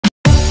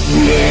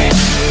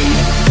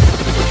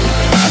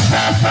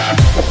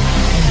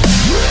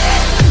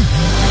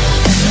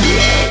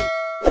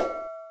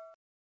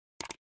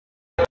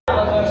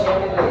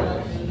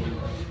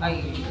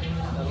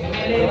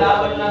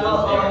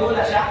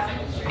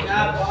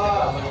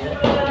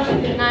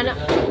Nana.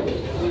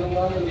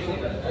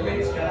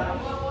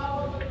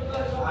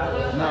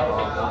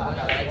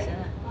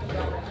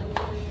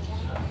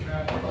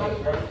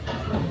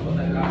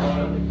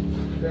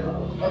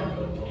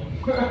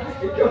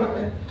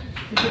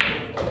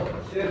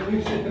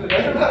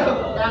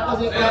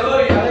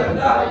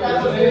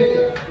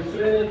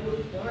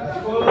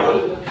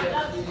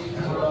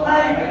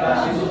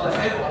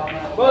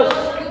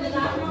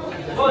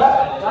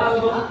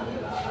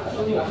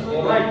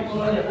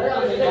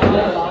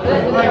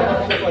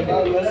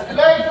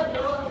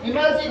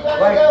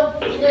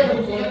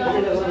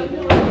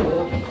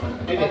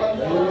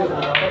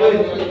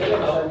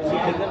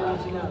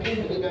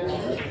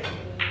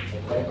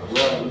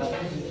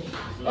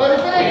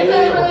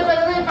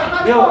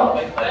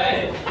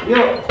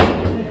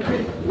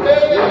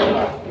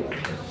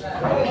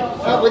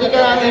 Pwede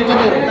ka lang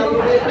engineer.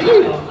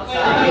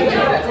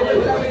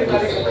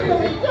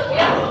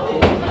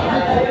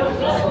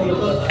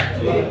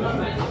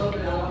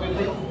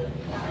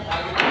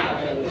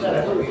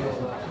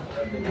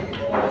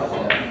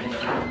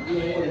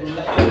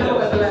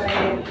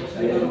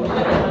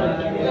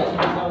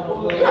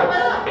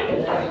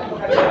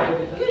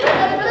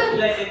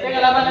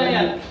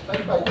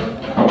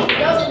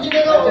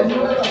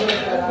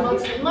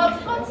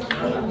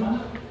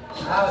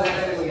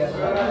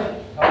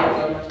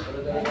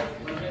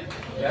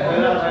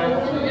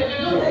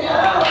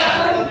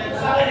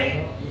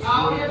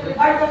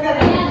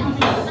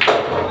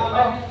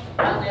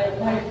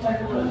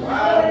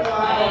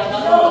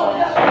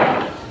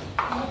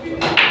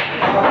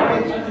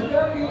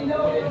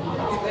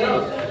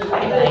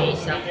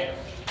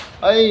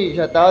 Ay,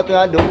 shout out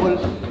nga,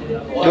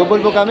 double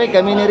po kami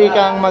ni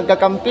Rica ang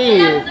magkakampi.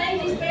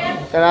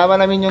 Kasama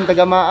namin yung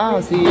tagamaa,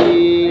 si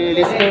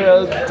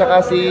Lester at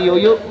saka si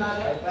Yoyo.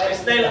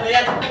 Style na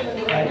yan.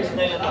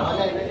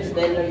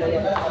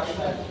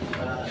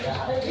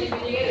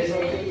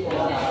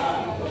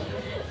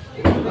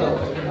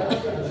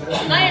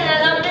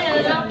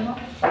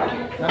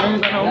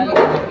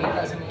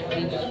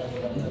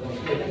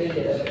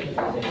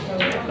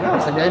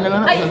 Sagayin na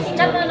lang. Ay,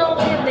 chat na lang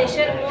ako yung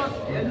share mo.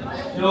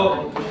 Yo.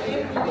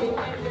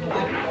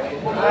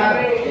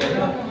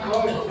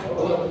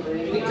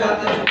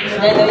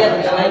 Slide na yan,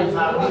 slide.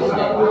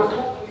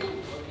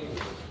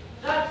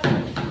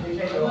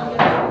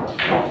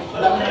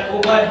 Wala mo na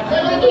kuban.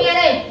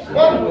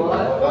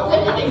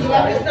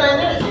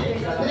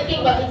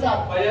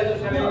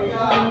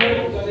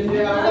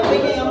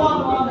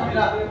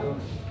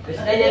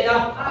 Slide ka.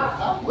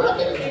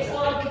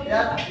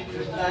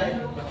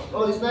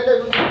 Oh, di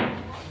Snyder.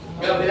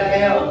 Bila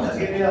kayo. Sa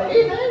sino yun?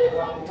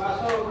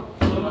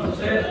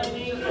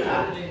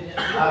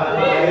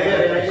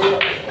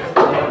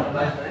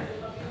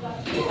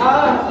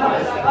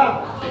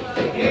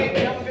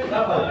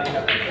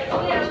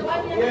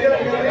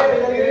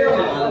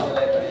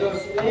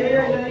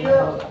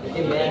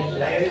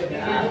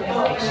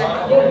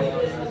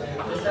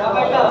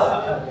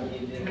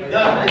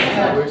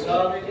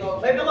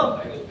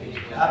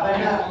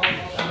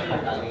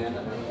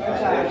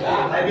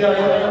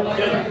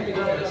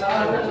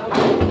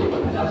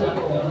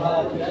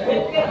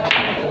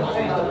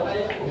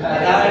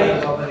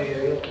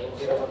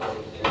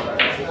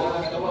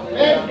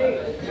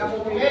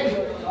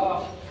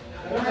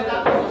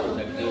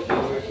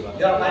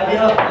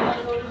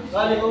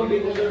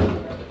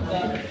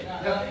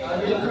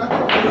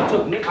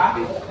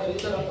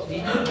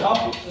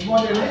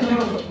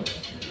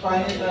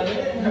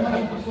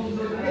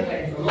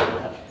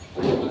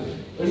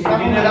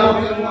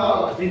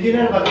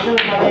 Engineer, bakit siya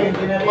nagpapay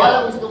engineer?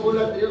 Wala gusto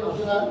bulan din ang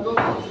sunan ko.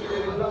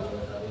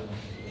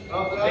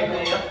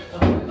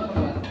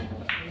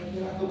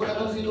 Bukan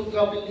atong silog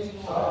kapil ni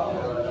sino.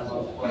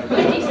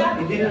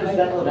 Engineer na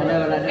dato.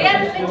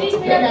 Ayan, may cheese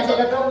na yan.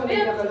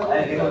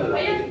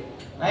 Ayan.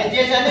 Ay,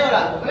 Jess, ano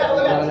wala?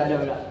 Wala.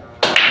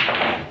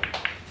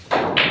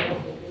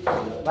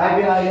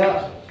 Baby, ayo.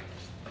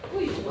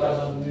 Uy.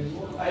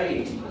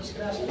 Ay.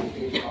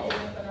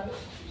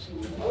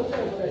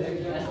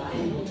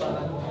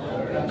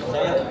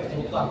 Saya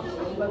buka.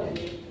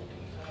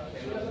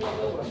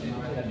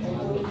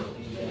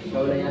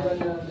 Wala yan.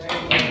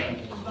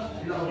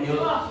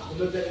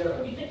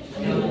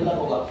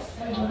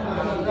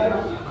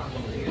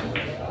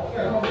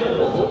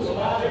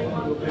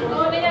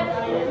 Oo na yan.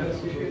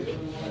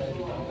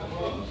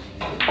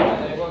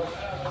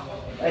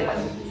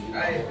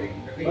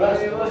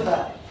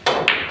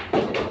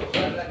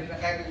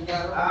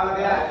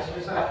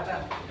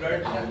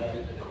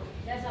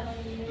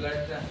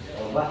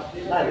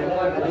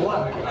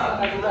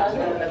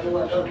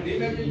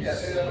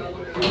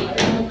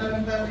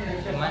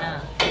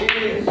 Mana?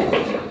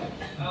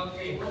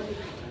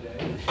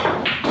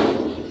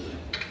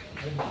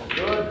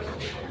 Good.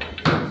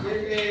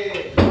 Sige.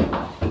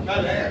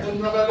 Kaya itong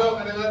nabalo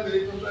kanila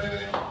dito tayo.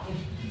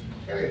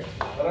 Kaya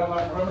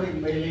para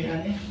may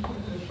lihan ni.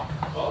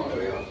 Oh,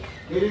 kaya.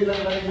 Dili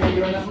lang tayo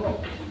milyon ako.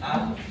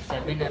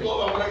 7 na rin.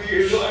 Ikaw ang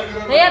naghihiluan ka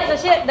na. Nayat na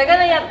siya,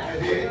 daga na yat.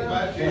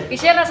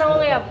 I-share na sa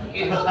mga yap.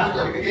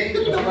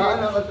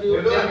 Tamaan na ka, trio.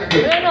 Hiluan ka.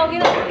 Ano, okay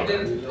na.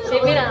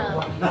 7 na.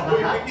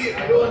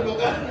 Hiluan mo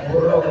ka.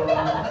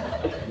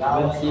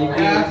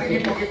 Kaya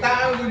sige,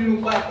 pakitaan ko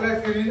yung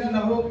patras kanina,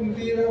 nahok,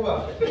 hindi na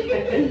ba?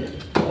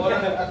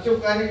 At yung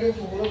kanina,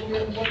 pulot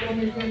yung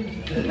patramikon.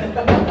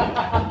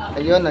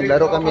 Ayun,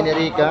 naglaro kami ni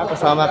Rica.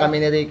 Kasama kami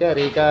ni Rica.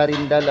 Rica,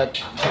 Rendal at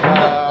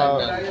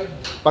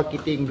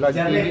Pakiting Vlog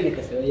TV.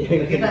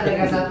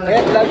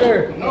 Red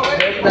Vlogger.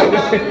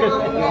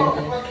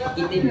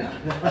 Itim.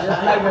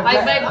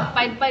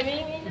 5-5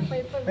 ini.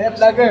 Red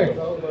Vlogger.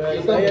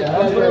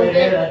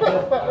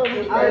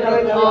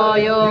 Oh,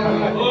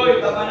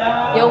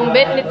 yung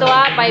bet nito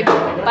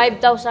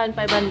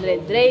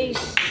 5,500.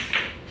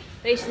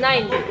 Race 9.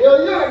 Galing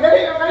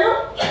na kayo?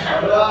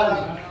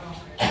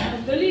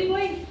 Dali,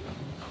 boy.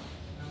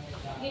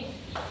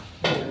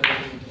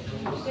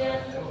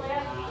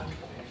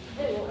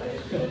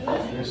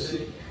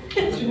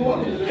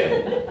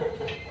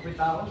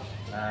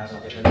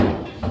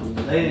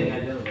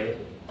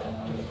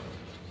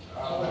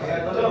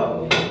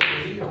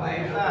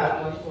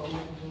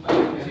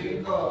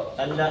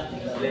 Tanda.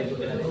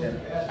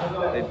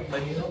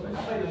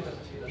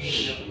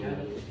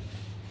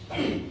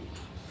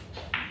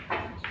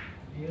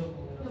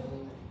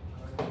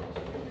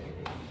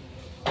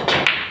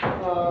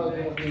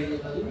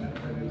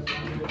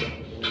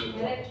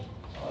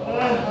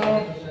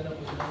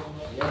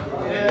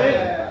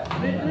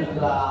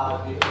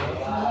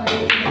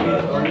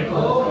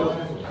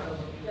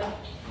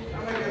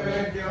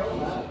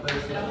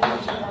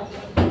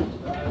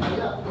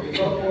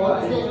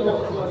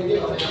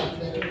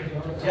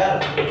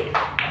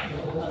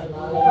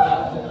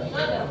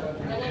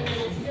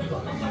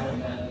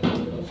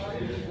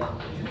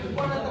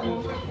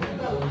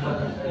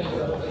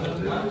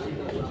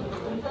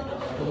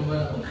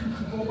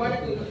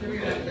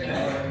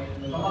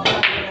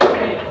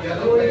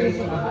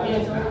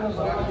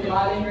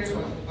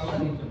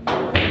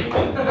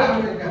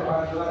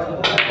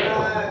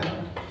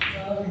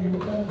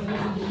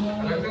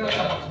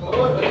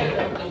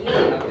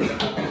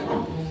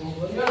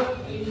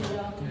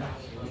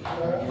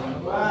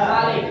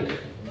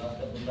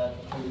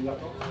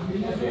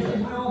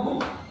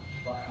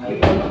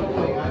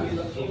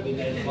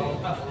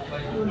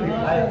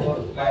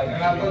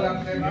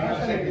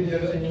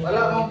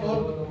 Wala bang po?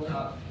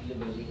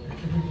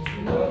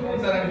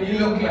 Sarang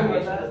hilong lang.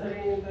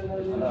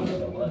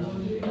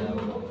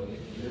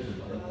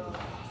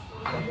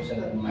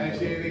 Ay,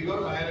 si Rigor,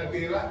 kaya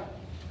nagtira.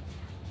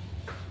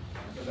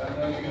 Saan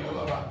na yung ito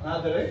ba?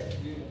 Dali.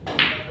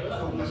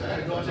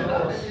 Masaya doon siya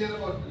natin. Siya na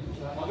po.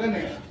 Maganda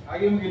nga.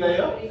 Agi mo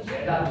ginayo?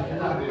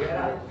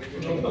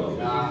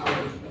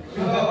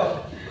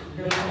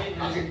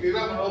 Ang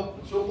tira,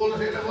 suko na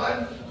sa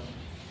ilawan.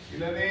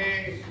 Sila ni,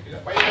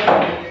 sila payan,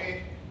 sila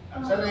ni,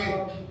 ang sari.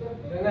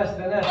 Danas.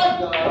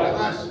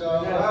 Lakas.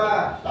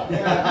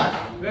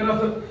 Pero,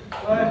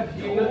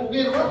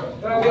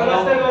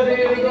 danas na ba si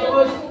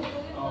Rigos?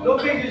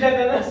 Lupig siya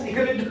danas.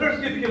 Ikaw-endorse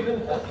yun yun.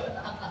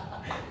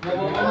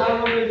 Namamama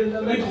mo yun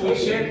naman. May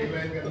bullshit.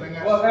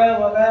 Waka,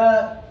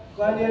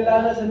 kuhan yung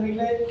lana sa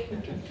Miglet.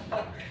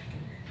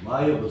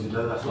 Mayo po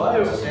sila na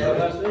Mayo,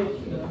 danas na yun.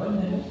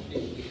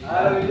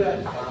 Araw yun.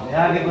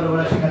 Mayagi ko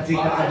naman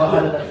sikat-sikat sa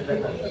bakal na sila.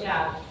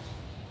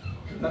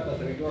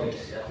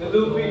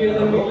 Nalupig yun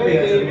sa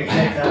Miglet.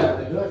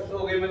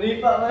 Okay,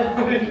 manipa man.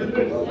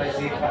 May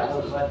sikat.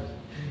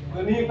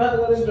 Manipa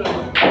ko rin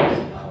doon.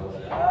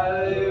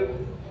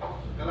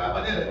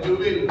 Kalaban niya,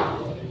 Jewel.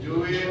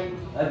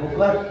 Ay,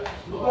 buklat.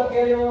 Bukat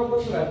kaya yung mga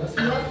kontra.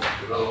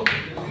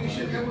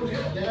 Shit ka mo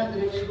siya.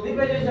 Di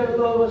ba dyan siya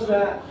matubos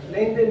na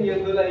 19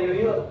 yun doon na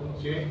yoyo?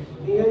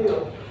 Hindi yoyo.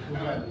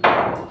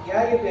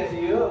 Kaya niya si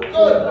yoyo.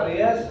 Sila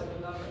parehas.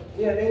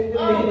 Yan, 19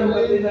 yun yung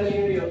pati na ni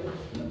yoyo.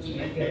 Si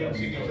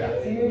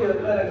yoyo,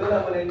 diba?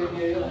 Nagula mo na yung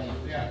yoyo.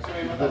 Hindi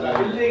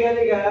ka.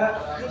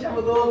 Hindi siya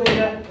matubos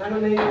na ano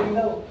na yung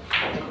daw.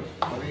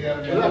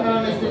 Wala na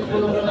lang na-step po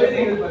ng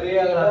Pwede yung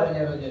pareha ka.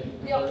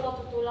 Hindi ako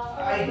natutulak.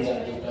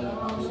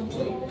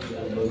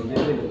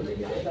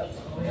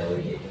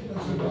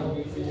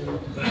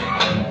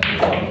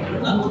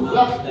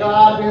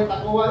 Grabe ang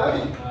takuha lang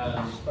eh.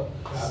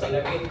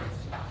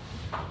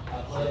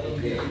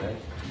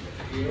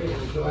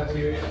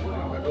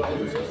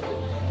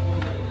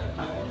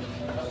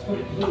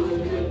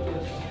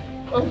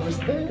 Oh,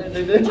 basta.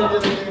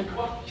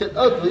 Shout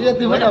out. Yan,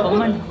 di ba na? Wala po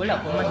man.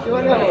 Di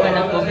ba na?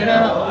 Kaya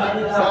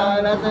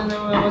sa lahat ng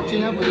mga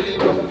watching ha, pwede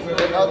kayo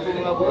mag-shout out po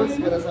mga boss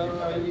para sa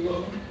mga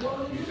kaibigan.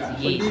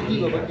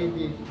 Pag-titi ba?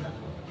 Pag-titi.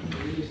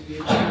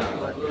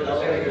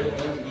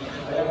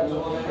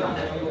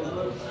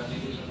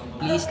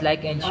 Please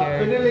like and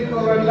share. Pinilig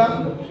ko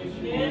lang.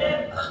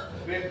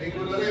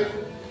 Tingko na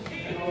rin.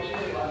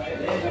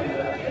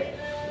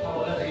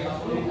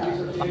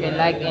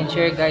 Like and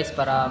share guys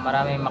para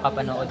marami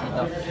makapanood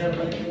nito.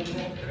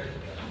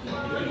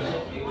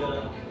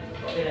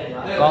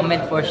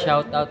 Comment for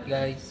shoutout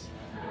guys.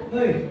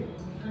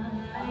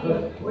 O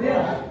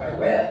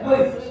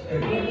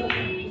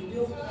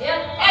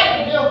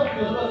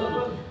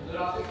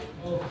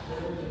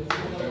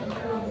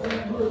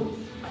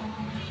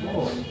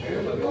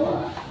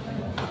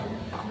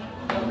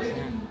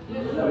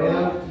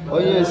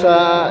yun,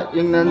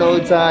 yung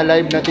nanood sa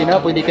live natin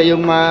ha, pwede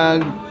kayong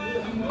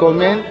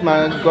mag-comment,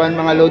 mag-kuhan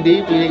mga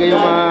Lodi, pwede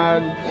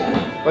kayong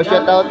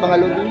pa-shoutout mga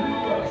Lodi.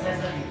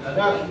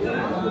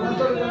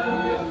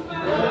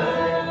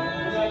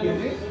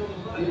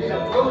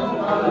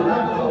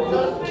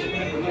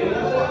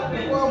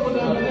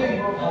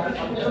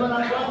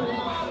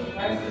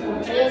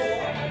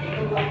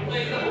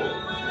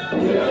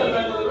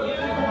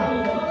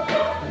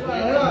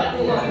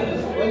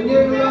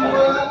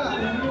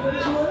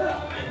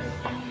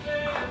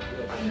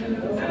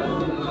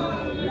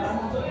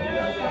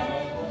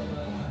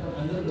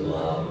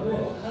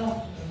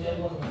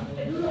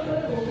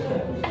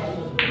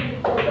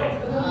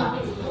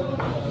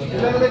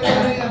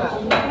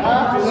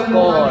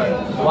 Score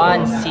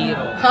 1-0.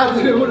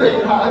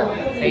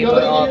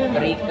 Favor of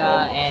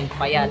Rica and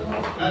Payat.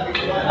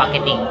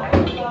 Paketing.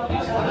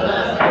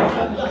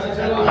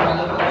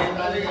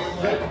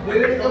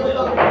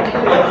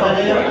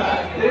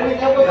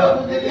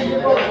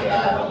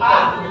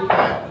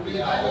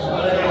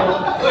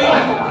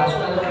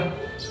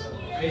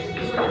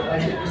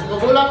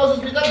 Gugulang ko sa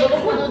hospital, bago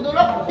ko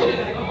dudulak.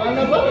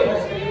 Paano ba?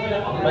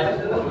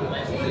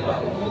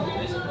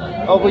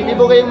 Oh, pwede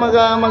po kayong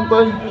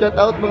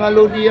mag-shoutout mga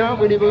Lodi ha.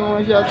 Pwede po kayong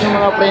mag-shoutout ng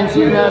mga friends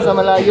na sa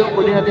malayo.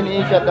 Pwede natin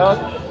i-shoutout.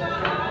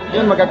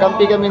 Yun,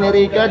 magkakampi kami ni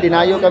Rica.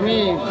 Dinayo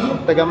kami.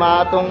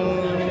 Taga-maatong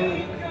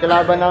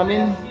kalaban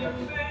namin.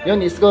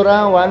 Yun, score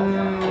ha.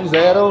 1-0.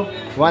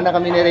 1 na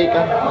kami ni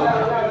Rica.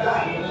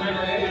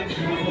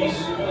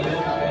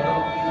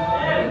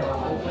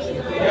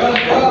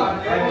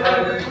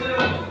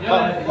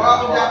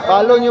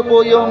 Follow nyo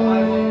po yung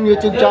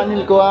YouTube channel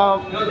ko ha.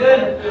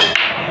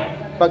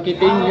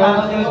 Pakiting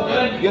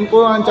yun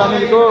po ang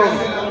channel ko.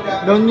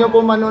 Doon nyo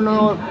po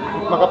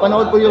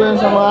makapanood po yun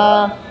sa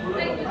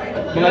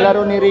mga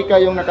laro ni Rica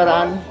yung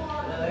nakaraan.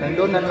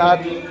 Nandun ang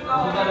lahat.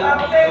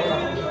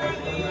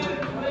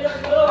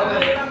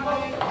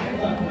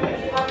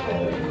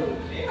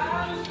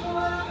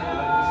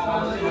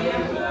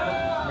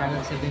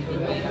 Daming 17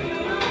 na.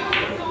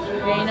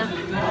 Okay na.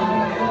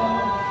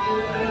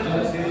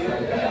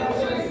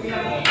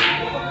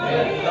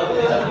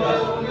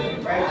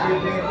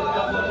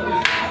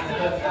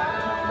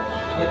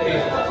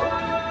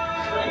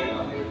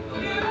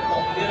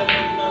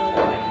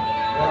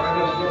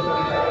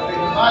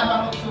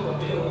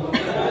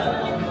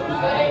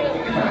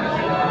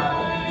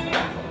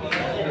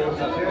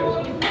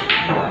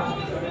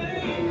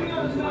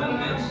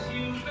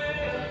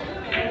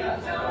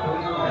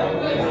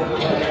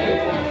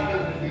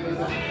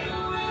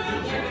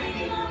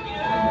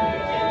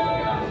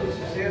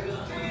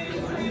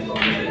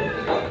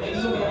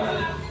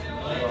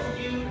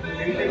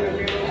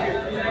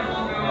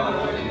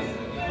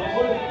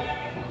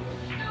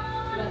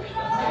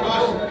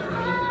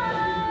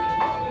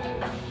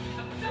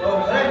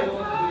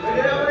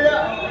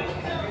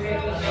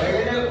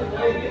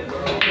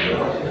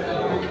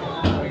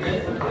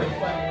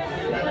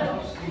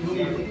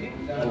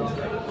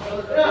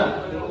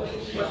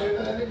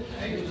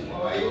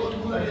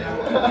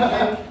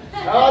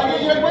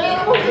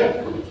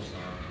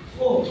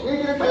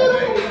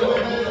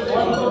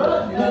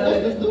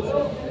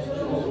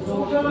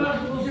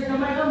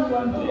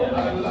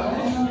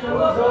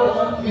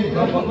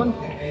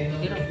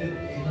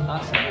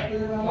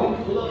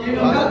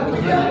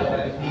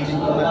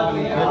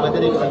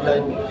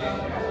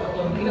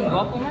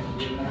 Gwapo man.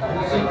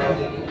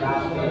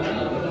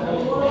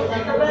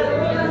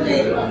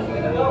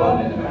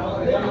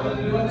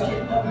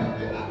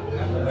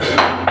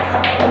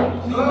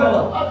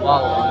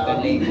 Wow,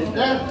 galing.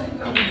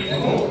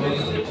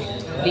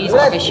 Please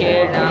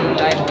paki-share ng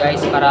live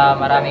guys para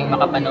maraming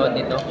makapanood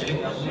nito.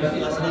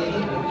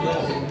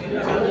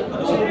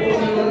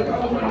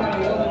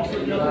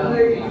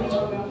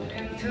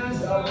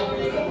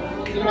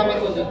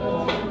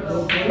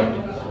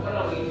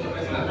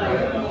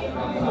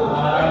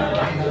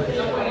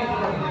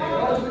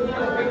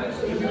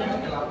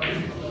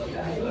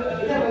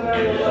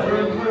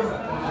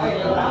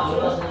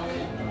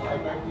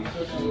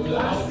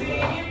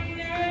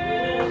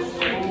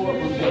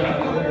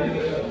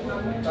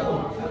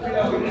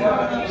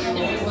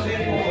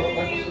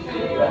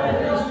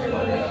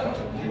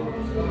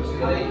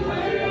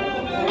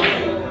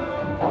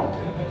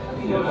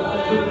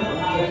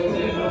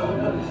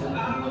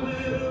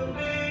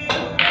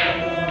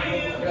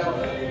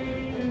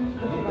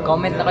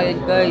 Comment na kayo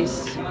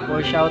guys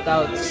for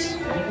shoutouts.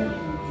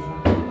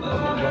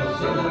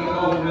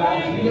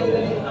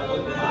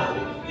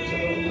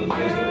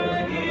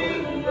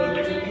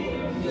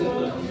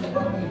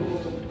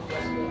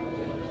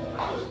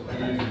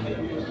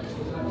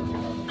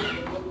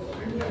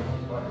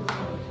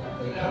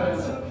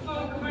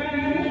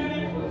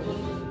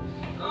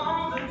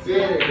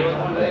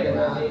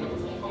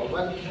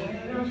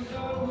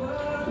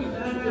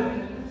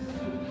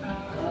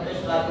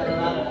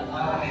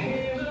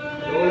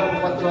 Walang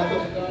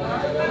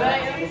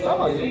 400.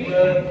 Tama yun.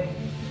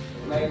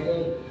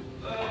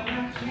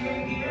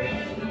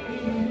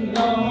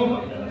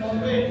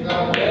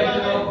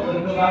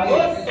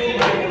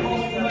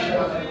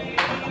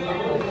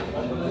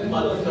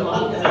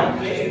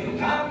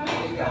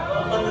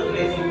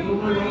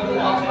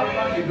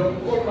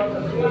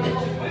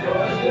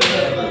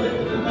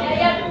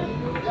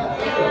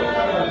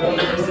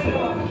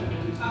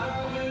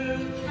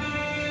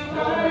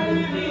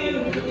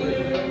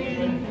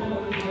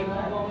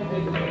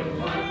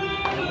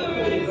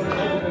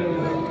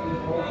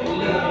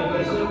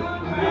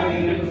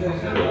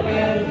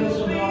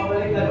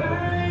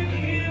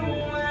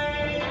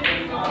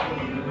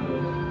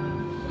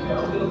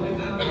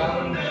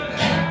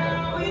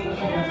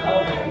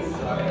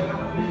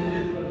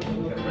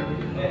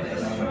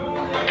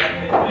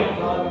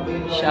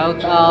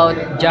 Shout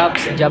out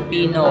Japs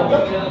Japino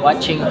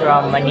watching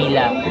from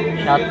Manila.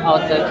 Shout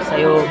out sa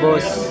iyo,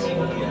 boss.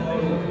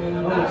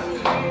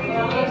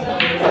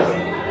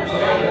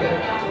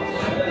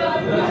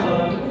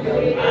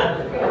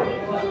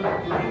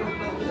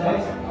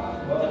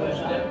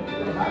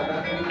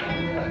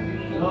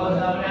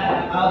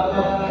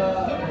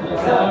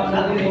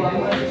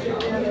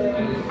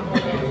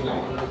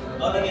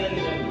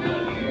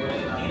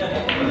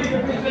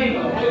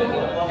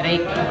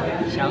 Rick,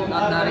 shout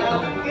out na rito.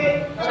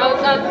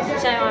 Shout out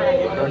sa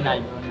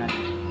Ronald.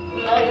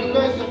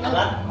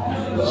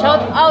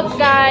 Shout out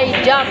kay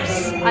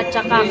Jobs at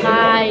saka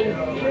kay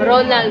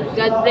Ronald.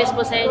 God bless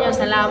po sa inyo.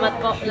 Salamat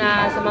po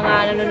na sa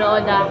mga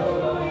nanonood ha.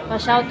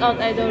 Pa-shout out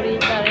Idol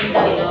Rica,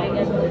 Rendal,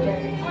 galingan mo dyan.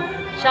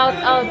 Shout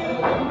out.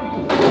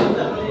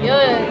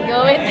 Yun,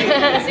 go with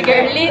si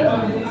Gerlin.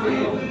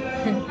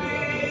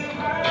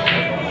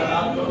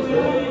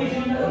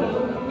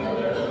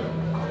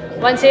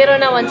 One zero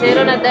na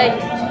day.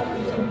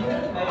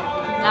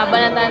 Laban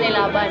na tayo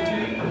nilaban.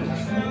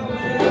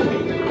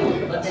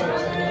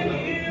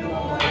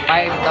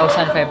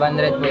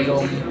 5,500 po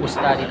yung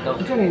pusta dito.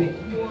 Sorry.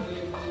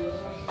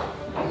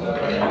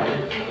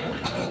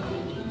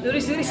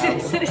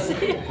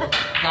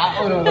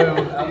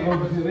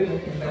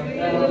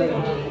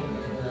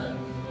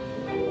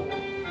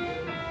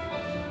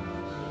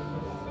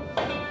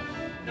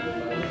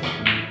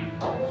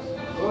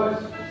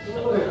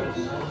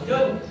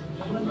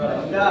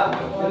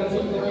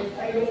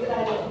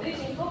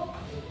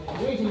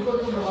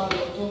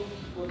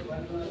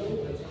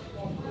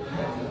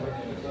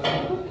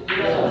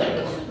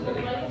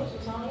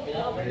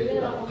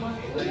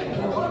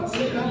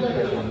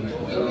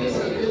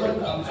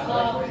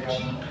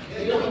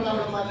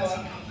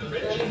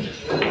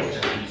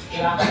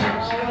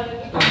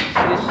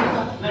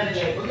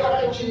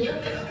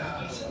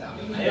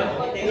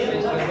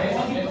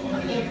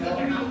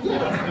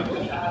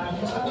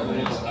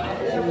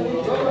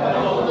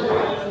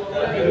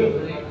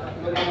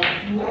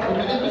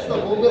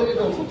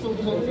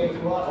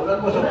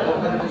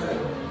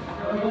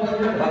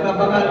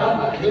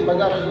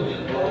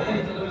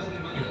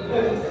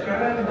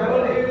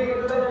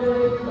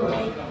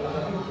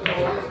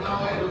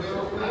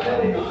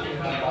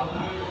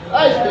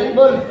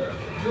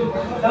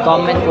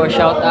 Comment for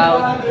shout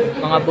out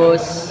mga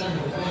boss.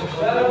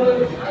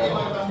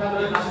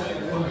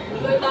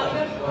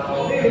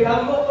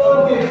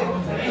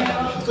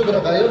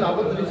 Segera kayo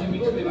dapat dari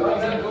sini kok di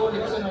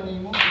sana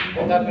nimo.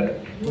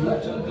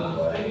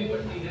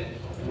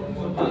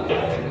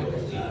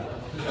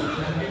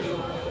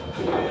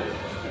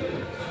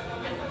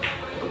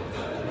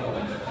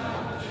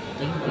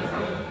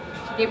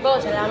 Sige po,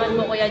 salamat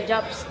po Kuya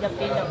Jobs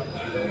Japino.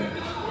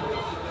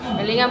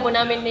 Galingan po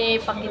namin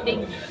ni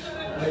Pakiting.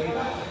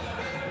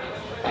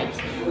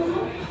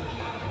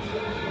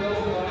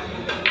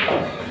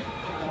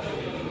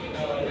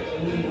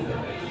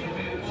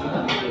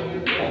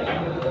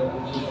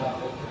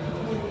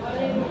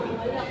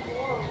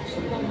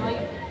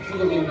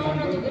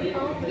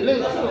 Dili.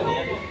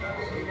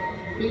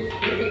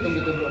 Perfect ang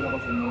dito bro ako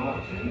semua.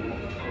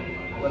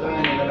 Wala na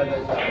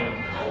nilalagay sa akin.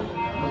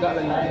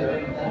 Mag-aaral na tayo.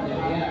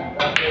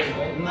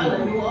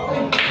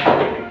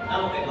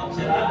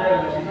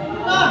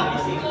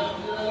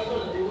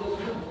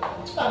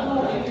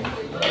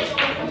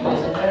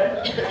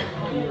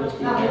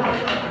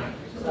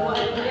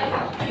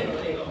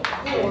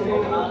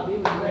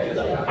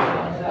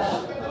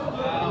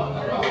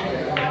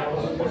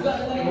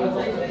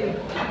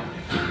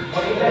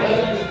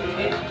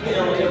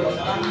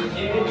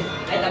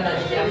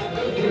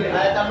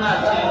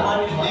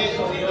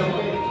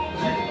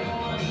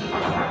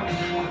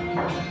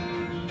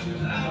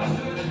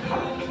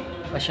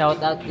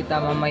 Pa-shoutout kita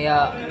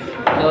mamaya,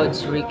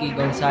 Lods Ricky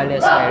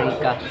Gonzalez kay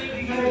Rica.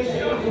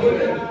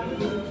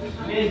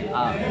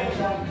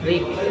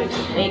 Rica.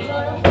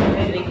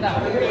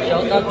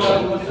 Shoutout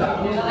Lods.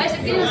 Ay,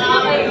 sige na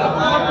sa akin.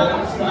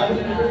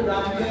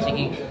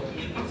 Sige.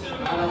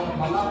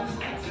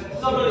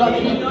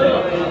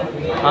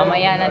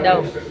 Mamaya na daw.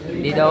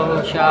 Hindi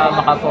daw siya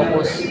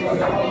makafocus.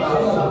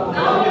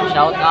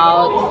 Shout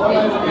out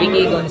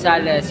Ricky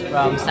Gonzalez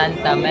from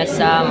Santa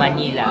Mesa,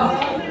 Manila.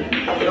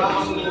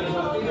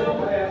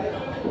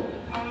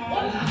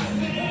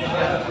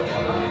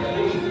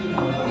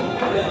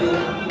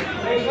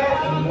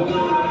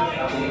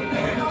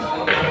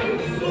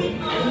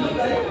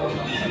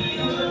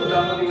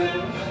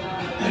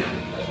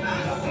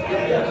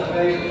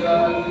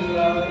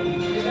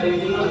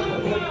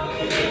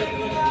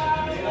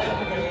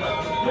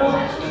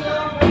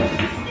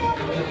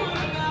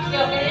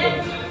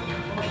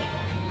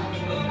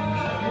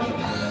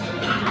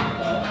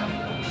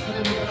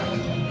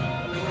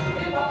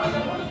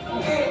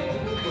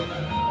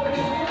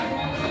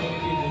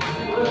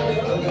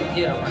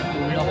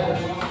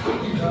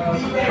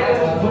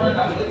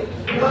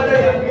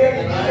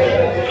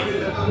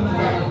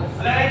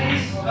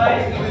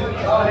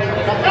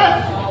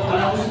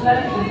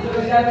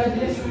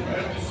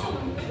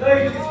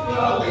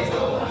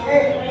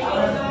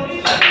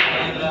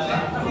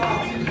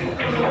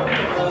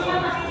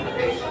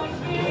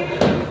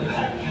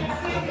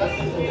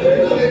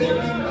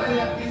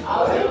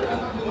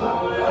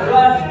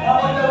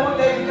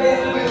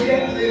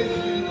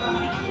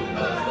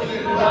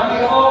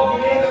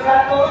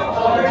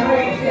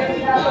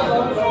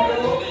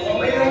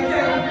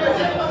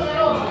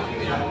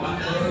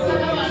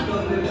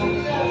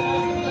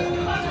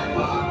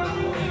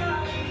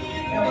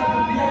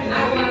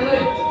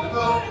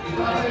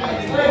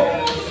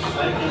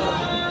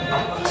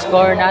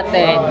 Score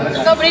natin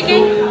Go,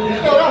 Ricky!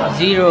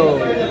 0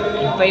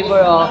 in favor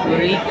of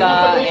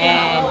Rica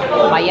and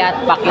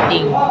Payat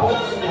Pakiting.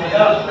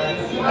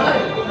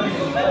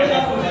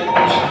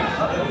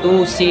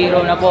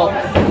 2-0 na po.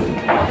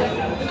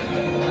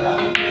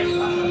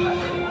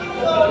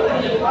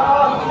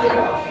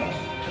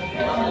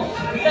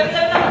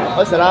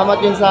 Oh, salamat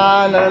yun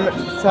sa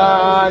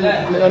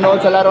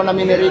nanonood sa laro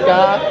namin ni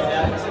Rica.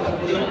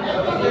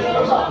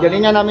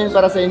 Galingan namin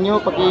para sa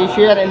inyo.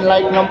 Paki-share and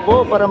like lang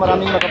po para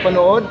maraming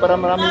makapanood, para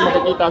maraming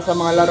makikita sa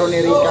mga laro ni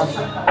Rica.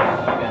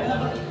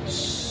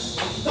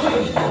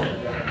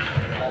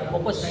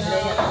 Focus na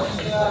yan.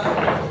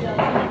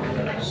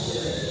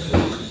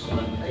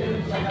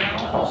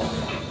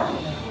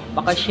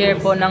 Baka-share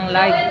po ng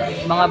like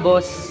mga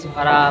boss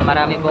para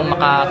marami pong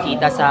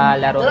makakita sa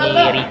laro ni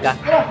Rica.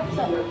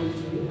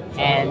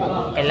 And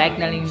i-like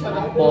na rin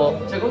po.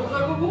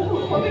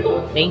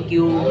 Thank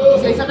you.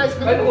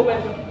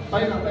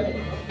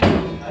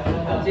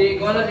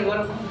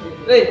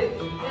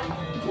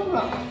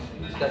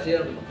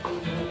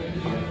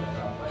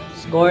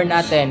 Score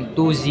natin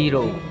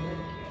 2-0.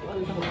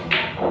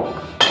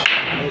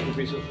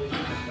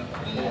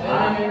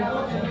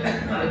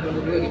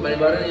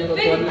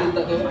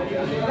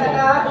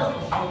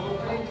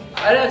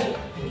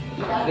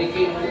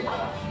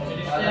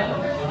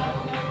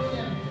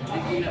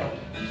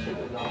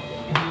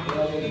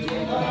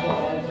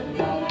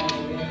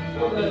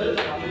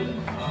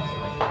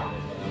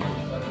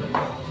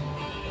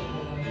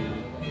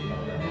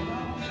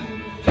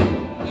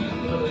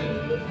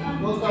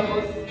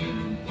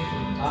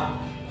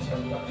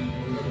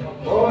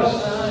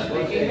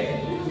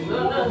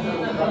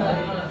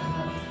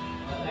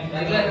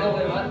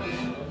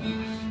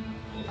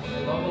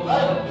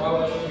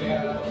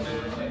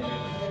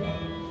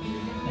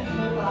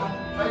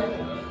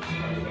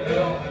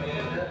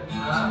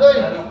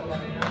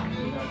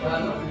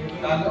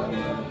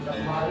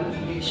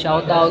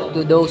 Shout out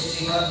to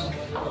those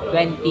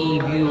 20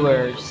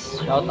 viewers.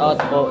 Shout out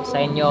po sa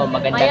inyo.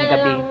 Magandang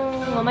gabi.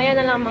 Mamaya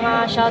na lang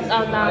mga shout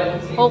out na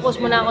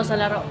focus muna ako sa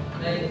laro.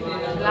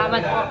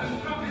 Salamat po.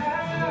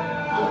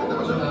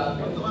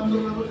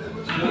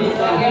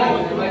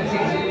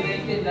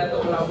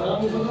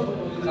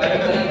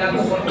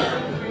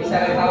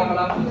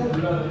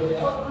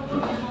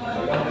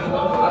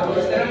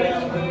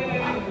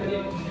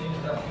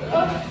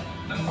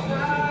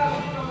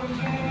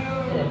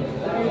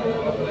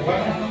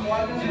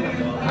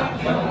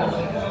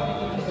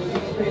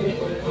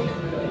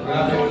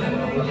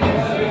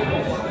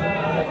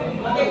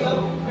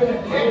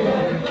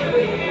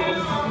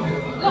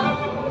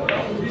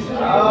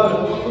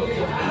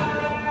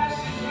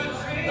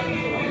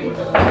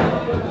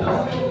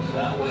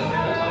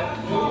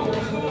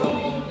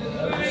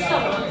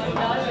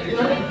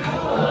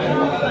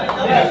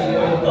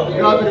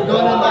 Grabe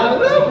doon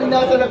ang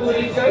pinasa na po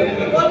Rica.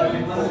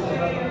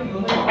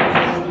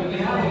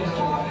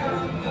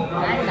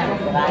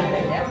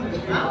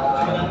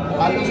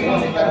 Halos na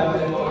sila.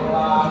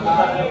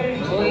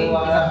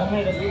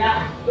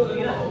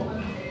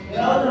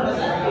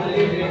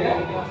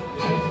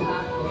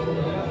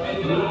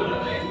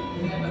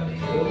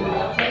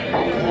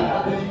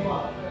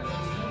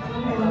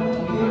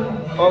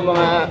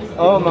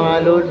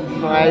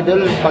 Mga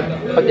idol,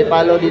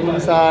 pag-follow din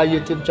sa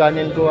YouTube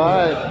channel ko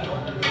ha.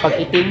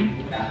 Pakiting.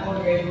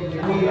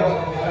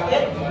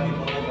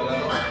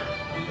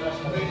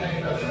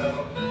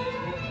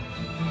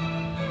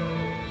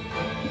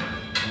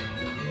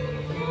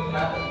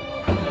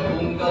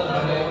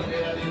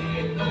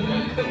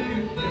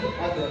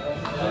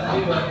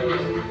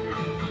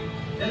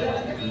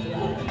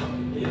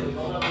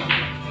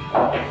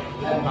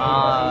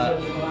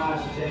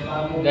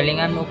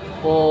 Galingan mo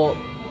po,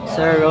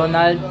 Sir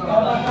Ronald.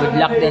 Good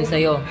luck din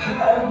sa'yo.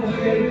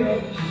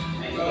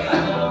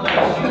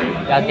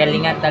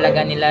 Gagalingan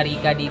talaga nila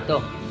Rica dito.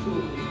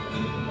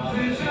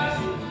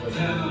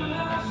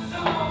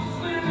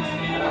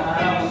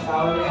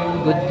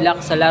 Good luck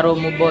sa laro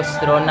mo, Boss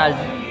Ronald.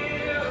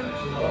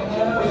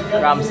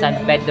 From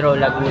San Pedro,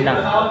 Laguna.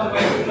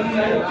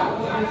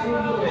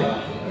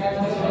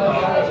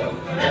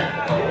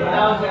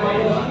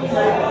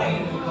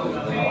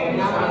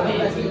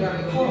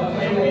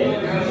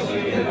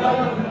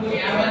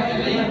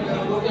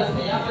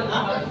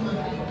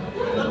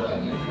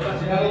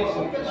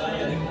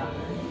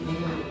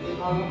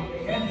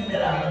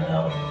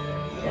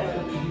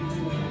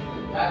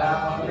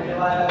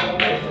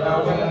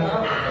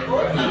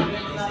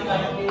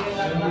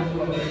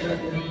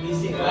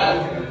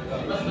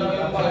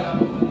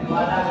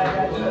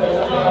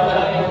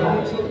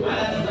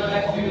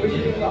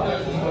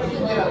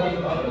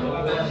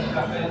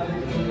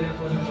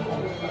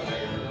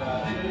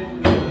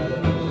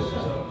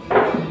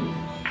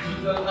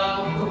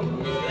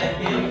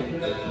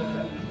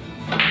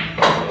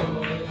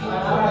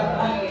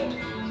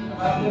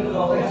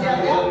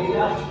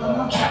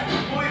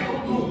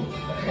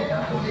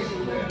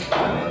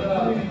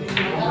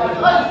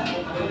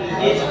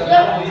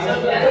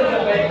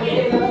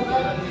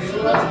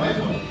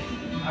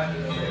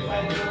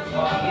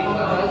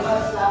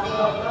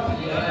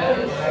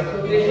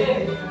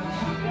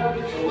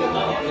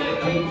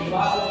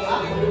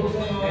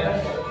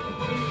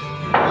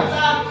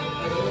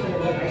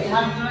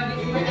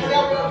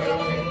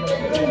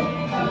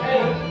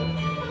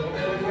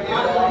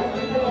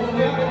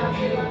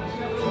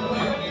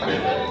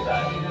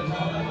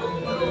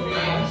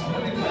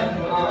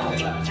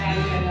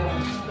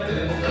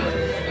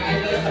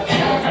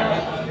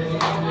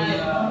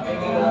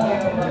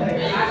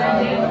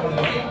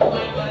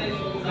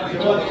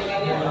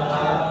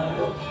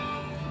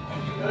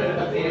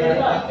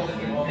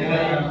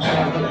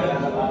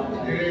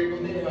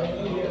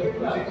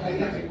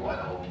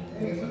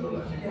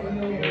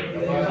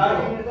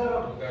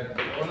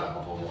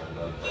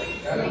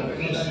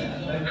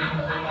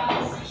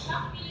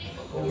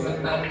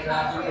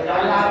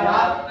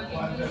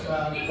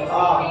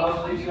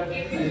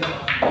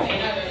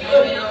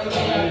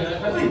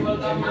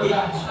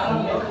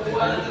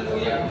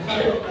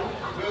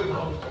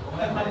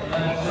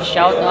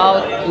 Shout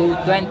out to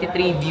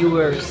 23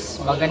 viewers.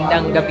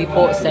 Magandang gabi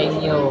po sa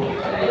inyo.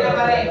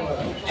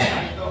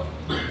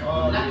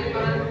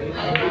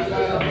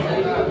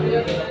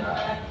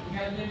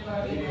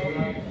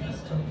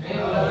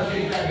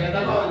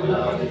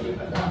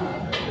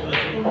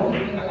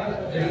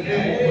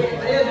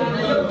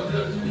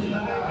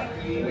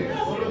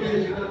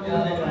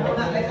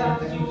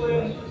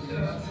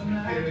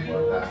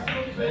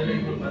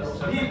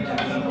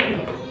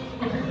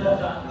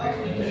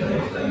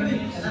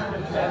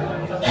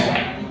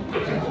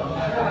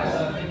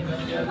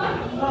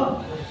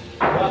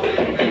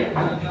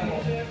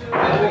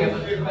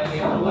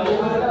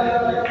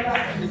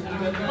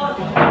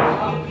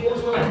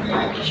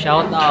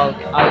 Shout out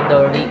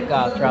Aldo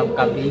Rica from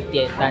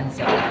Cavite,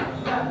 Tanzania.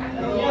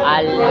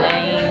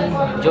 Alain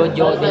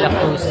Jojo de la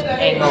Cruz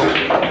Engo.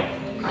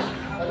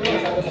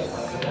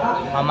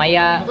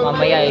 Mamaya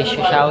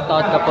shout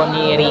out ka po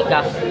ni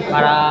Rica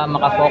para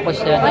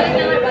makafocus din.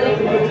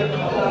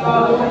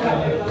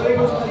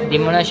 Hindi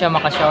mo na siya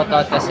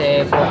maka-shoutout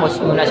kasi focus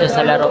muna siya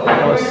sa laro.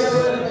 Tapos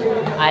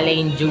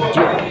Alain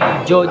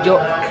Jojo.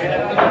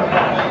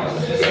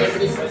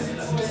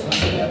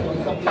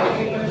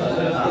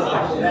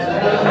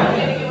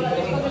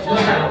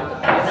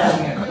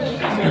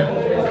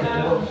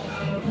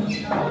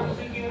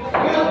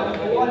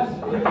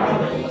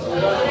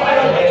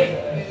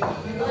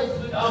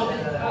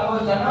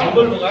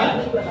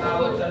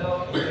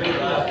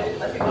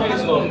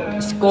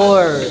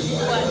 Score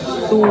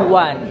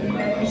 2-1.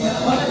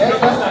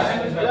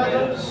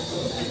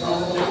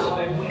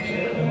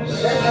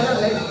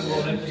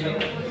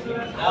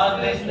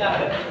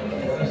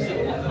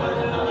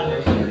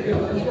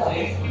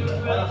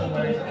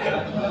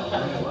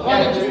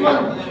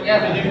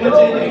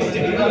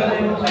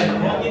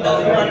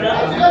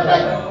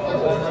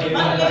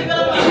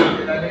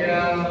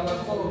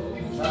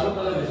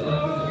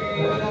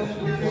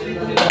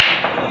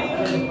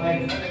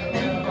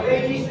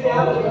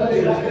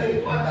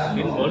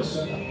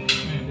 Pinballs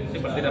di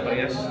partida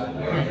parehas.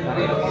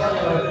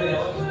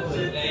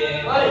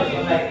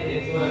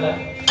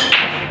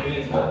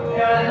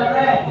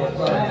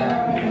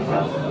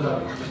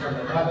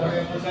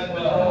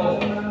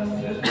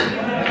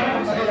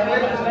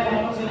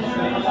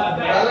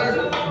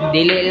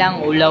 Dili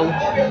lang ulaw.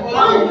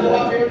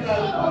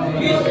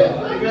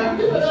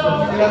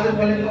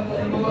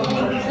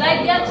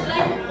 Slide yan,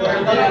 slide.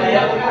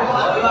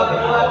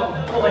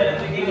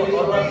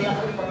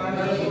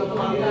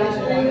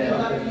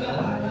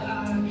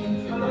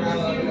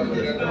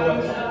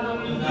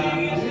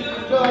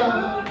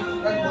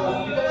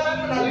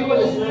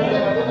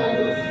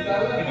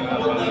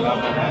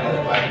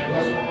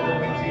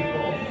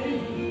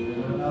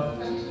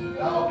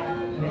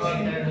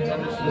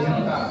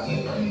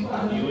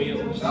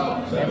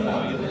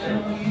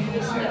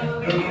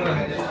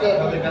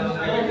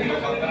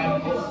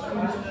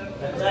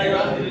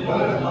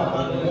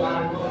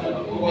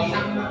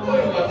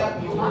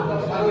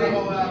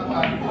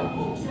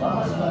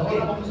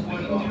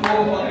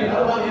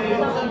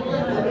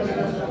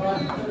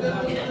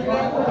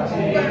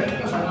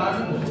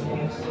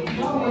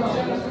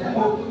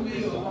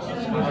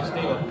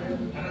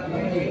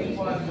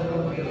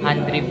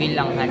 Handrebill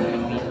lang,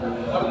 handrebill.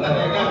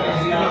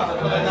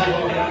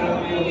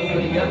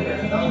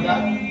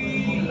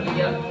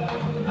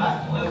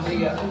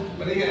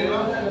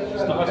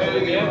 Staka sa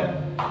iyo, Gaya.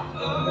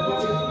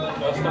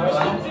 Staka.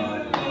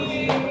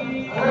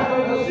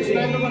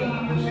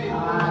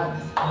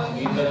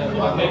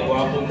 Ay,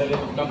 guwapong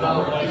dalit. Kapag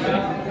ko kayo,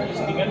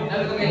 istingan.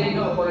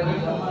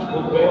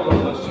 Bukbeo,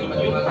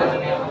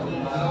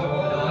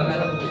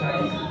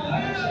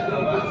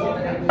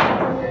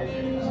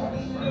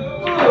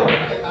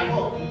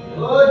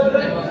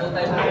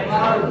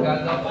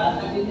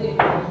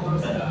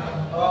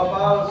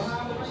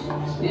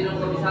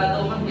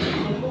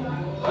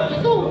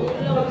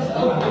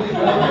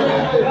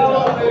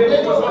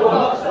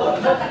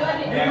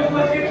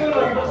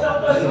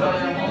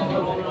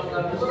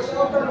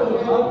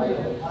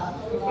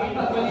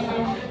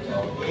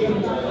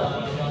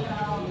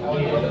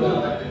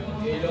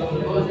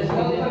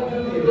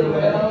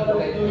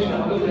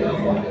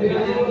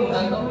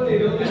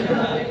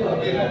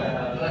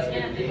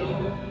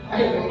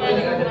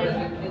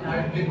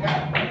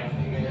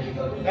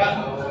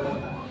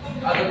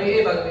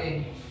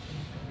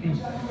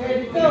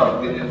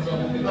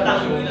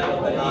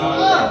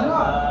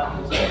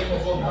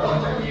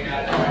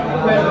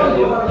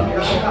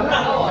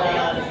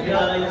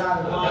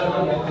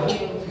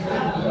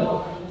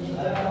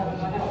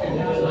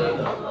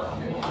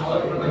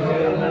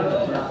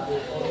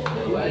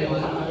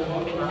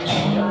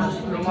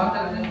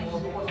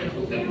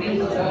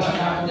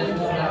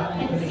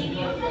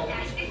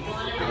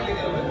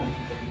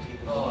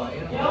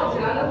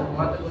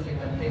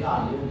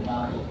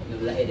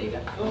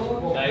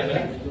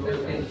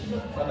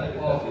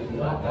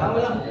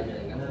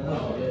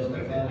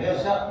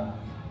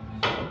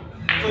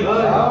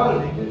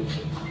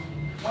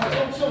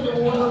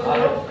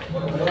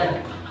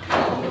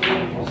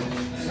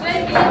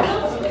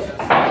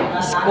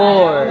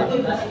 Score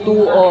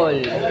 2-all.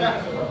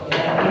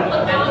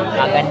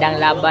 Magandang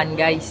laban,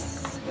 guys.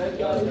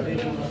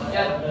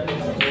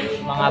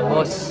 Mga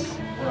boss.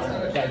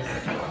 Guys.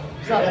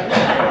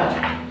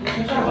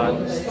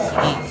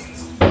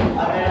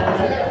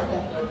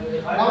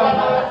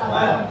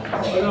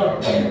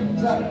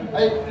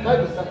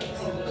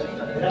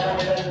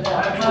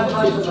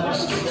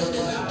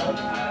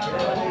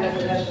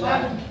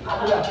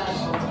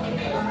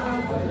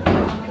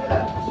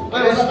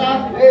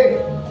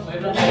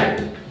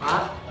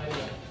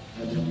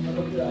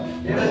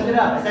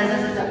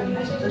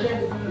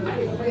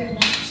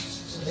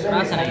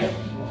 Nasa na yun?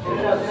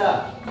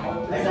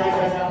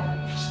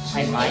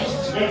 Ay, may.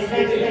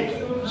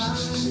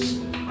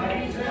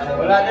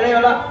 Wala, dire,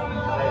 wala.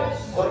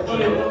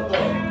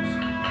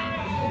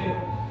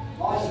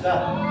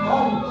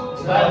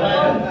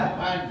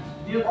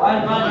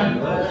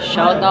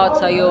 Shout out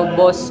sa iyo,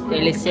 Boss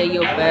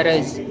Eliseo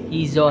Perez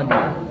Izon.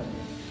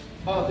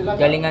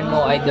 Galingan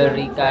mo, Idol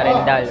Rica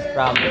Rendal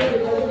from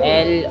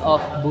L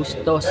of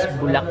Bustos,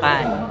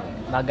 Bulacan.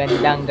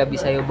 Magandang gabi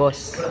sa iyo,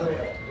 boss.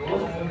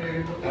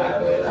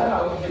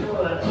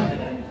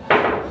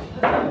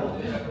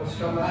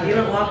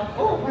 Hirap ha?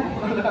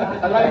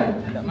 Alay.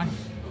 Daman.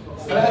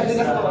 Alay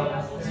din ako.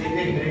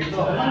 Sige,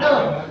 dito. Mando.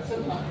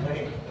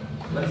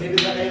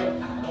 Magsibig na kayo.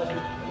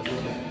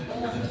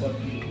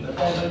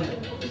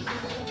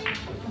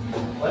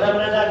 Wala mo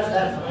na dance.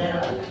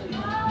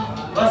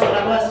 Bas,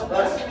 wala bas.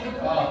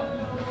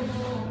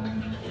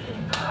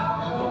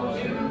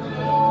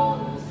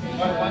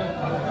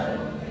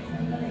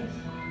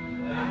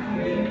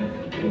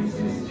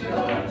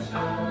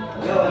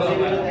 Yo,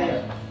 magsibig na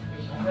kayo.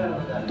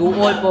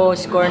 2-all po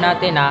score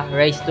natin ha.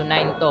 Race to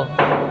 9 to.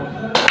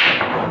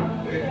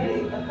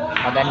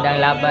 Magandang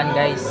laban,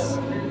 guys.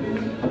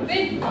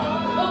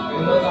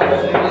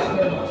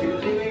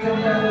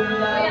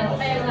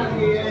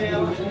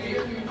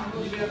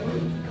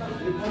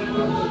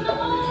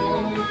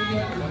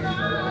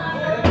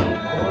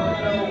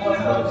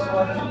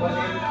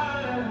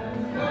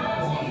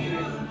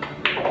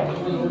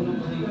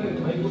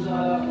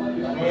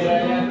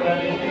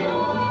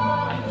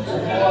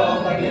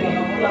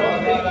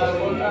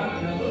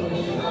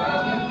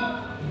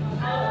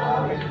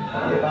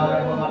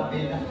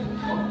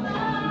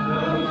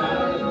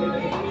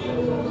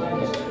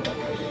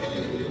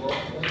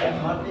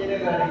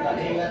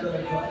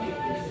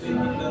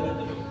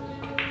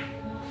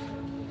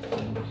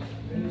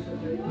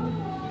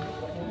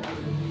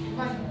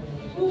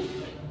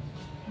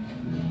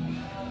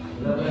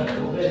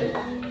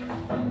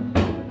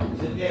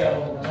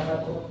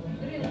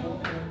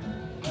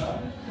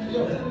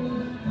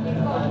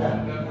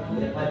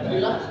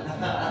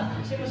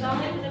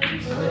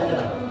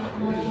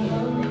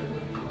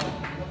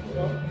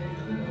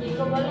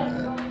 Ikaw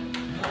wala.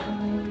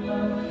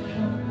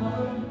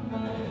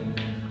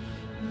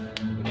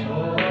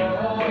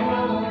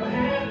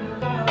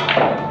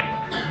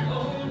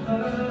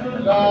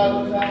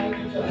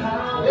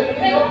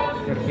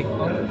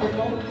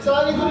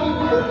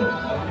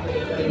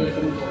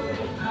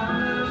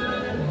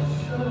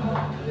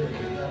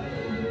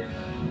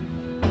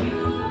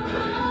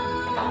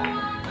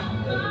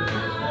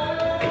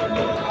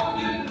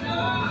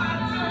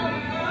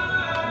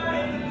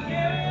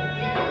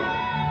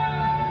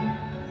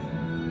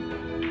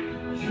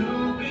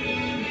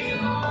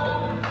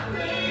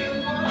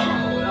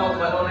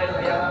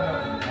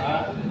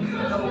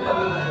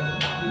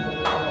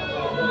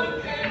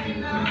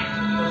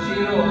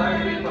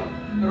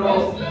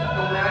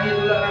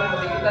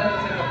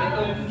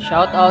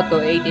 Shout out to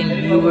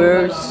 18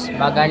 viewers.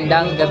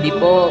 Magandang gabi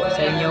po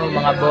sa inyo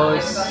mga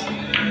boss.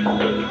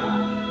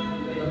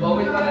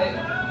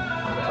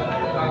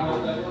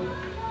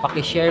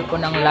 Paki-share po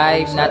ng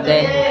live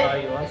natin.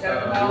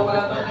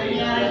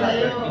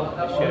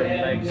 Share,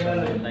 like sa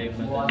live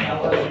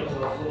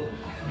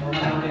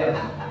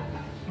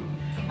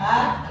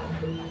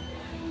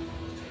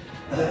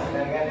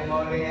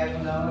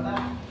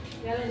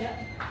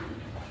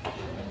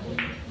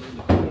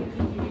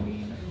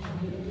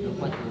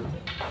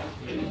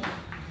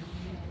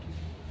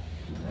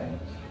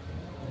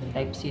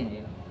Type C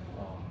ya.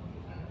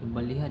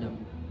 Baliha daw.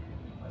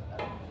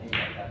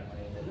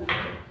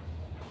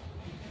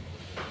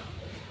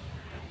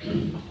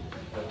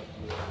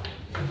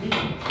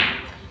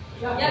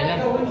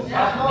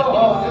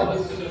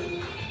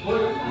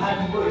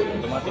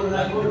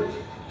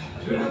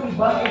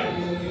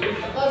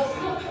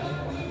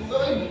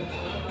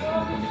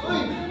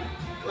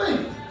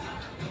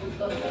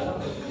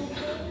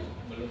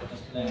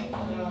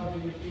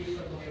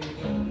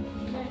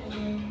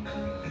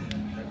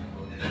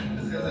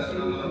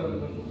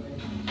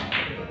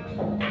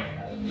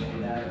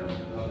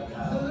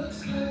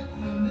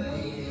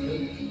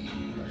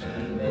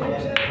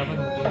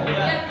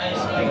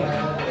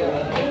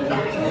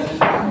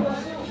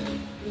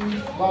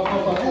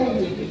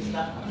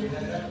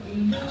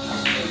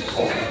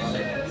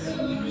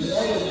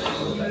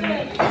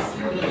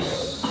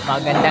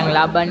 Magandang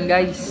laban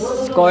guys.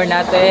 Score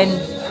natin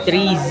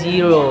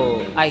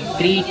 3-0. Ay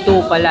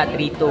 3-2 pala,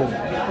 3-2.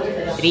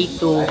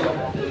 3-2.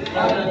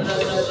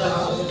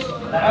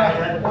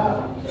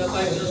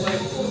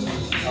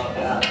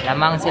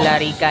 Lamang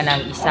sila Rica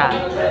ng isa.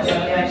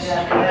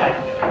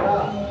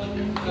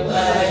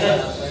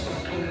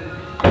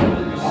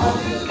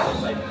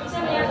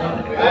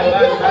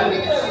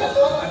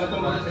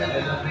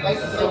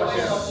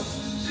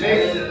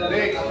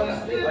 Rick.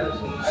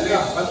 Alia,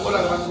 bantu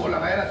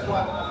lang. Ayan na,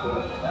 semua.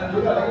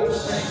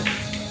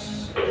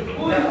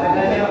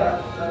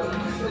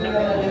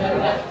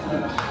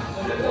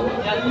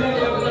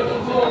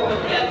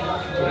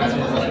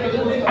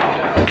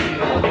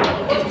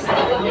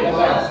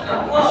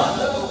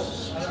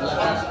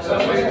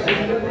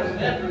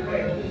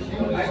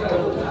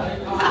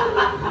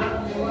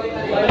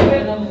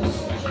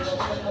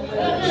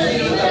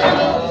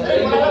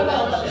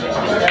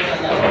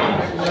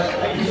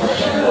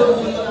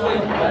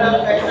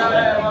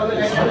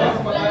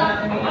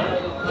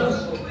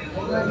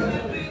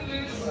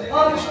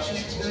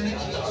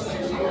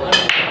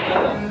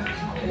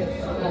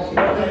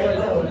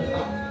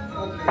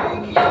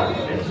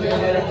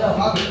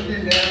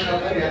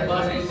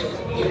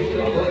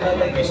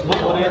 Facebook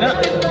ko rin na.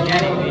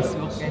 Yan yung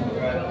Facebook yan.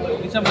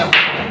 Minsan ba?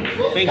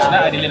 Page na,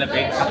 adili na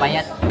page.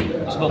 Kapayat.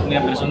 Facebook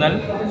niya personal.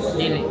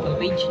 Dili, yung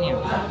page niya.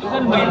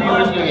 Ikan ba yung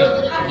viewers nyo yun?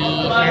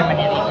 I-share man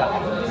ni Rica.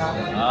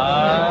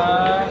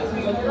 Ah.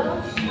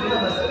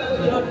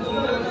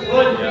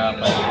 Ya,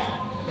 pa.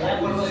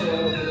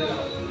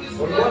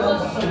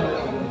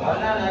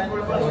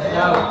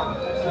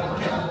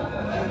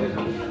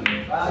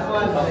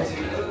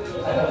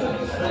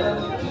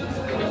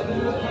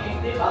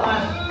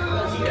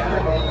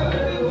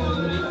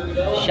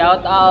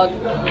 Shout out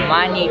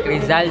Manny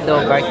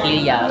Rizaldo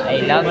Barquilla.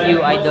 I love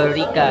you Idol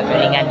Rica.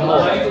 Galingan mo.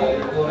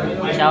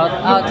 Shout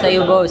out sa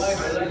iyo boss.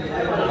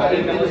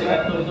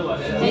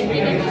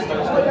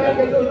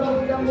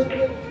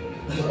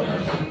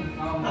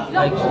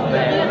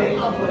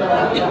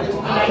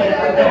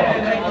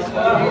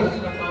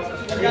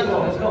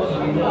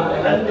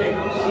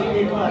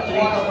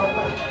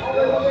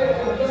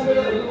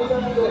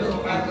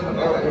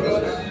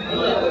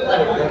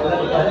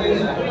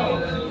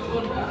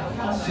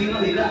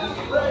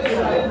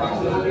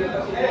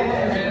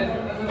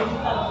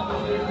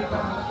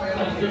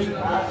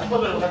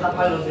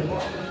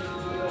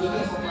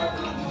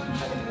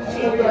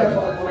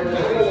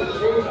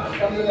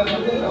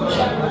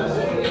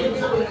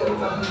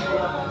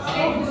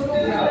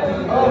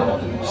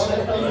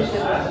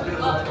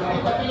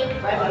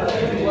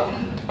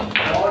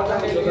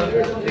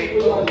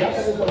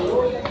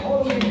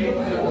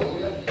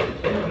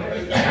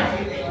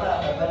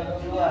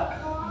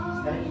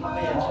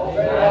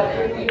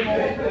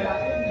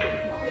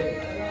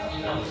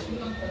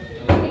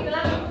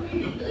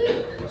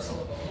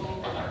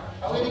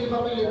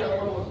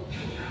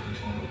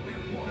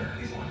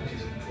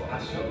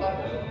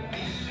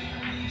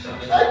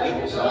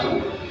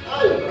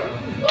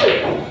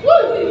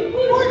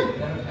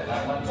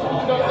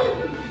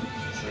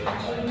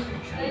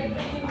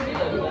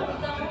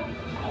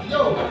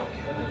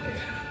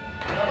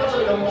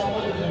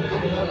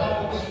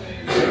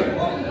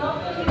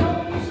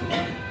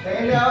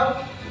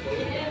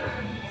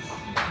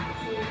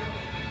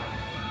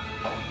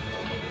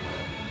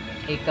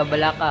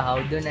 Kabala ka,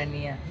 how do na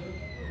niya.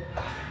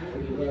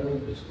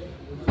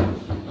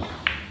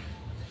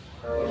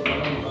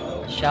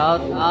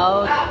 Shout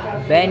out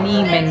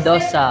Benny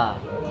Mendoza.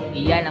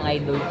 Iyan ang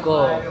idol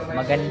ko.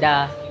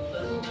 Maganda,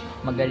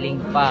 magaling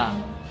pa.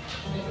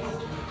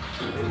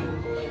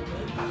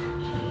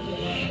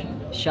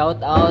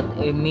 Shout out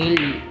Emil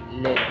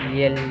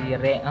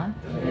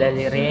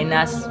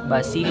Lalirenas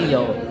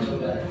Basilio.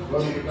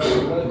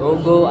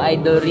 Go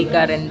Idol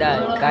Rica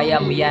Rendal, kaya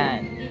mo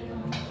yan.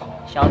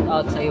 Shout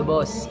out sa iyo,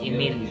 boss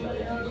Emil.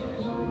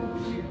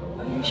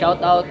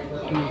 Shout out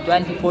to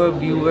 24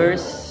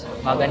 viewers.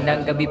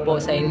 Magandang gabi po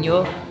sa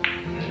inyo.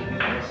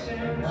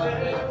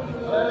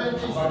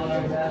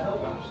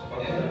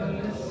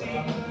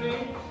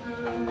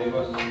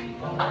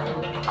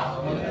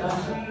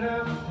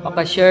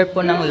 Paka-share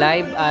po ng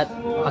live at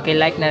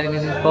paki-like na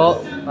rin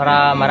po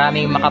para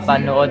maraming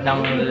makapanood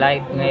ng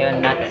live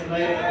ngayon natin.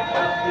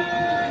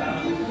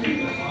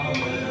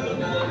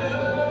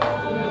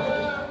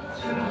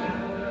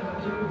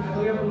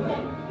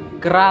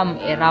 Gram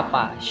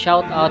Erapa,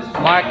 shout out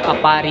Mark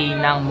Apari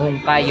ng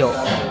Mungkayo.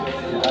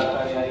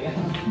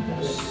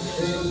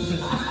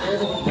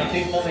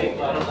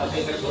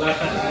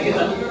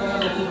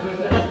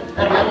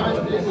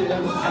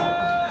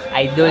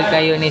 Idol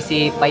kayo ni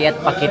si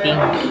Payat Pakiting.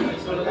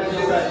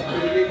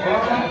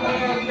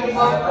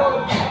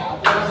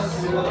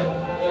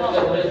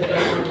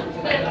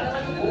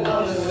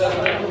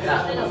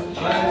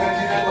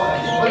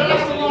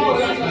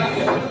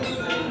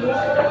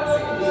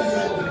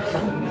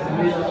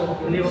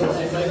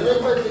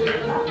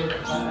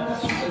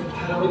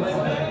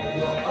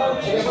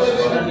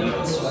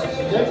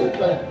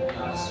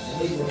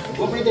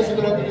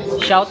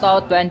 Shout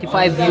out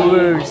 25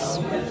 viewers.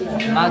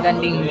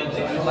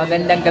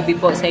 Magandang gabi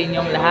po sa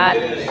inyong lahat.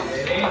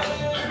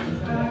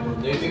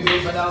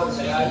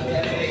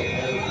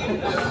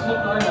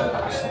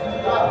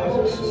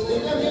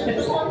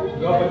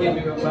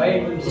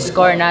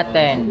 Score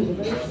natin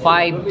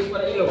 4-2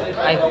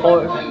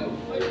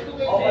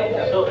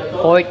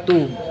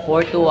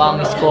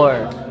 ang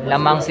score.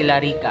 Lamang sila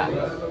Rica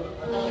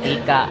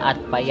at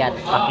Payat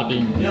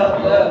Pakiting.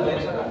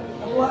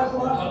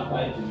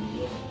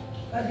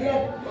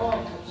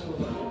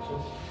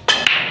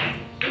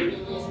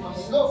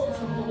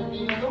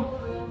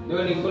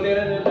 Doon,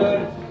 ikuliran na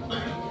doon.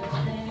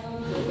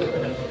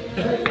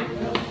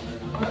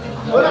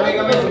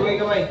 Sugay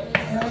kamay.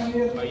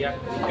 Payat,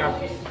 Rica.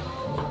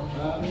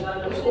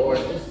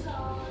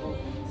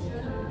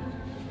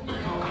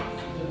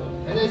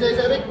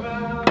 Isa, Rick.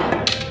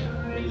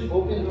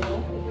 Open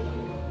mo.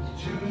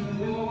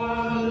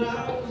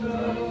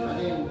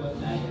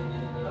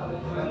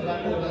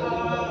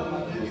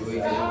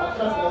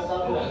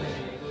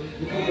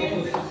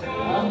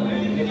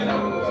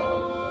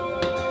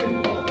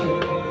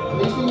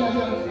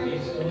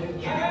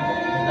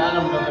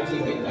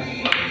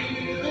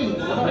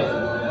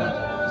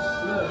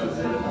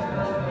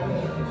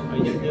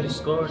 Ayan yung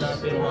score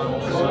natin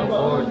mga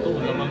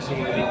 4-2 naman si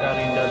Rica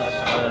Rendal at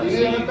saka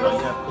si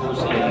Payat 2,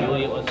 si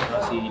Yoyo at saka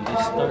si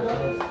Lister.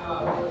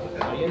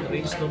 Ayan,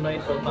 race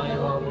tonight po tayo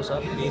mga boss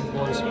at game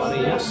balls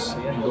parehas.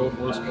 Ayan,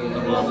 doubles po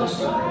ng mga boss.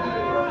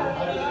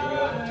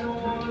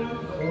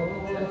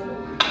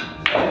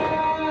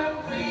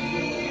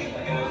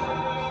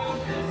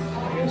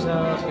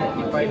 Sa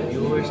 55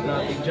 viewers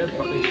natin dyan,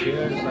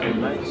 pakishare sa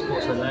likes po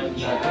sa live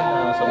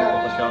natin sa mga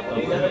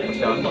pa-shoutout na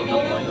pa-shoutout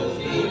na tayo.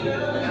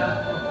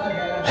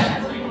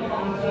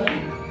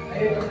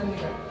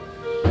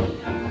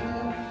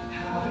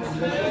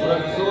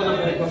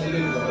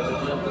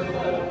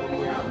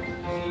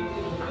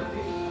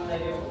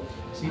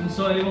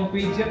 Sinso ay mong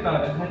page yan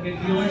ka,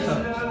 nag-100 viewers ha.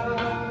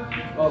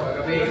 Oh,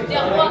 kagabi. Hindi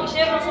ako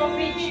mag-share sa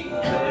page.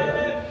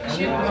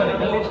 Share ko ba?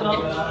 Galit na.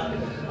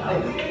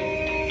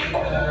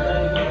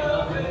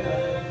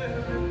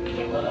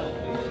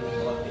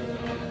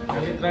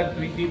 Kalitrad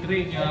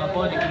 23 niya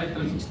ako, di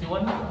kalitrad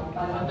 61.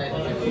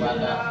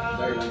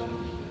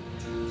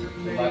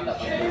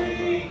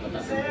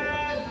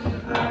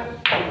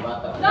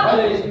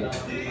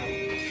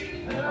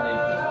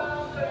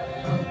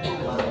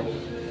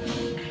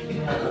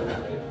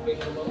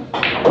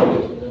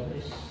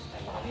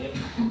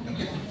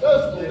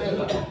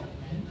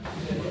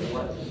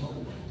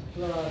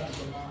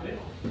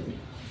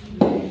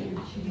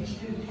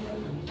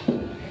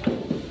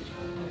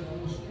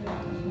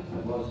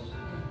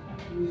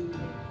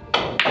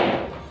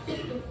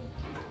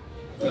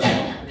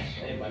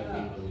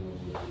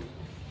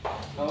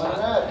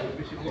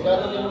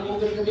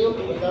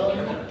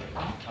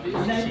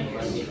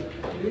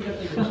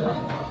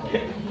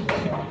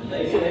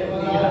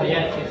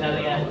 Ayan, si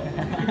Salian.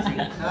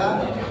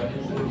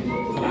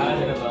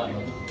 Ano na ba?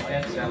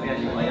 Ayan, si Salian.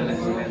 Ayan,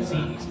 si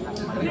Nancy.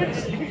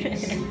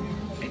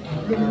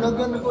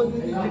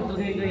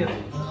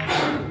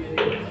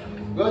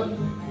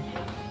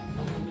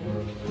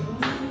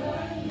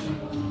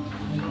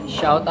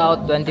 Shout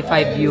out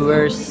 25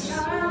 viewers.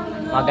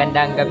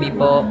 Magandang gabi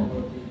po.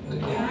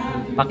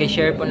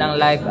 Paki-share po ng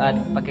live at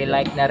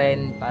paki-like na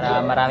rin para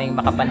maraming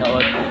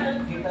makapanood.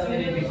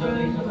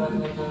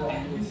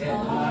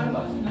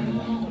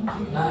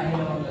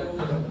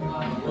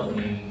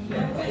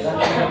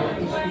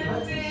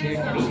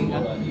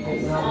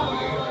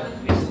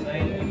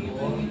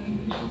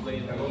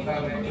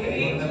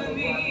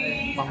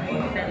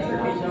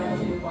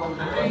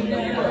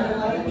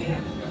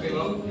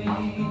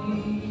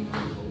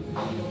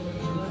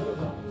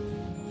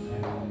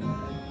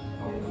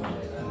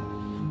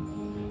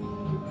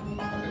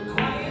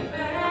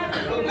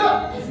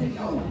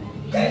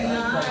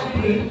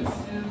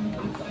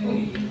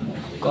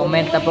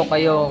 Comment na po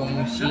kayo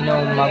kung sino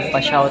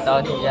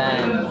magpa-shoutout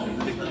dyan.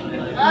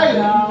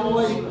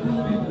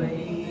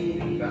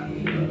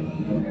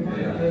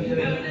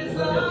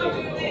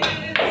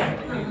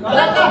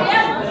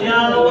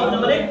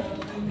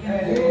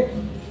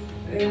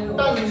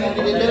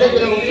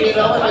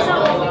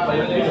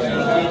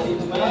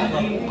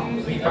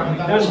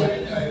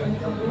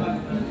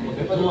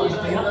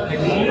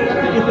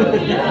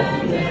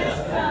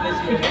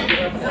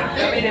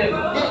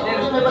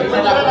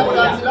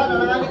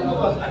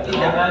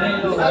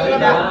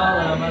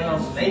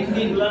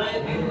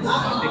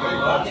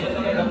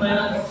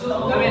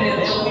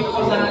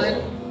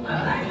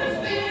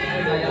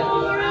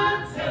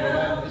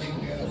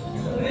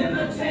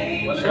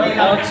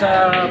 Shoutout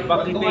sa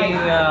Pakiting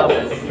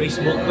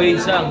Facebook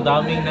page. Ang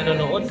daming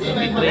nanonood.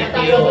 23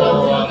 yung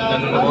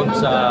nanonood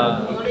sa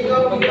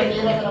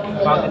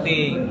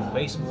Pakiting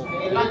Facebook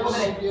page.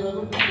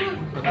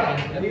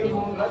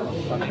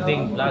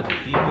 Pakiting Vlog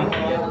TV.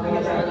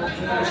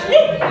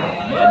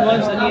 And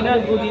once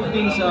again, good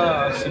evening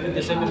sa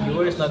 77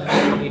 viewers natin.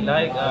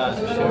 Pag-like at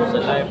share sa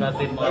live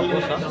natin mga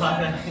boss.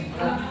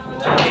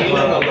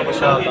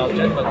 Magpa-shoutout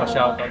dyan,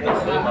 magpa-shoutout dyan.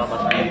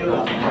 Magpa-shoutout.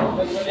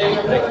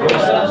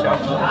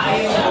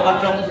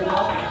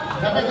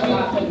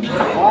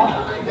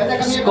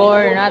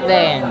 Score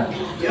natin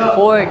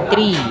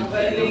 4-3.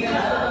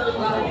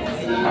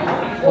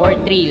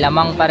 4-3,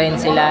 lamang pa rin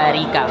sila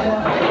Rica.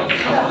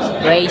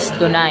 Race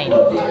to 9.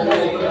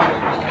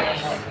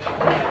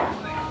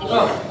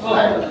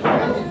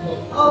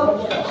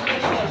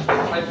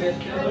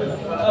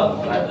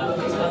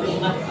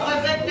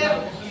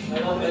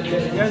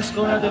 Yan,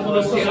 score natin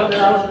mula sa 4-3.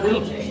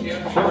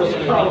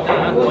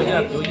 Ako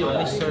niya, Tuyo,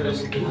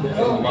 Alisters.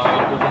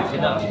 Makakulit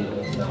sila.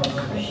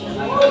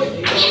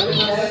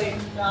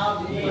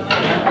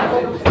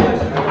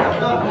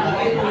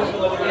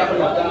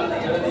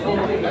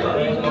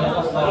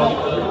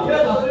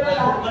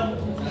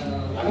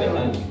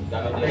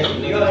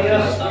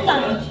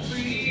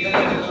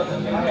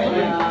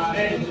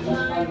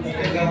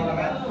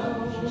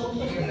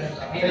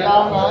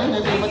 Kailangan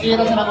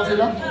matira sa ako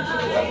sila.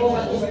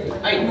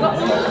 Ay,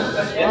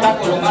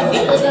 takulong kasi.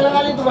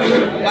 Kailangan ito ba?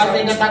 Kasi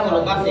na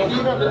takulong kasi.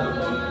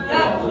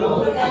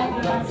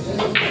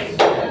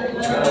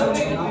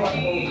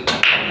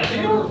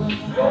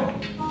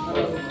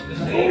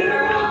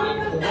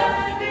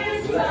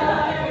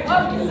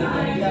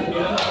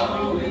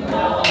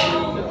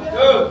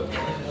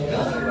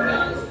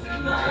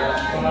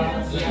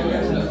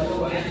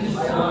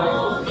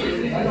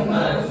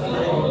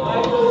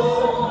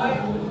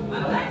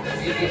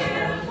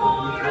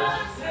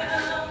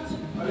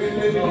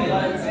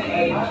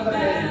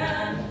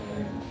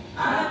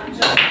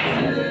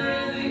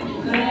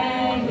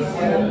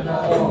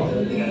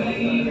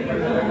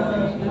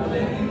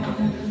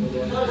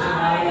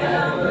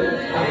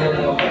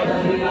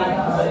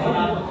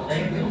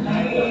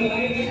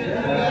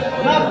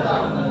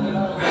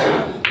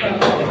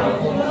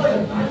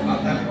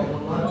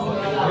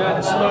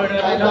 Score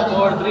natin ng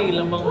 4-3.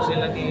 Lamang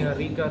sila ni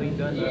Rica,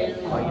 Rendal at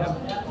Payag.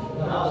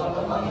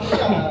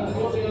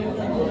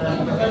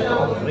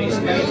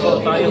 Race na ito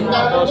tayo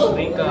mga boss.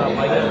 Rica,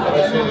 Payag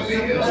versus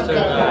Mr.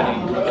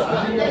 Gary.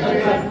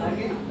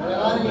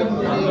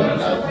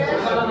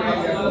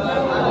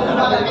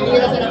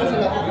 Matira sa ako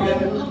sila.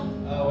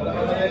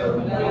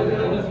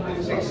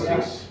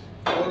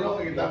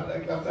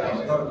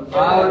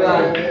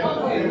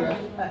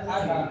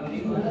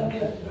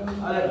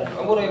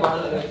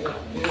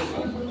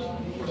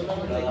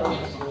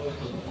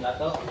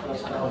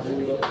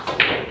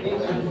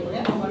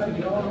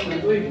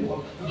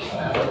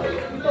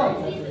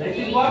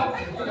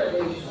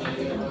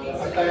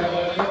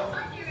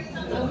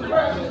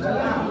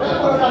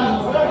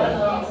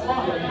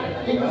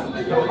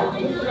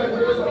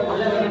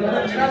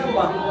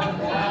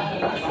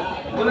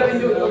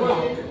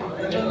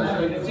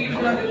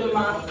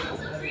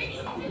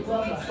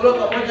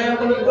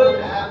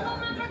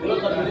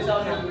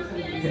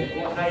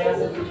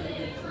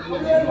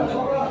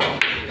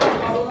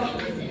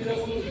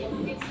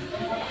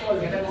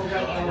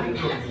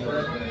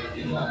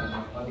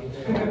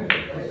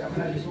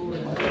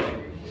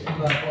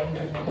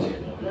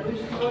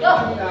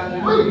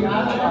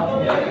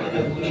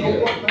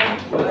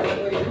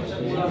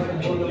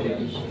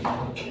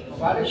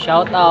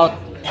 Shout out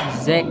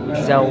Zek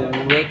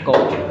Zaweko.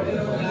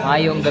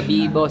 Ngayong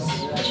gabi boss.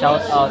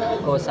 Shout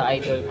out ko sa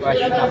idol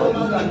crush na ko,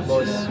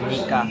 boss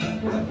Rica.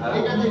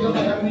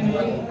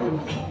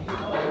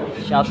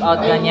 Shout out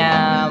ka niya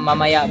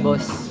mamaya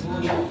boss.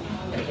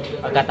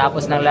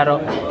 Pagkatapos ng laro.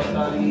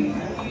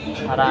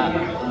 Para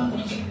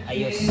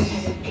ayos.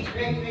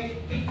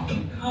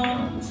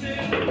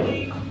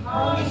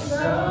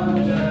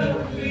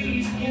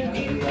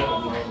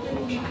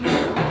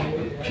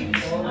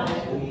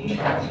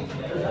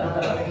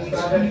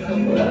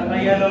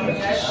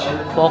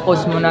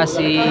 Focus muna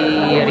si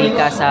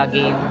Rica sa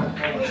game.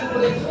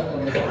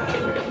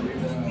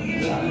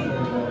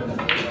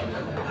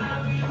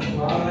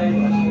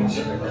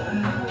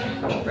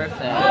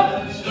 Perfect.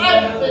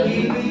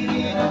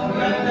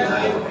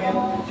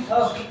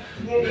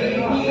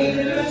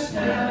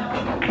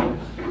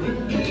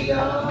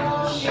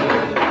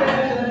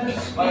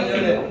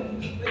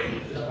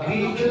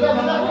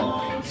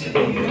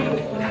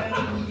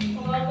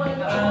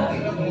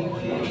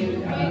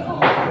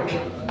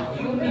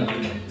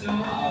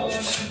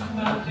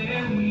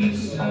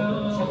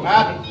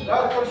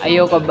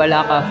 Ayaw ka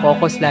bala ka,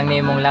 focus lang na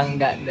imong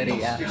langga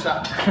dari ah.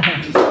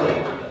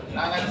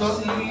 Nangan ko.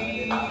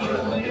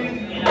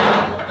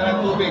 Tanang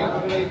tubig.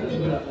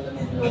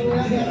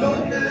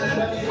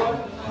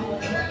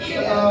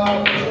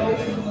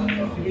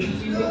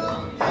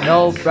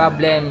 No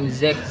problem,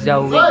 Zek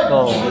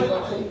Zawiko.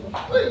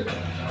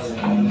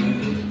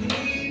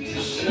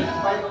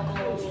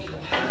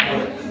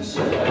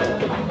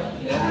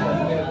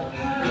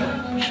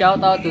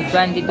 Shout out to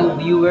 22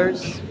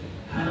 viewers.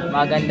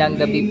 Magandang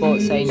gabi po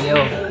sa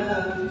inyo.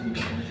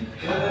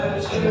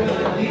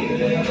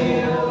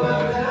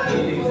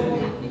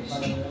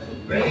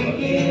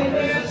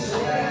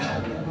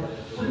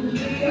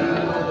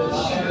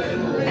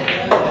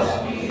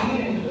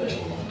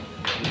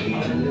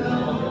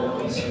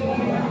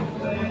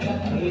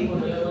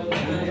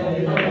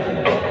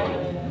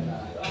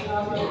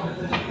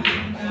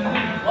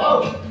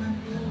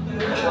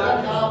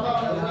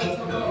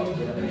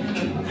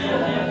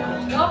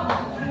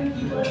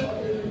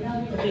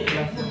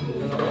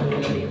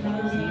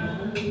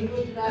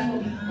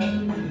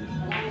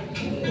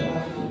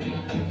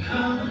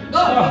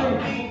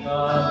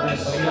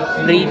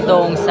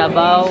 Pritong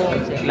sabaw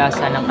sa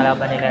klasa ng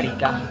kalaban nila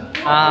Rica.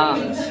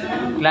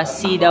 Class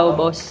C daw,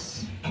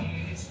 boss.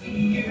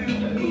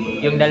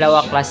 Yung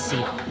dalawa class C.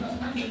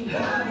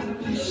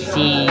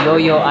 Si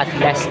Yoyo at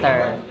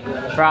Lester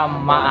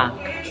from Maa.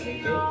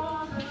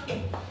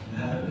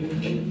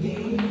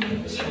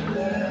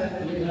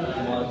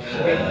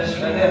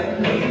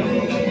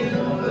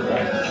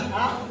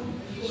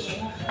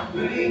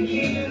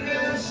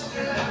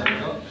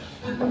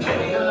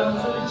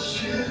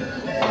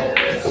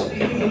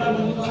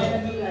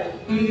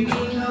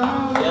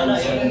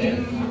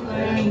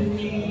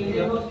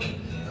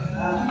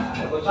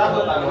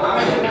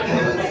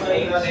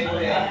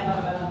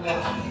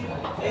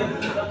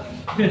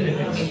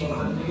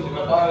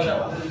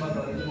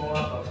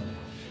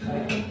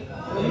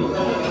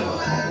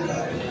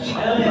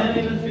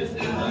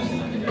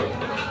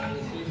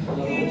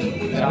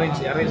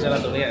 Arrange na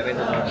ito niya.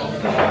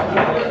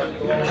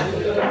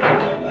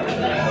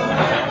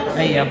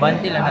 Ay,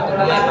 abanti lang na ito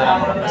para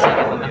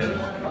masakit mo na.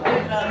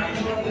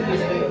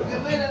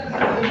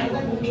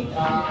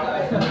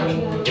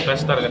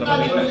 Pastor ka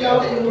naman ito.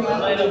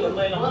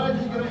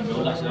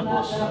 Wala sila,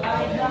 boss.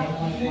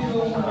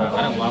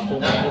 Karang wapo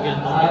mo yung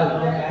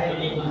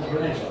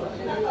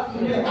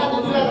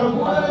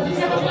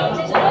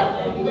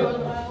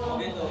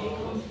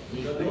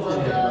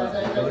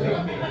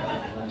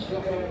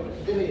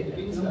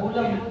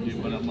hindi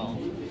mo lang mao.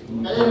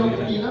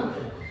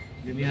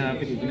 Hindi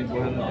happy dito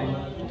nagbuhan mo.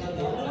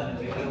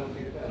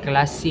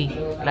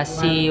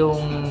 Klase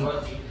yung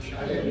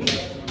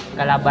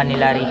kalaban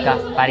nila Rica.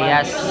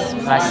 Parehas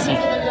klase.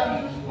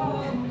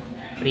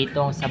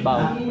 Pritong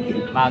sabaw.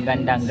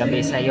 Magandang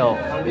gabi sa iyo.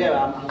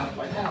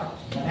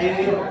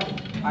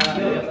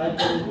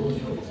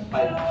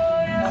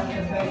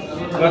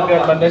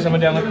 Buat pandai sama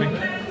dia angat nih.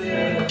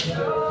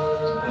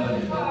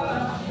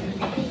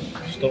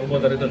 Stop mo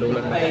dari itu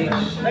ulang.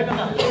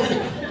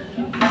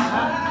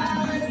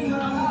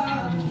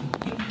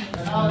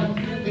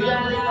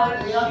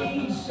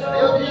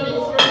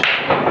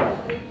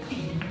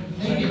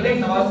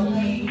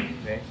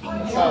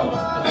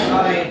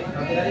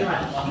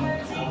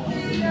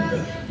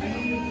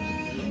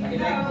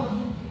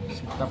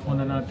 Setap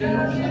muna natin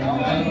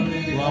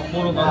yung wapo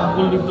ng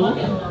kakul dito.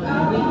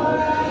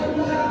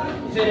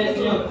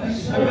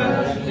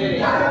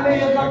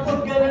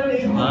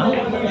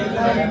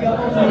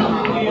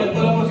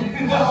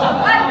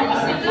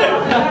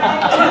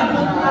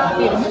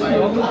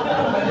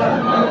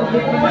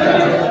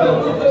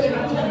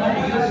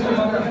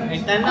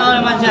 Tanaw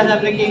naman siya sa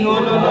breaking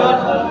uno.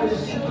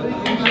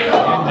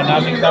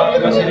 Maraming tao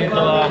kasi dito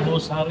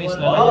Boss Harris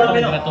na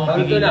lang na itong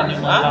pigilan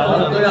yung mga tao.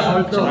 Saka yung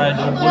bulto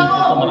ito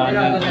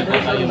maraming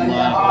kita yung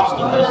mga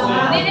customers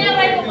na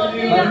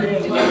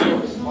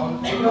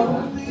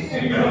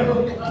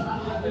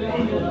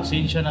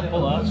Pasensya na po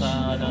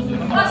sa dami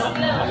ng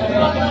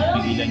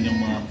pigilan yung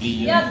mga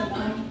player.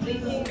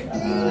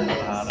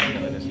 Nakaharap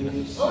talaga sila.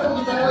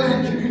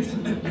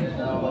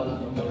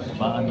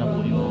 Baan na po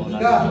yung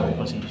natin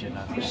pasensya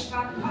natin.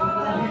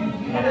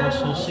 Tapos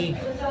susi.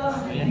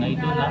 Ayan,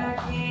 idol ha.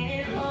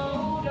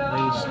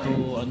 Raise to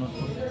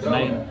 9.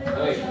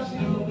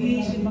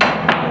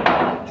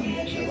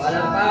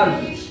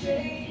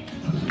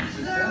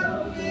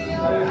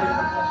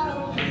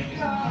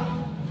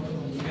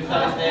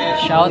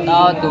 Shout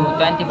out to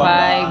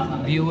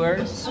 25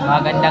 viewers.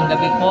 Magandang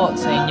gabi po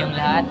sa inyong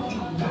lahat.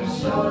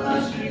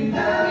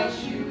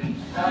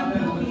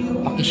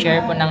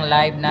 Paki-share po ng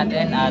live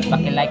natin at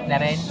paki-like na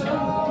rin.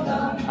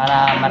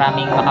 para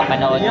maraming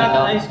makapanood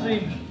nito.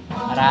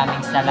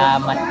 Maraming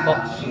salamat po.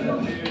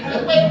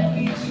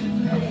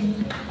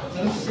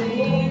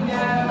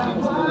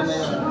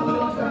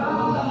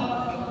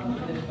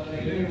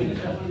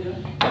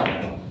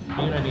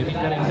 Tira ni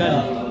Rica Rendal.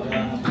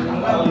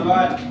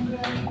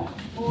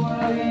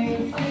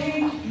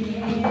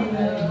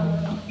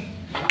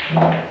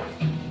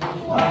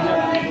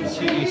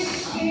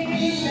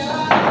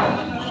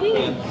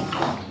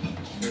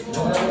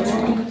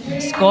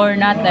 Score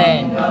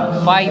natin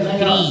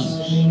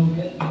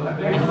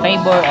 5-3 in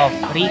favor of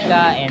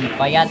Rica and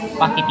Payat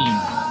Pakitin.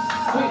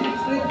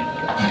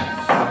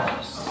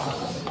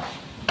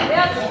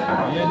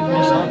 Ayan po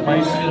sa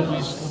 5-0 po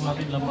yung score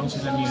natin. Lamang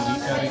sila ni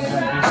Rica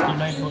Rendal. Base to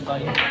 9 po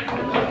tayo.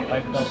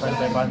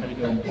 5,500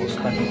 yung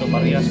postan dito.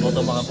 Marias po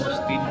ito mga boss.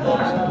 10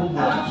 balls, 2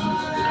 balls.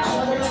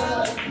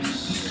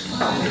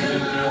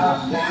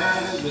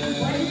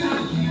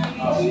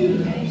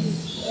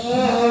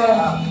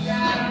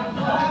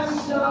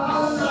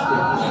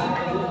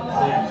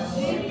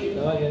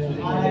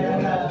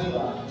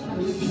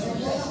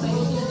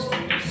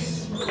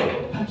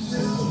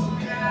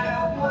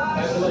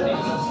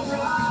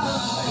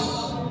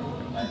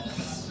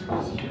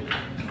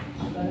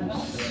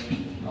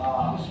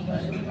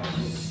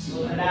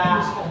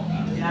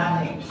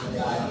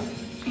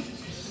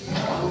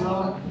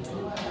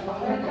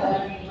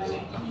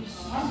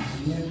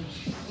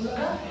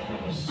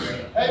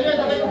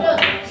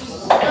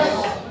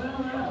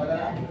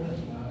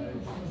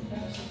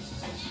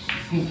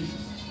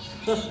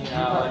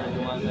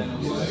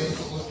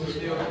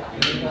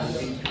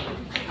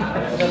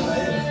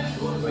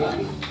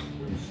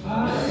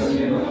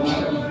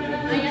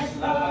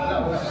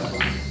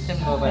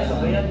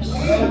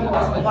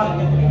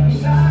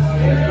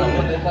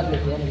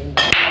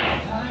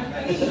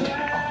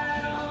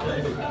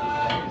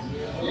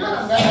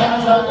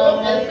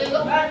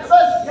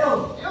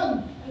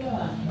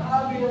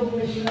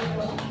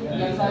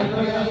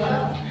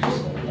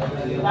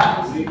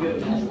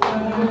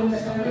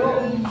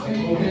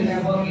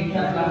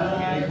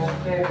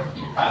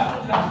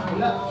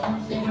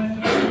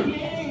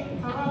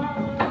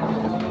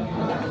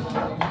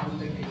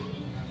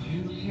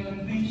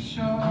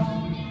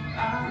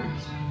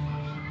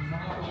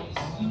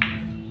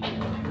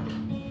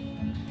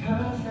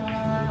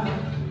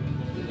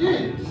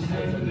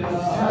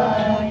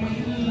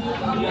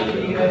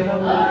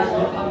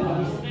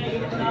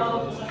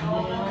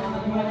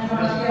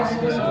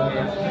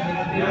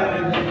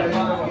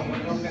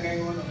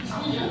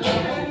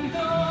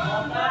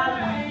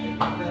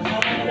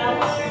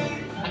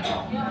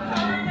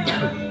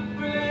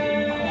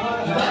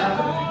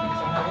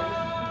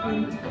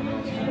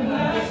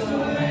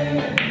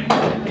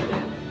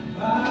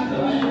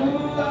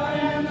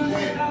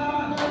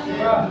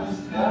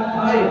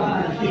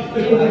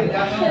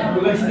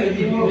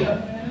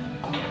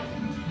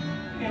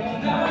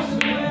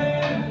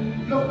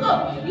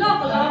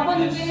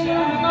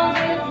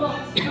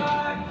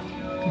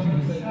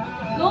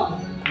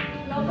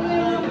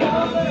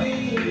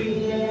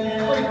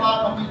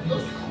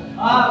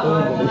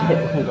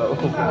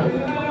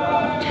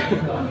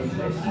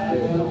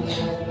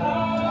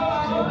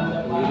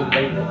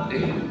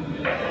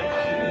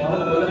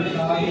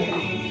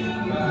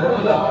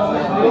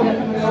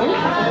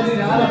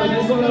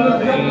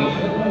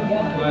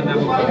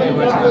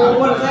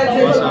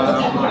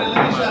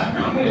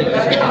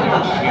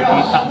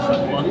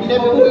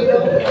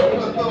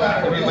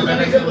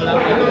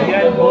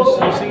 Ayan, boss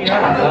Susi ha.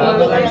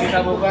 Baka kita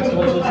bukas,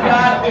 boss Susi. O,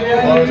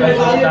 sa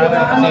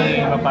sultana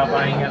kasi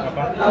mapapahinga ka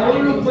pa.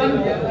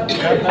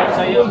 Shoutout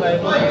sa iyo, kay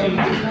boss Susi.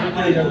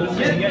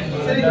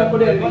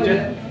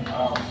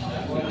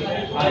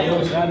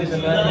 Ayos, ali sa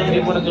lahat. Hindi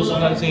po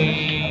nagsusungan si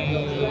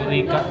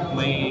Rica.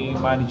 May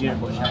manager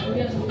po siya.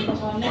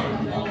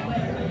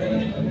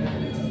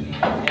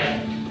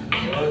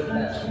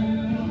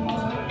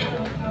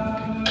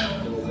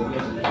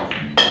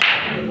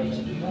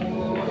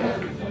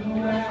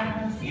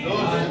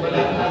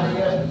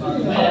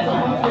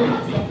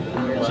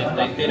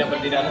 Tidak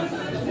bertindak.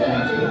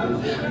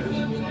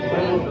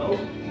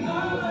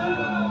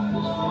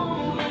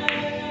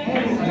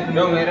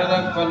 Dong, meron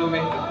lang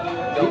palume.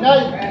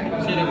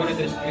 Sino ko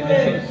nito speed?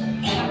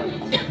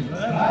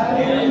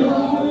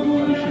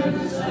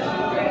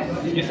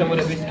 Kisa mo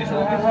na bis, kisa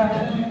mo.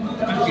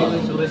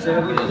 Sure.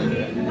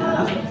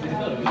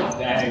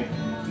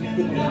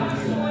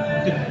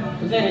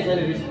 Bisa ni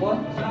saya bis po.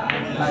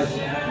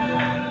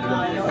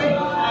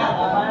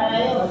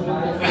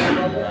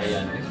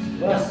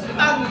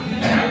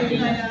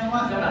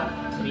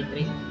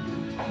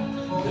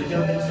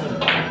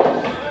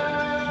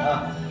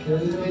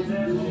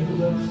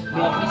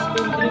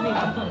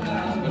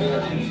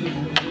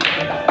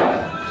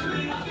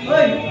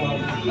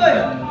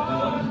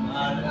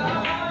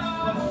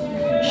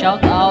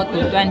 Shout out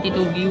to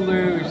 22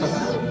 viewers.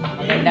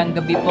 Magandang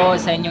gabi po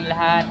sa inyong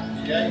lahat.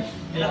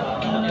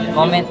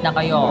 Comment na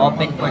kayo,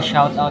 open for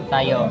shout out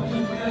tayo.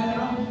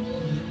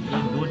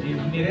 Good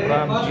evening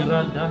from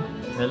Gerald ha.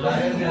 Hello.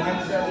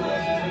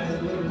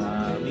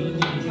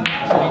 Mimi.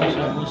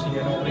 Sa boss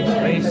niya ng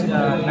race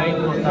 9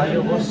 po tayo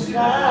boss.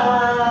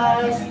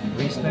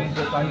 Race 9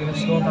 po tayo ng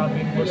store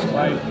namin boss.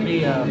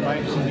 5-3,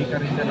 5 si Rica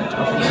Rendal at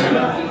saka si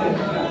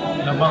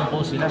Labang po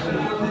sila.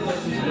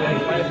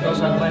 5,500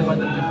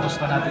 yung post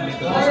na natin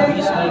dito. Sa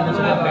race 9 na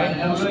sila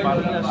 10 post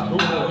Parias 2.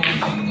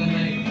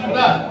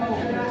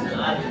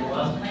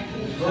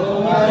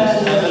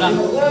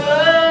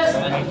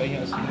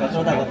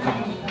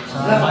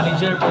 Sa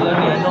manager po yan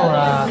ni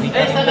Rica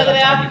Rendal at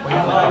saka po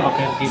yung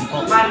Maker Team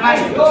po.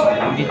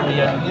 Hindi po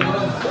yan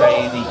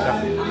kay Rica.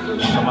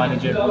 Sa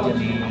manager po yan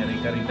ni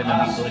Rica Rendal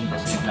na dito rin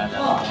kasi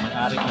naglalaro.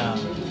 May-ari na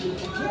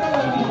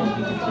hindi po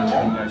dito po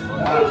yung guard po.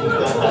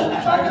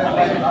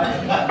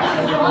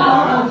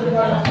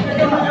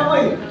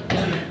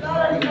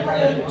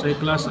 Sa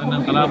class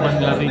anong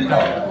kalaban nila Rica.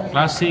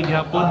 Classic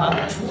hapon ha.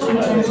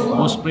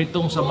 Boss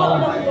Pritong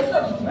Sabaw.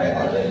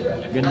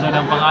 Ganda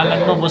ng pangalan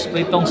mo, Boss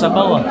Pritong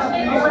Sabaw ha.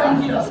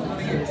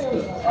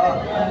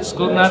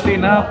 Score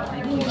natin ha.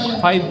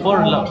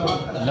 5-4 lang.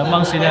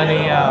 Lamang sila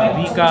ni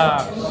Rica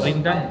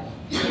Rendal.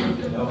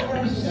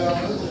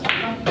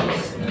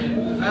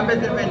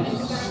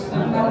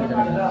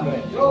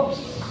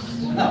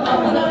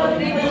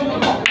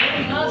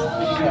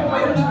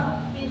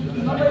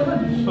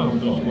 Sarap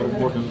daw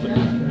scoreboard ng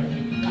tabi.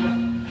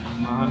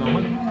 Mahal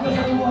naman.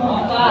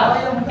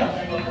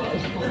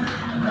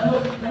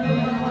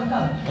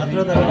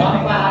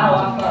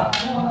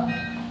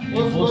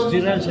 Boss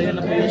Diral, saya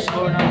na po yung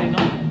score natin,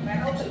 no?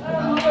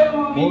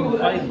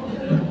 4-5.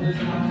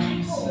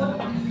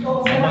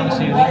 Naman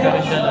si Rica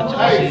Rendal at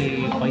saka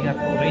si Payat.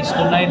 Race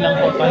to 9 lang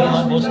po tayo,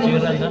 mga Boss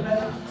Diral, ha?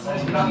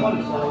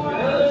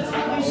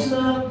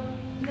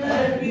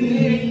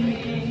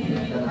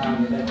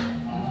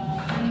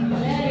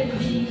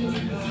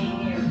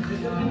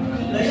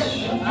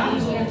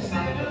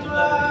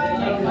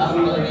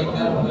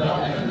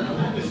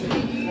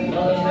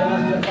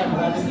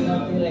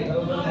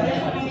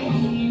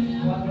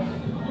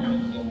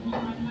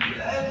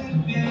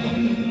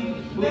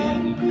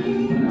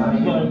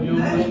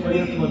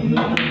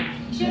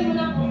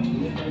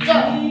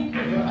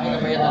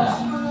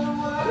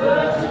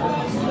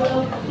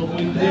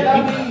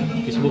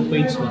 Facebook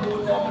page mo.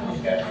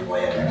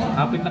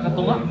 Kapit na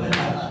katunga.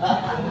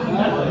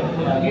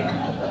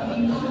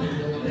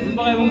 Ano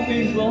ba kayo mong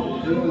page mo?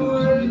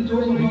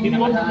 Bikin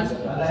mo?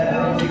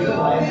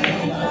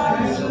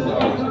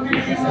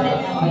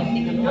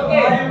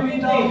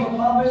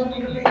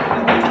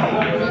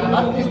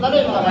 Artist na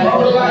rin, mga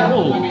kaibigan.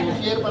 Oo.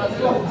 Share para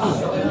sila.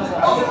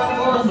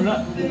 Wala.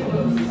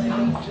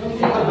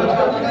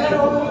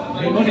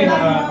 Ay mo din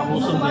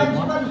nakakakusog din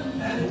mo.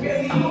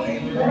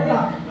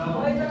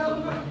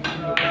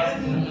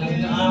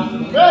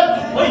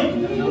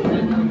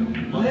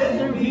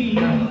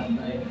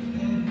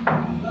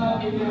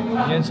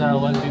 Ayan sa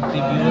 150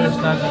 viewers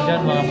natin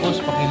dyan mga boss,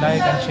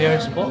 paki-like and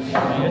shares po.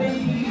 Ayan.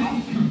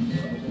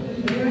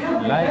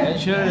 Like and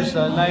share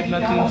sa live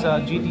natin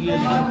sa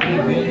GDL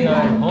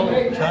Rendal Hall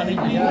channel.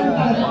 Ayan.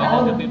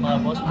 Magandang gabi mga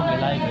boss,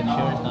 paki-like and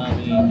share sa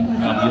aming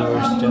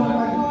viewers dyan.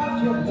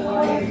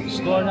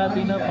 Score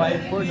natin na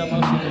 5-4 naman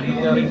si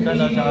Rica Rendal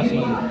at saka si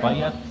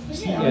Payat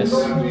CS.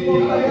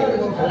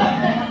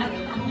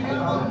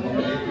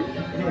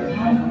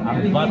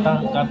 Ang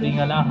batang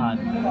katingalahan,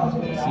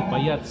 si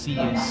Payat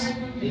CS.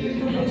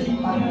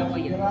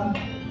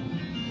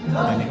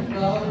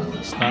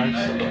 Stars.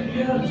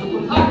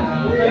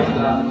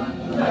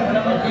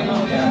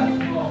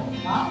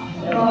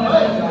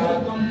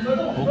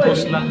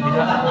 Focus lang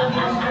nila.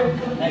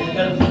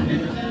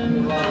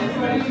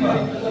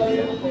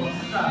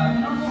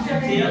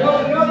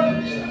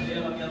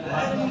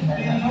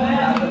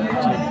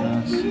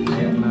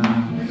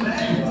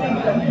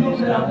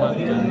 Salamat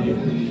kayo.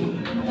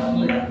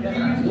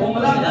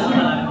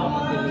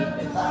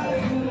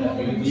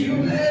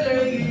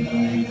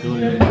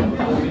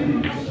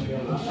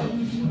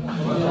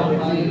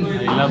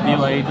 I love you,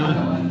 idol.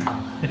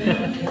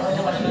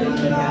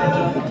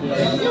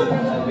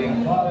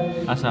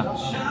 Asa?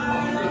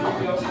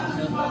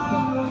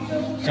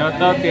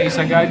 Shoutout kay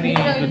Isagani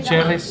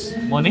Gutierrez.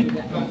 Moni?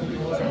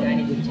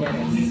 Isagani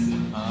Gutierrez.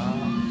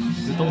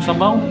 Pritong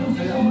Sabaw.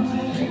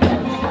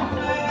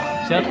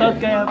 Shoutout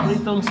kay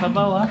Pritong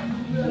Sabaw ha.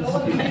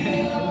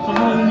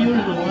 Sabaw yung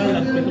viewers ko. Wala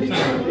lang. Pritong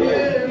Sabaw.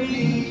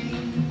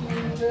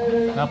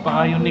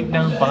 Napaka-unique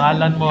ng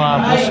pangalan mo ha,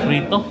 Boss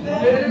Prito.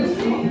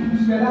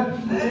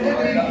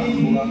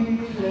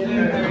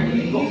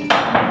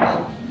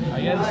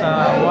 Ayan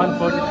sa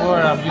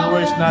 144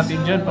 viewers natin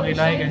dyan,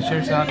 paki-like and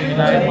share sa ating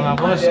live mga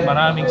boss.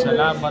 Maraming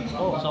salamat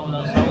po sa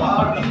unang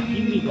sawa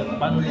pagkikinig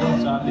at panonood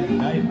sa ating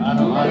live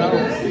araw-araw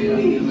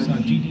sa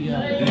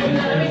GDL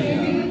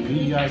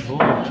Billiard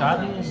Hall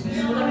Channel.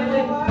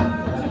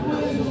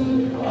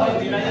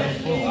 Ayan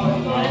po,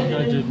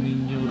 mga dyan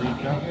ninyo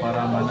Rica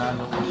para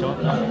manalo.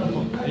 Shoutout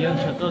po. Ayan,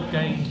 shoutout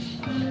kay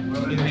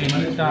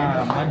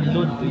Emilita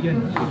Manlod.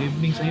 Ayan, good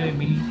evening sa iyo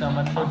Emilita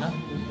Manlod ha.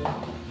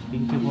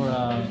 Thank you for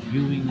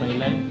viewing my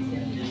live.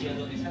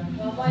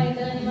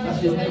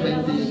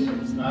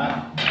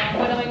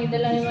 Ako naman yung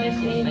dala ni Mga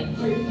Sin.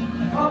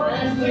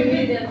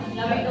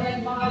 Lamay kamay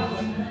pa ka.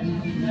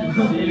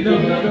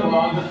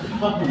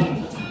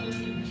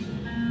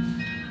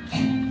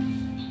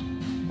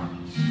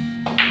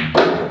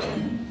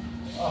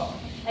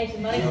 Ay, si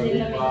Maris din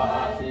lamay ka.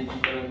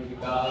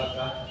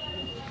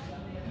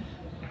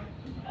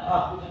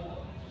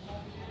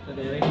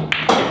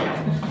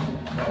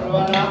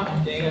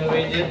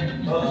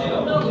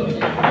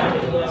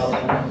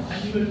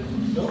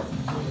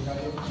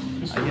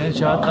 Ayan,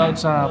 shoutout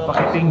sa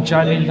Pakiting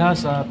Channel ha,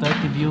 sa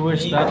 30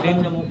 viewers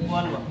natin.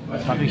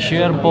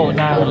 Paki-share po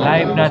ng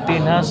live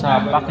natin ha sa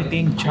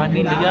Pakiting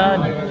Channel. Ayan.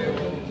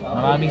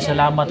 Maraming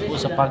salamat po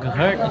sa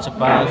pag-heart at sa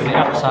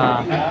pag-react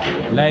sa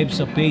live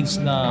sa page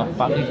na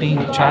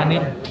Pakiting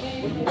Channel.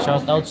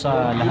 Shoutout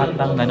sa lahat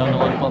ng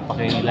nanonood po.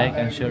 Paki-like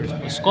and share.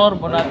 Score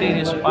po natin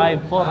is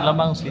 5-4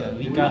 lamang si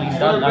Rica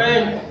Rendal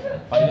at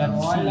Payan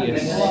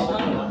CS.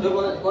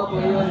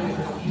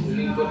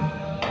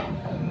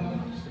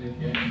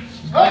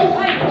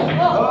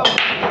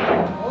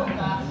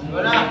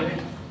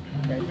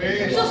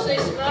 Sus,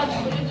 scratch.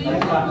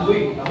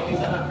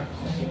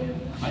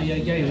 Ay,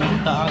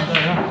 Winta aga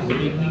ha.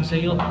 Good evening sa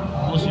iyo.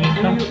 Boss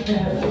Winta.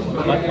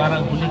 Ba't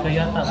parang huli ka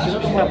yata? Boss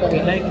Winta,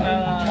 paki-like na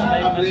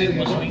live natin.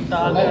 Boss Winta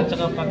aga at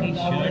saka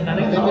paki-share na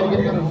rin.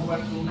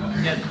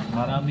 Yan.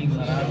 Maraming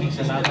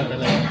salamat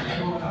talaga.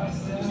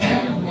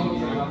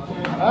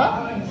 Ha?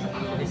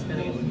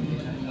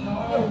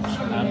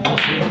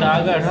 Boss Winta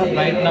aga ha.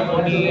 Flight na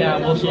po ni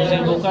Boss Susi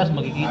bukas.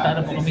 Magkikita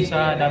na po kami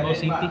sa Davao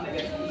City.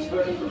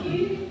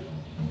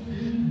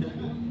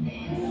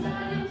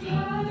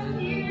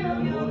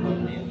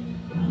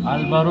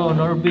 Alvaro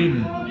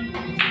Norbin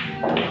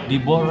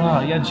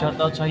Dibora, yan,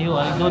 shoutout sa iyo,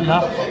 idol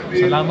ha.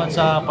 Salamat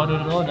sa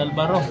panonood,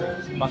 Alvaro.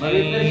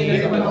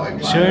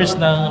 Paki-shares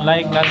ng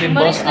like natin,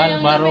 Boss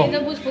Alvaro. Maris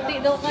na yung lamay na boss, puti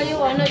daw kayo.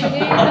 Ano yung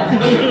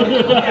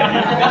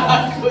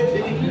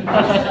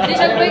Di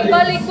siya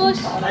balik,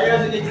 boss. Ayaw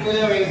sa dito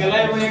niya, may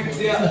galay mo yung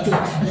kasi.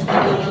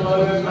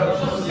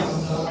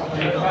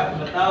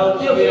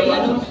 Tawag siya.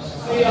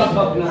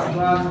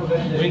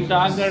 Swing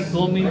Tagar,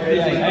 commentary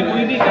ay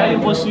pwede kayo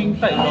po swing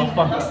ta, ikaw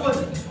pa.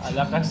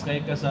 Alakas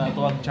kayo ka sa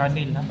tuwang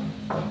channel ha.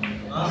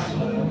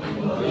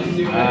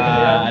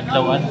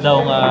 Adlaw-adlaw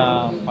nga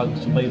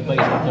pagsubaybay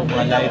sa itong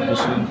mga live po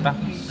swing ta.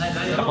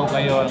 Ako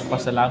kayo ang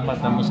pasalamat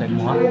na mo sa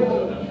imo ha.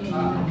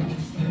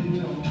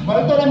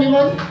 Parang ito namin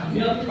mo?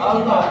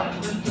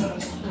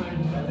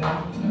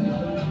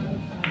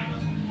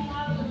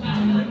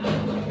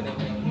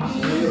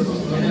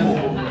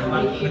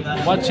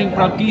 Watching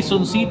from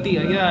Quezon City,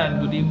 ayan,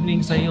 good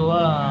evening sa iyo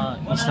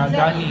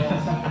Isagani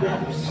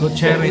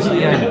Gutierrez,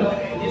 ayan.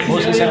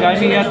 Boss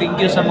Isagani, thank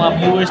you sa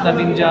mga viewers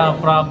natin dyan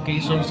from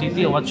Quezon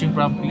City, watching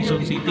from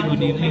Quezon City,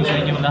 good evening sa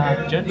inyo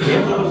lahat dyan.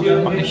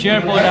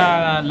 Paki-share po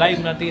na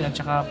live natin at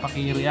saka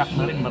paki-react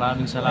na rin,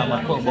 maraming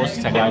salamat po Boss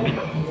Isagani.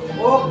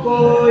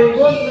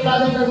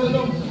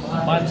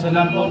 Pansa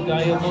lang po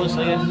kayo boss,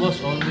 ayan boss,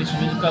 always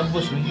welcome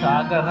boss,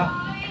 winta aga ha.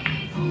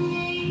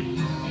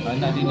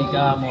 Ana din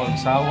ka mo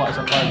sawa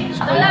sa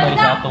pag-subaybay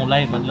sa atong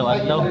live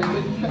adlaw-adlaw.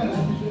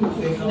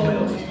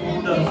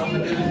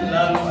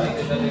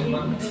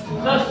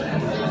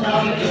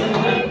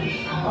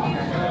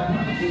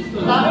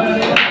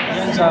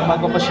 Yan sa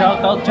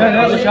magpapa-shoutout dyan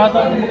ha.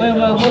 Shoutout mo kayo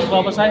mga boss.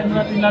 Babasahin mo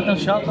natin lahat ng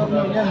shoutout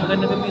mo yan.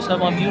 Maganda kami sa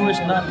mga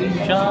viewers natin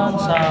dyan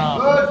sa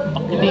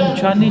Pakiting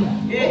Channel.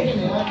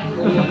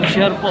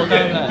 Share po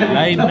ng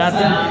live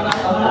natin.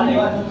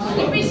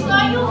 Ipis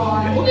kayo.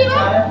 Okay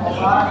na.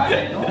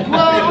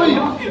 Uy!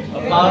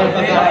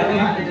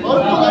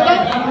 Orpo na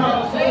lang!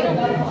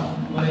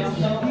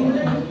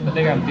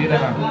 Teka, tira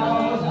ka.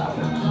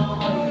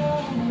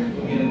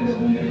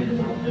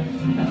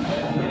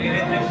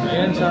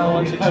 Ayan sa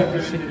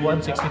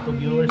 162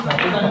 viewers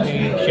natin,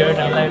 paki-share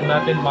ng live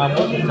natin mga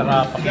boss, at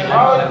saka paki-like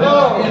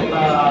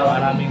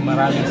na rin.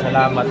 Maraming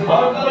salamat po.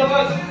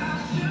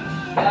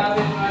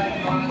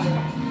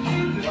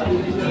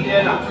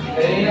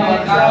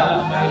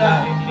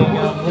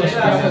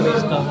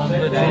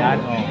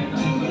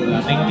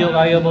 Thank you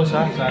kayo boss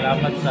ha.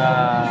 Salamat sa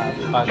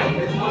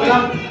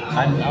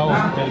pag-tanaw.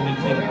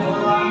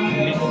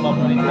 Hindi ko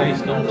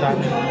ma-monetize tong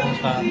channel mo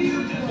sa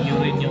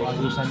viewin yung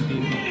Agusan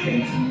TV.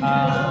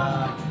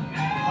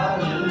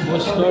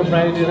 Boss Storm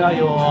Rider ha,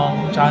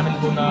 yung channel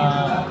ko na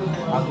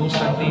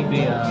Agusan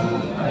TV,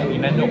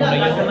 inano ko na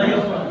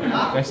yun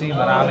kasi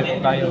marami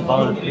po tayong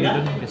foul play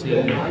dun kasi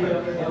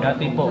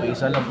dati po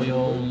isa lang po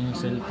yung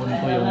cellphone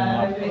ko, yung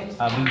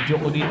video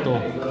ko dito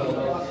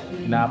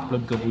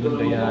na-upload ko po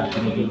dun kaya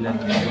tinigilan.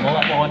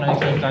 Gumawa po ako ng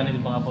isang channel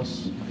mga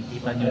boss,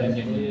 makikita nyo rin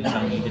yan,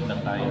 isang edit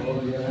lang tayo.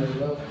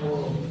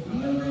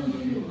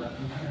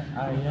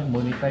 Ayan,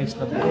 monetize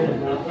na po ito.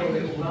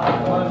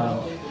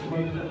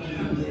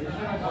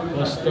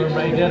 Boss Storm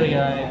Rider,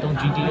 itong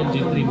GGL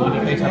G3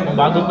 monetize na po.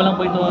 Bago pa lang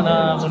po ito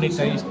na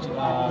monetize,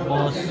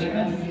 Boss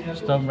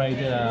Storm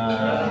Rider,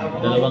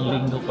 2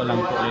 linggo pa lang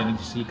po ay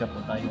nagsisikap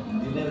po tayo.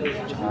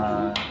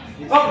 Tsaka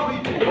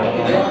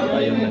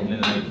tayong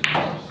naglalay.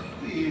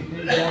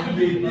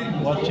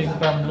 Watching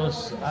from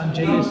Los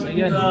Angeles.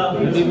 Ayan,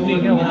 good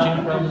evening nga, watching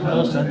from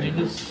Los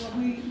Angeles.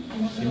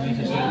 Si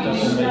Mrs. Rica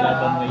kung may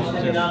laban ngayon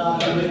dyan.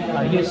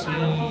 Yes,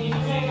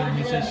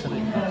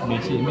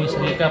 si Miss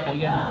Rica po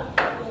yan.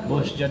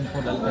 Boss Jan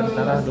po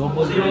Alcantara,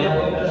 double po yan.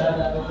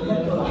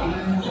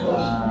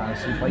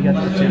 Si Payat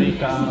at si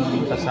Rica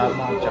ang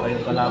kasama, at saka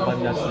yung kalaban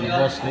na si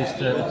Boss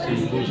Lister at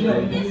si Bruce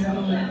Ray.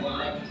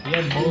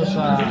 Yan, boss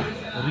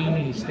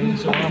Rini, stay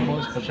so nga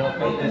boss,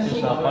 pa-shoutout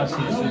dito sa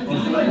Pasig City.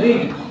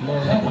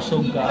 More na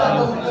kusog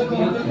kaayo.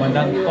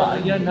 Managpa,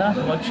 ayan ha,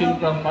 watching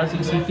from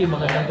Pasig City,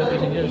 magandang gabi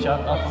sa inyo.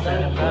 Shoutout sa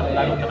inyong lahat,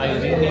 lalo na kay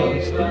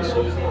Rini, stay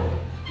so.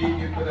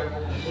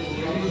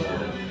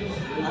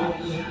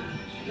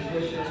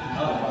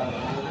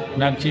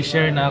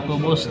 Nag-share na ako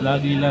boss,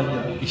 lagi lang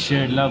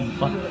i-share love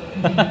pa.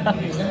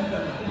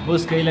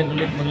 Boss, kailan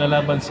ulit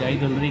maglalaban si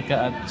Idol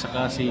Rica at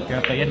saka si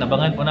Kaka? Yan,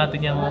 abangan po natin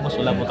yan mga boss.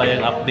 Wala po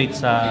tayong update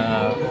sa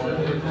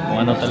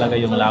kung ano talaga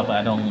yung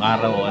laban, anong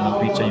araw o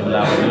anong pizza yung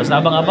laban. Basta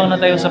abang-abang na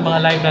tayo sa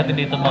mga live natin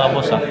dito mga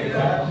boss ha.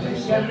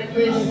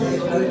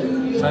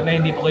 Sana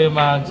hindi po kayo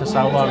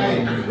magsasawang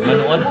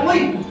manood.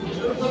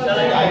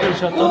 Idol,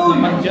 shoutout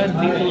naman dyan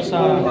dito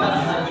sa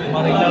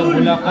Marilao,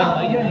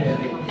 Bulacan. Ayan.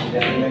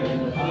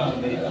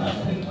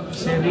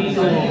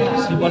 Serino,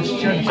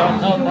 Sebastian,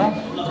 shoutout ha.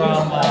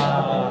 From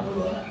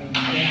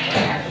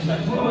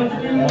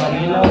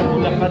Marilao,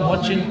 Bulacan,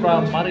 watching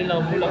from Marilao,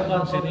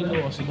 Bulacan,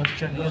 Serino,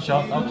 Sebastian, yun,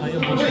 shout out sa iyo,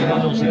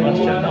 Serino,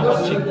 Sebastian, na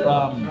watching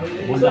from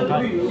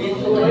Bulacan.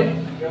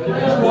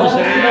 Po,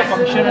 Serino,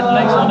 pag-share and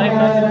like sa live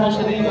natin po,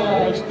 Serino,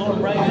 Storm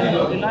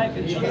Rider, i-like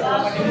and share.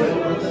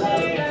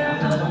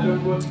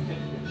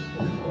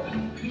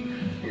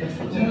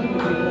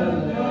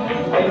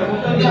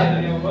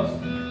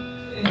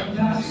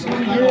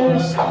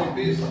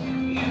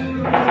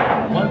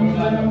 One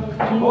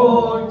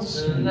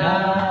chords na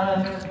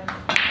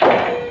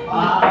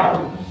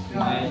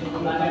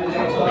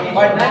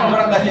Ward na,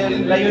 kurang kasi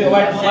layo yung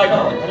ward.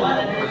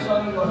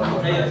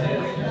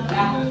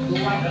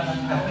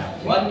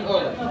 One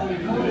call.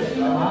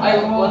 Ay,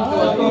 one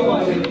call.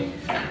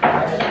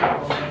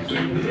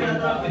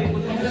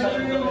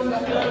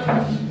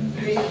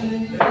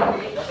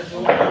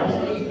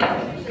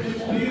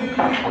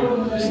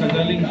 sa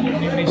galing po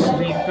ni Miss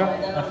Rica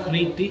at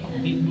Riti,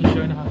 hindi po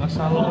siya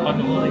nakakasawang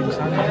panoorin.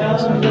 Sana lang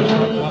sa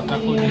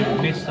ako ni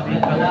Miss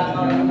Rica.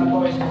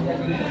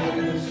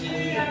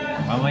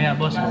 Mamaya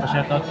boss,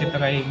 mapashoutout kita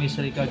kay Miss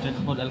Rica dyan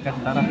po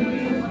Alcantara.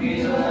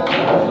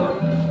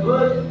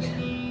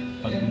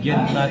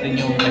 Pagbigyan natin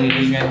yung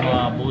kahilingan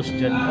mga boss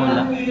dyan po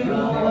la.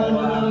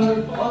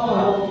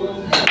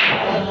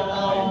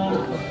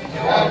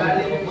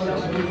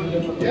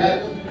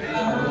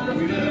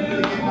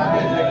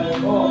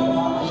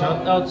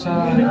 Shout out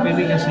sa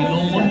referee nga si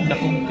Lumon,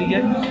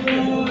 Dakuntiyan.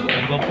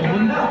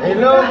 Nagwapuhon.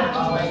 Hello!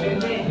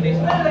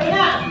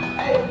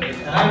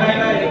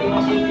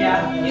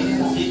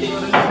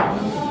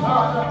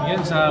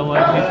 Yan sa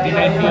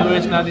 159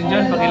 viewers natin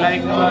dyan.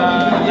 Pakilike na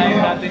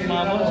live natin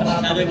mga boss.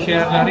 Saka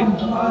share na rin.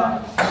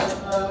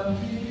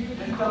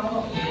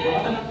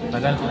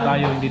 Tagal po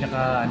tayo hindi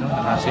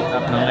naka-set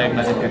up ng live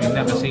natin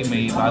kanina kasi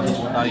may bago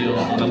po tayo.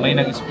 May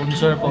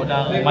nag-sponsor po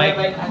ng mic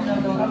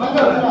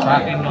sa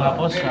akin mga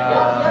boss.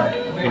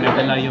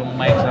 Pinadala yung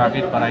mic sa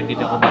akin para hindi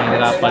na ako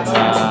mahirapan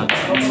na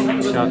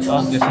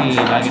shoutout kasi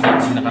lagi na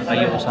ako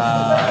nakatayo sa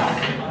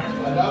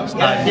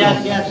studio.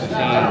 Kasi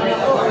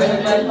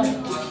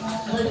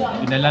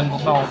pinalan ko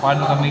pa kung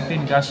paano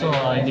gamitin kaso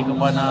hindi ko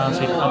pa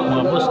na-set up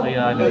mga boss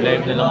kaya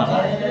nag-live na lang ako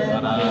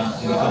para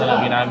hindi ko na lang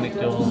ginamit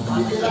yung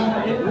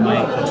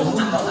mic.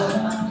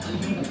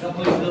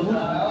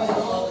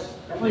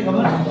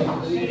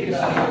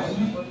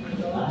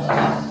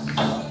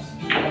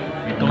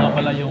 Ito nga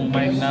pala yung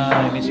mic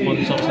na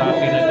ni-sponsor sa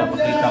akin.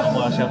 Nagpapakita ko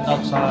ba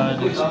shoutout sa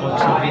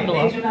ni-sponsor dito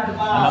ha.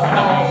 Alam mo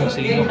na kung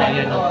sino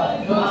kaya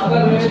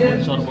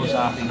ni-sponsor po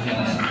sa akin yan.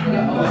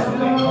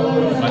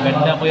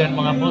 Maganda po yan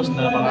mga boss,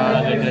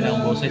 napakaganda ng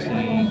boses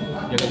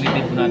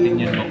gagamitin po natin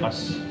yan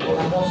bukas.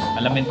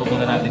 Alamin po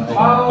muna natin kung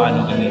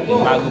paano gamitin.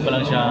 Bago pa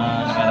lang siya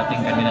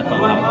nakarating kanina pa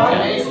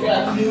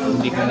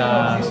hindi ko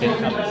na set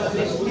up.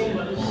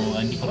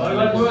 Hindi ko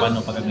alam kung paano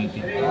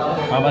pagamitin.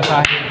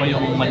 Babasahin ko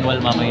yung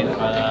manual mamaya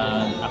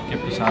akit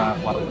ko sa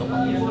kwarto.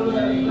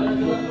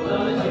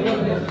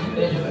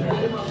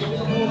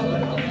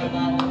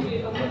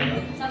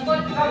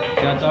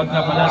 Shoutout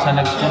na pala sa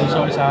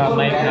nag-sponsor sa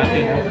mic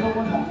natin.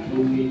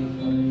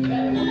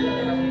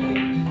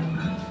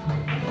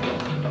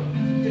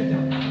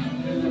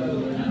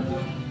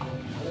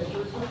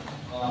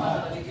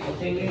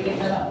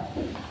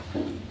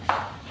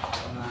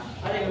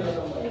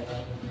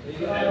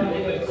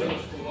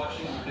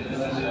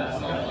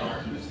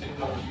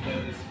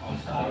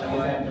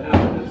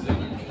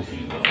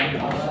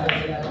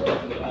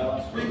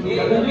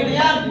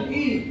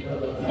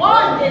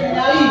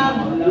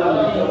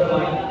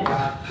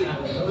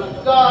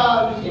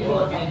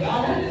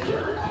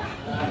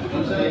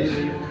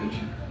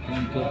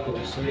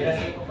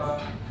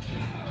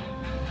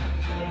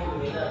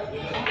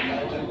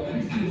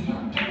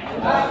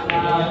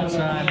 Ayan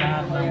sa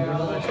lahat ng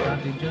viewers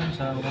natin dyan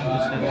sa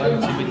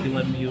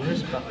 171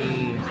 viewers,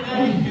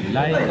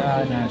 paki-like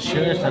na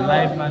share sa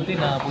live natin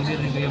na pwede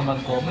rin kayong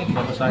mag-comment,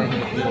 babasahin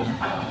ko yung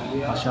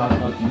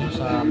pa-shoutout nyo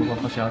sa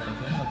magpapa-shoutout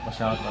nyo,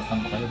 magpa-shoutout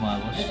lang kayo mga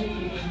boss.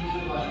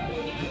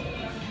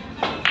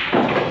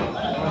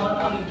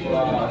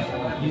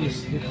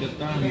 Please hit the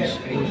thumbs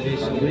for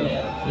this great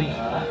free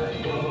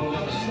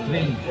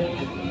stream.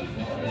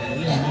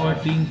 More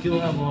thank you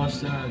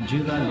boss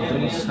Gerald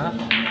Rica.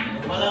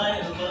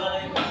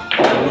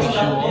 Wish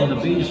you all the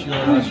best. You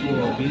are also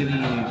very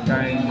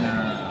kind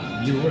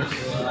viewers.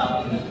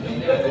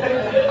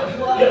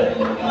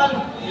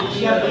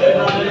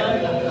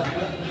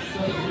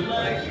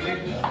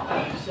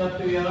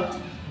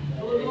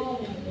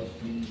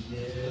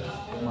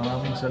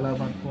 Maraming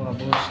salamat po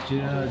boss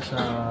Gerald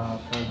sa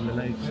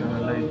pag-like sa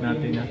live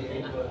natin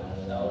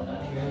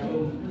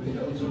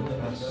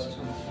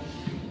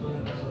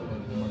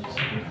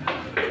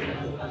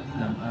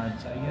ng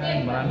ads.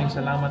 Ayan, maraming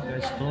salamat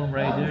kay Storm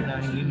Rider na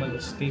hindi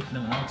mag-escape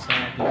ng ads sa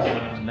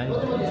ating live.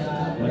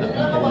 Malaking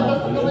tulong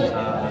po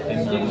sa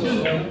ating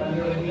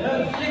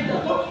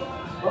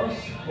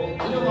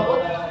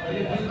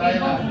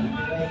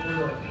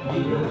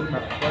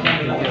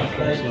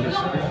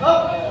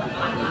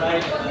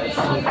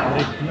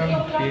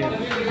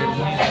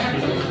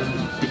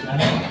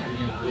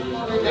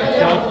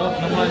shout out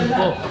naman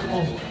po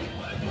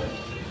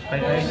kay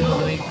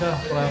Idol Rica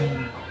from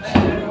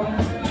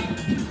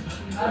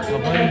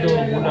Abando,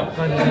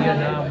 Bulacan, yan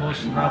na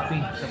Boss Rapi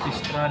sa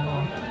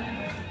Pistrano.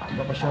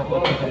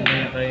 Ipapashoutout ko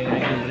kami kay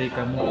Idol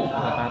Rica mo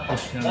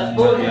matapos niyang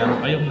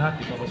magyaro. Kayong lahat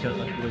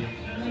ipapashoutout ko yun.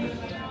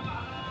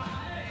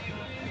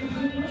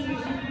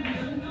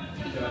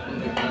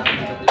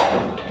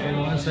 And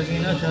once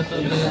again shoutout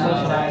kay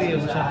Boss Rapi,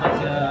 shoutout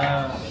sa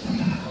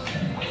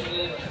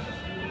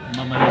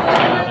mamalik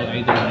sa kay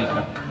Idol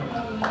Rica.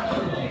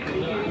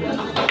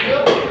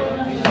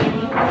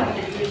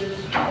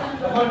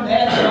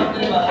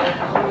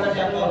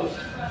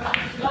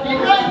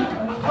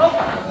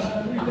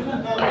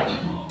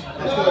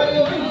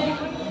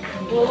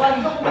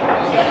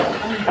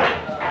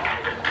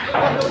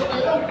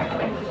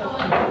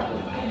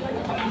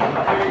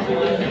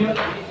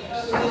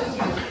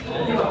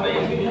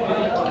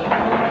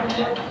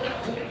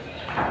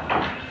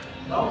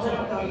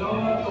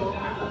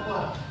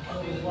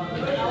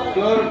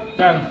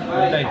 Kang,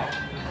 patay.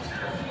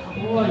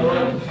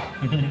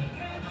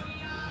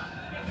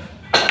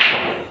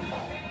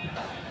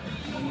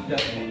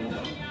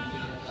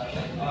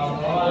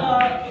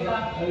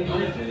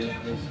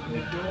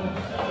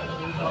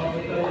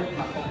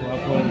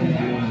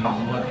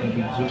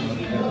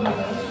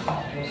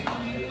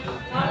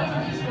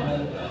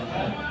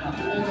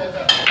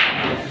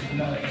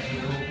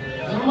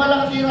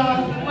 Malang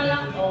sira.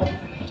 Malang. Oh.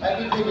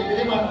 Ay,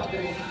 dili mo.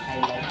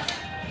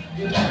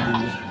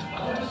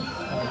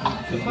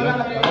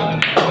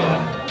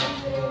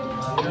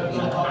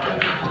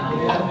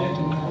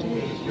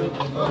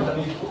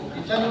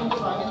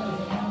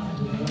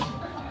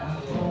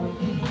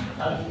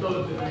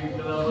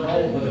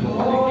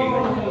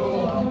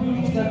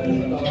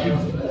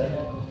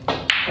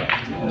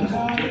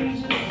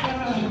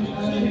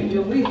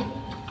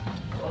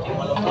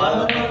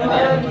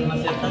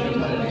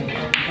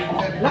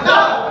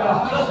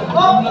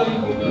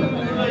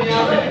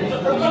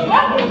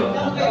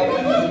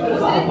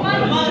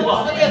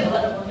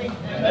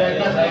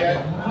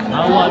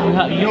 Awan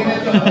nga iyo.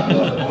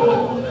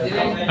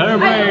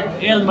 Herbert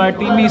L.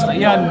 Martinez,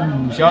 ayan,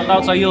 shout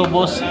out sa iyo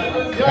boss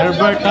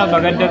Herbert ha,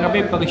 magandang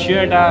gabi,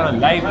 pag-share na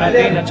live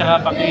natin at saka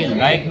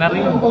paki-like na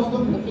rin.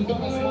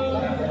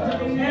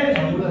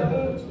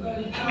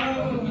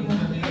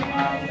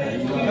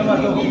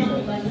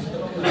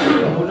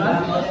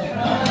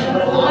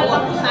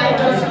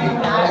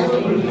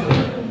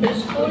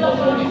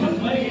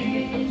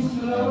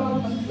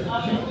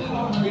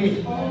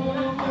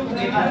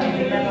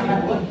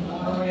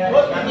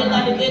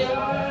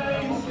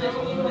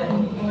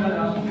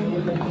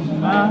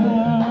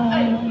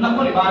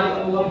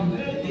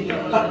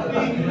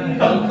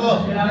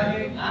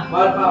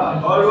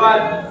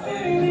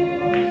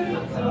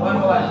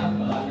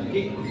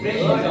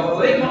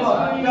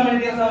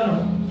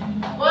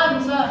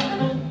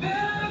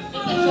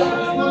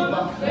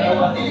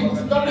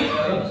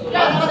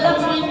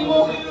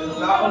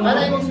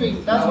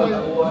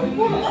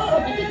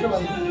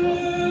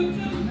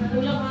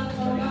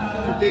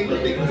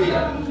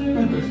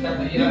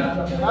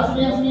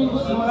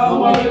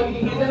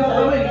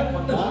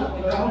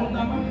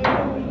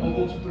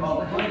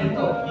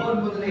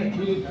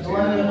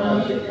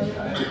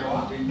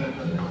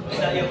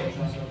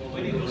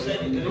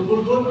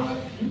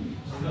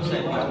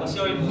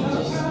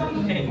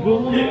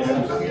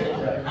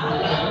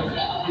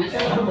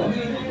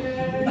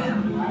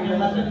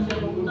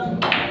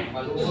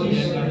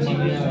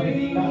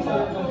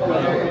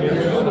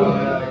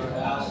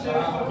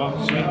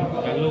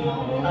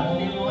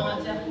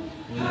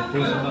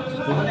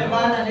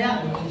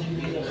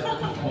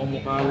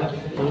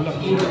 Tulak.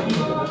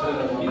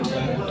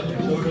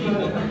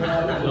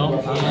 No,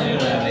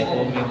 may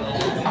comment.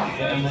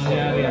 Kaya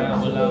mangyari,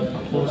 wala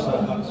po sa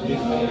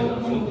backspace.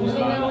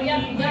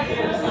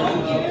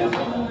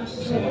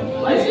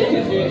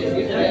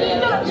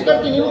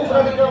 Continue mo,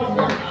 brother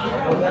ka.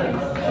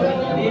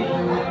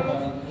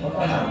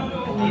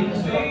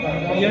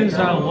 Yan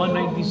sa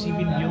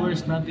 197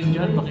 viewers natin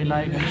dyan.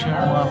 Pakilike and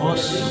share mga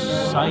boss.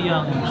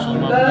 Sayang,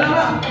 sumabay.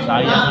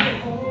 Sayang.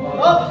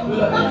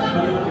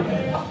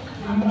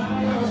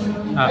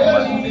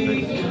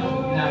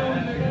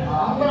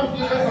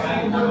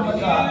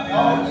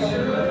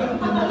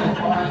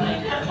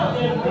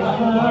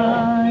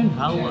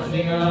 Hawa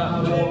din na.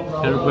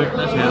 Herbert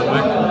na si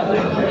Herbert.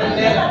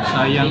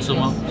 Sayang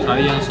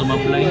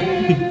sumablay.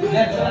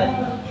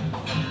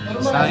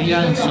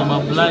 Sayang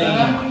sumablay.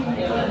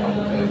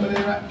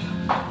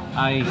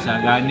 Ay,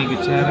 Sagani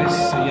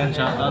Gutierrez. Ayan,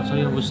 shoutout sa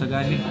iyo, Boss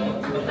Sagani.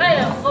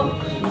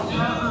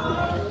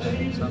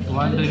 Sa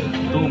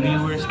 202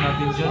 viewers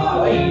natin dyan,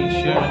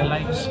 share and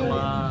like sa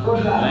mga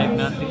live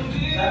natin.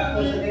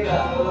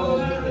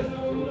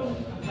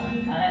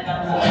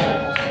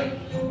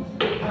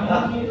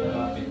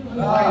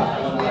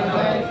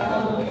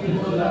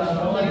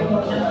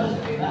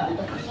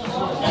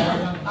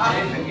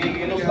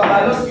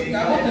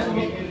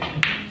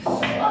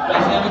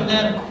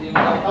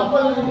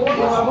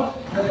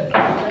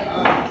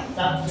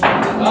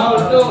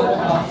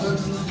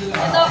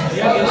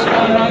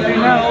 Score natin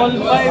na all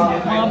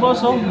 5 mga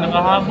boss, oh.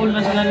 Nakahabol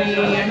na sila ni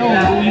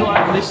Ruyo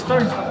at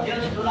Lister.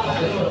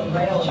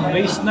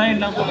 Base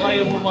 9 lang po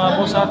tayo po mga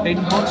boss, ha.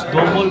 10 votes,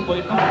 double po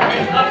ito.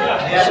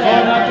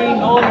 Score natin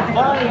all 5.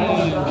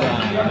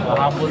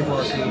 Nakahabol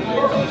po si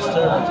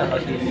Lister at saka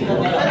si Ruyo.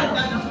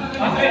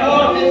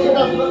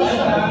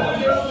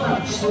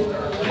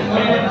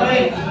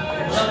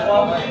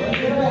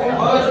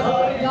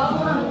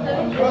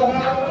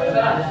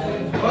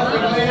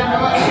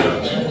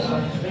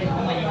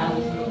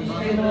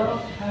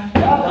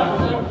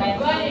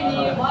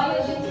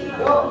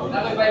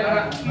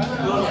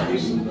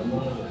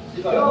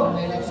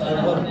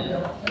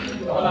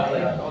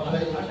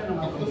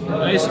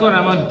 Ay, score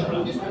naman.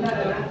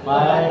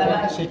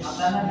 5-6.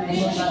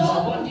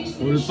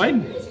 Full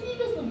 5.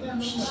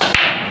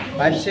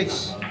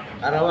 5-6.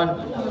 Arawan.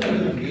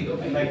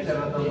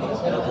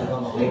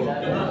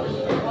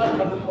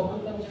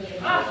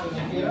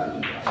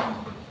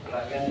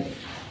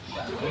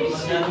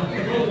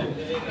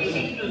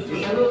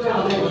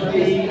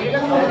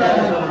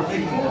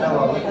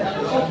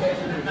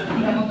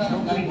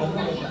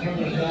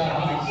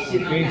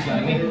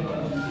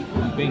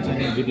 Page sa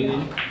video.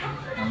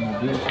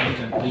 Ang views ay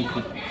sa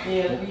 350.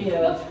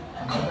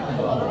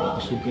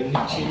 Sugar ni.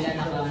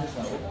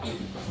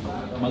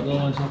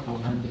 Magawan sa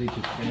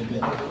 457.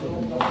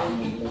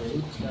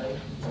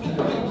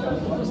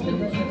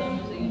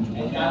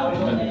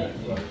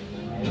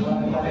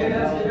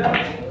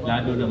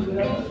 Lado lang.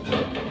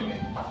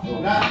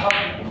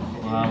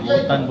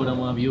 Butan po ng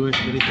mga viewers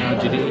dito sa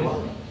GDA.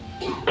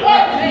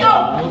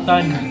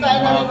 Butan,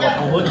 mga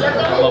kapuhod,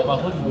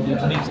 kapapahod,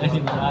 bulit next ay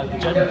mga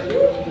dyan.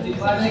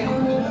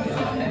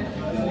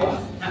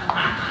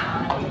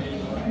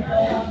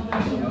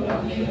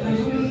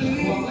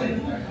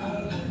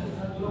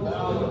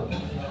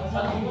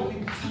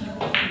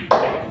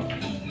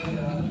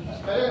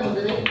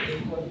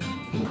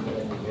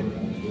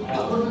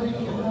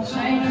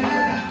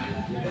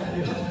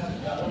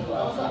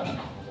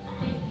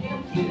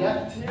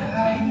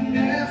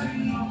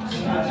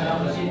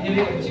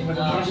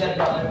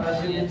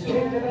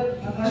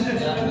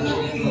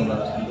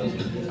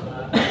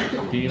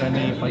 Tira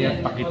ni Payat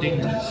Pakiting.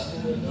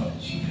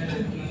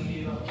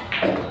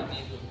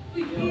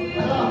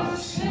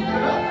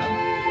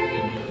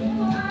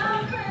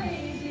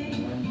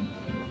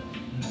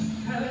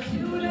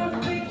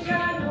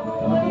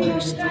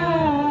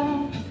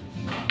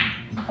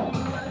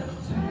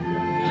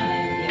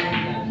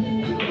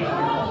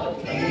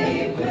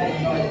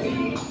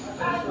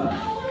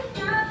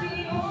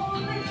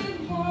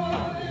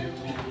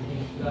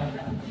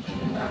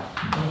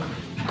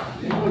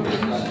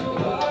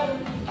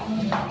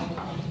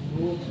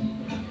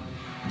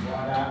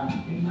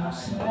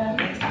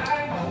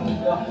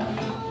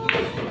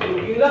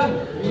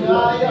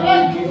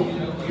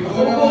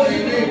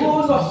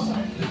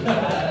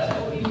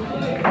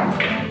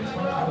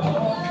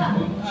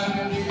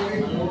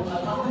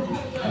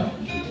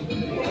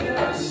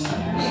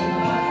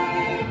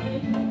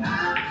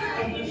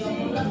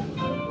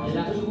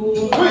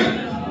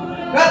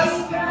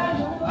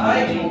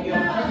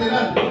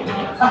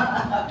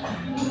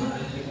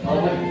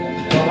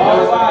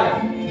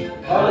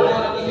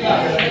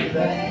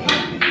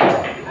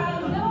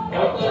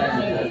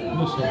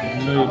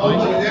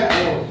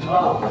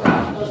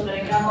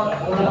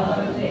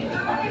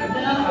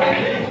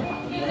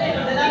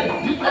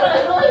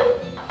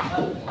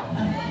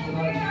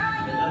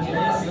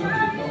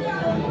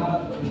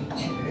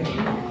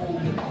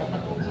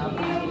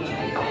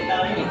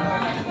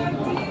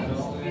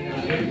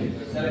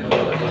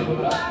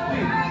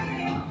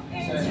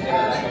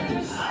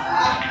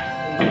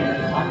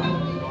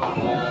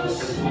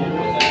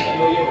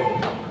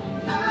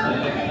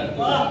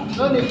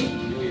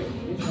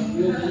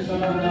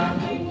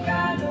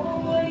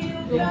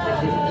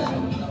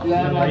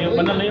 Layo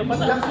pa na, layo pa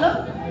na.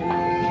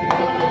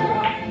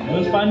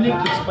 Don't panic,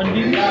 it's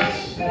pandemic.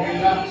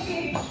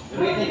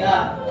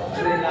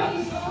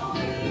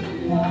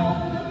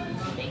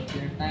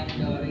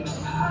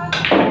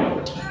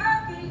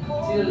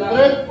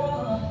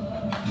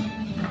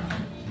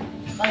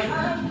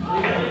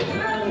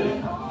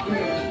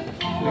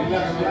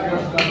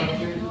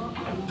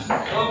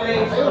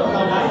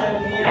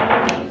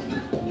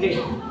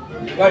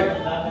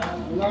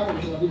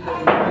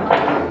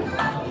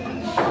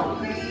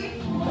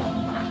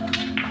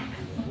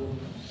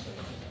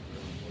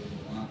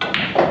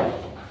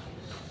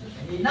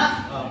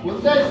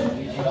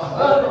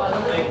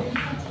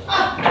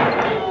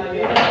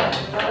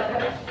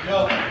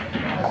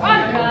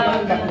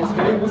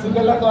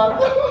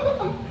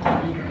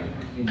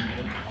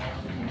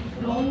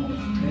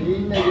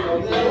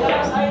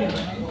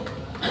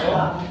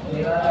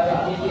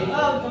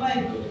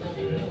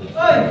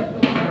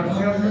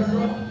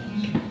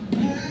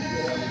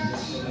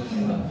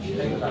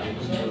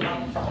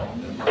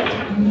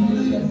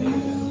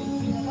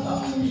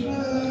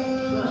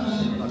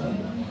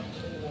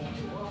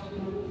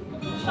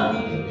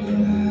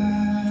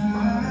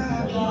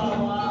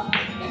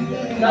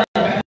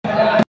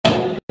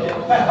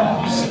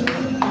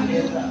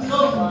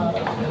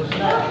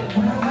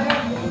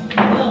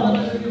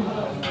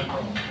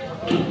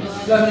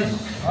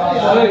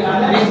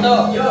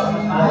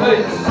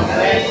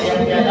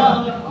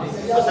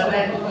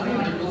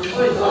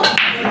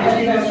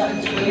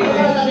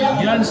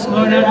 Yan,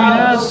 score na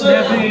Pinas,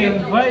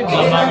 7-5.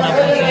 Babang na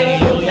po si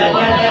Yuyo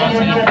at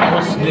si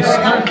Boss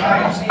Lister.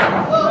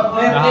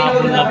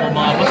 Nahapon na po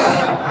mga boss.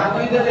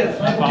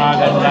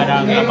 Napakaganda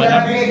ng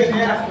labanan.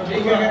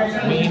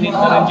 Umiinit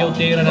na rin yung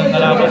tira ng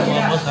kalaban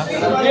mga boss ha.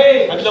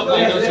 Adlok na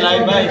ito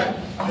slide by.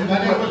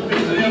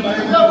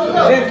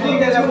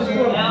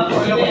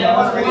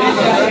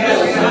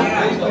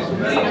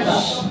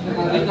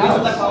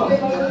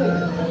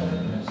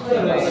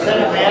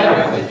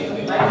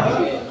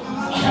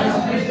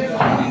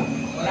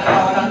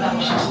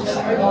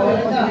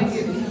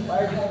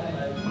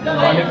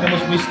 Balik na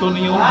mas gusto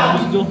niyo,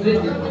 mas do.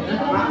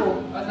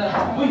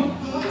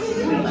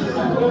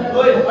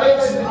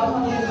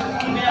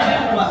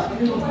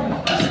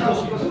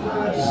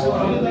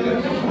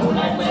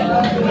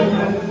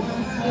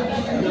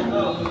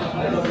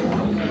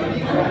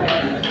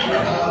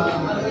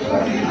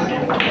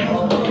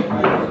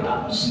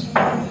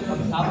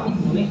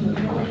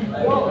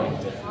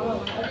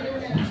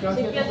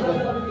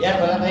 Yan,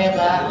 wala tayo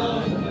ka.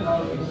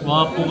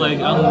 Mga pugay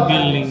ang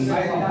giling.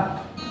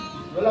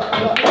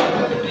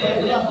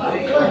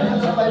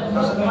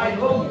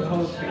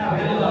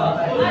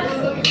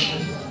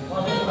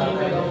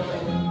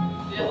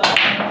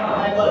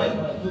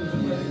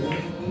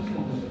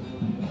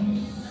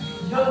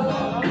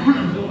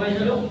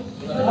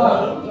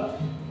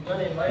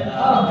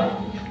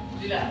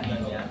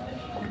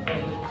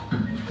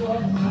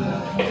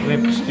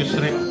 Rep, excuse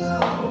rep.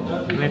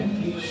 Rep,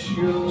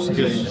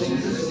 excuse.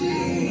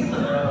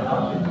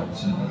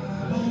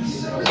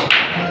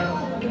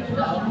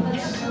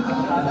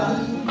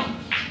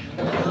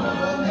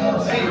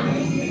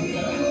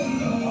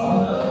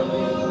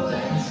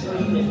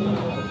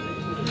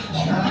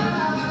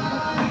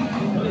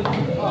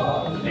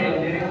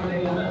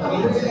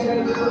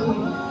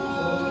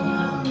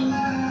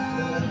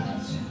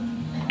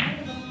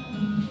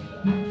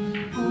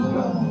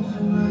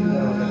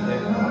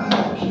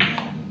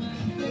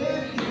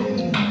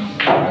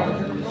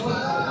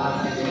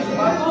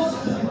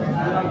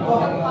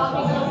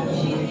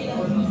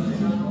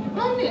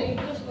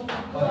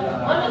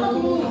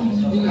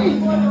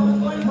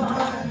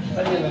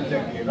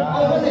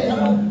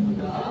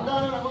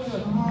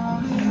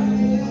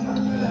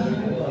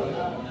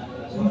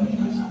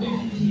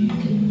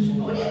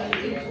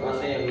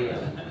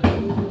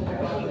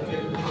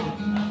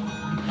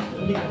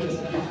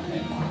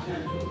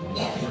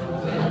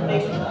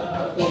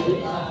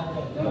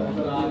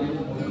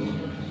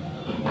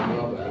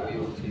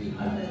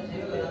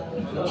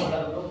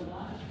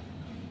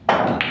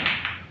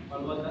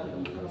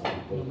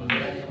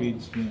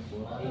 Feeds niya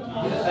po.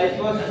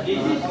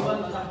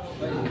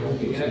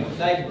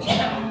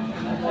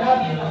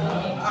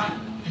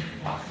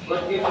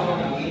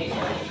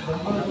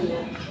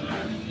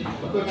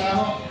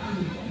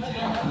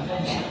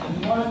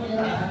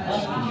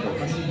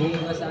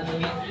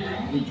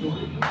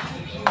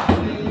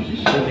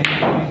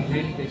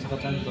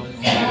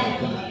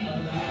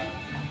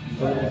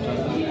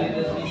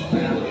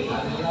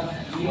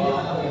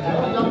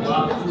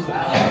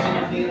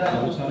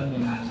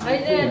 Ay,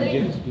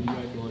 Adri.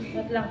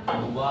 Wait lang.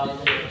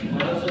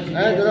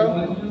 Ay, dalaw.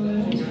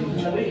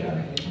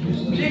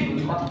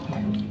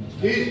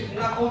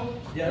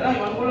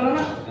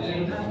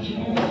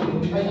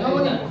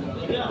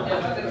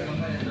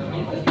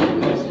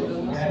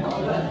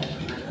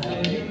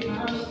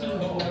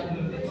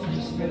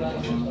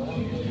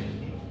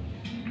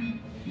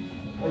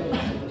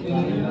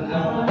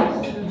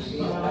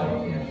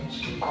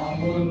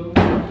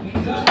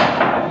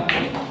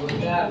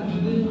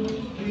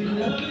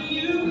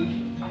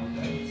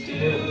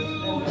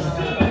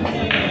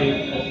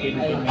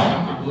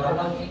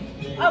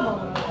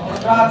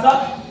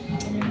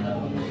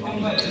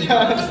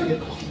 Sige.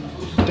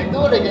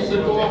 Nagturo kasi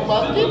po ang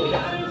pangkit.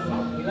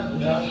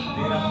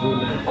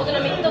 Huwag na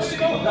mintos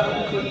ko.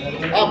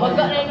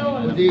 Baga na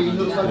yun. Hindi,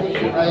 normal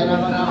dito. Kaya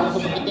naman ako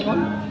sa pagkitingon.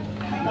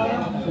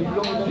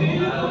 Sublong ito.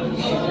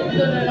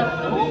 Ito na lang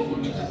ako.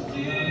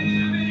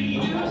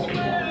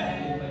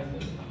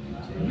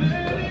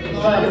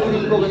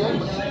 Ayun ko ganyan.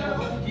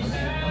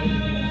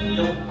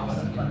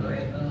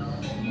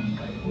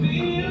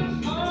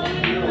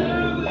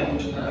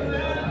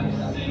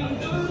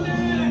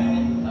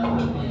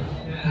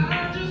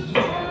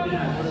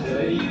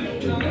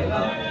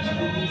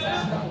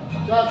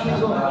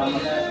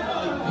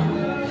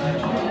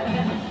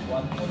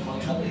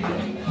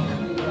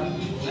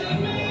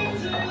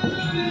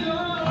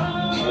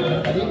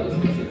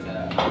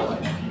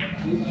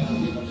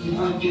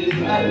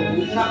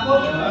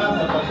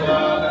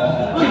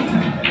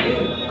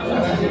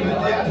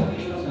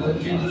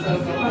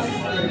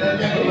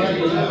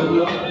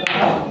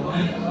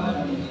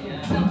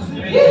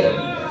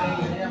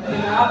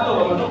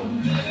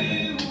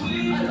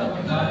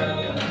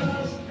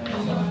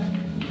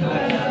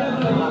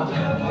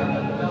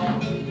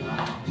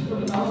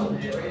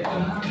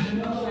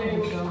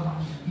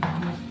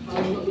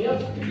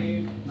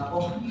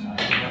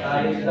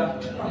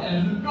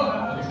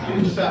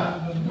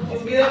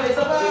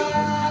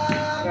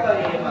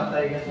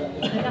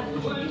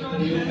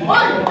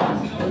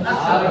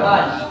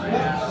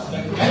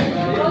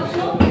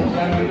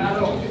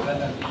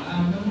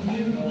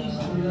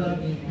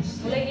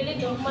 Mulai gilid,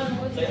 normal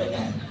mo.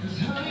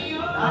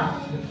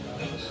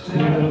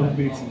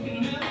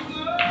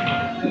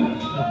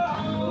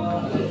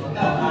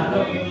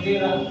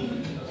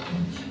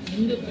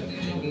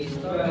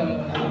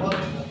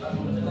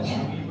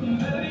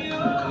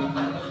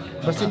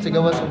 Basit sa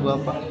gawas sa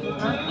guwapa.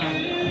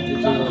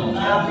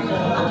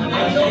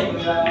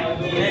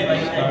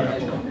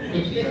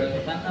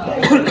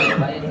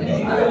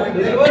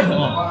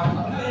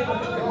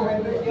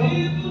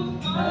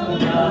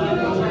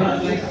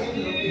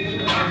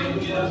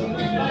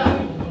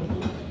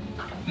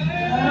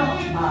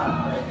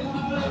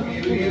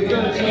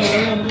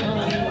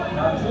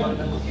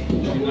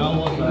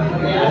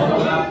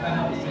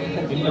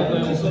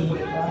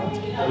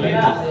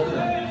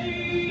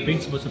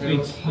 Prince ba sa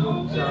Prince?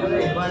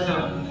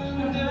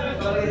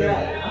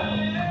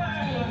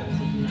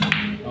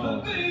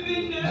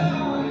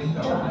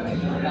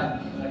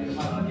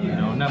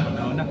 Nauna.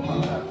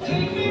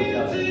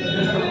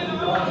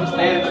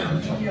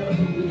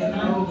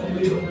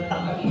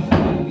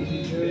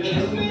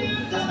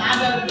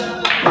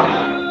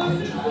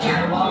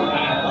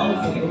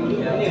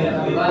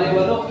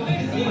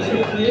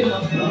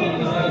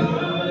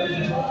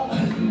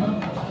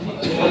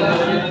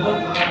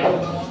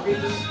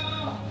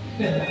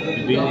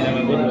 Bibili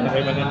namin din, wala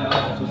kayo maganda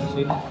sa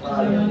susunod.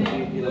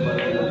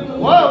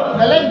 Wow!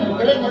 Galing!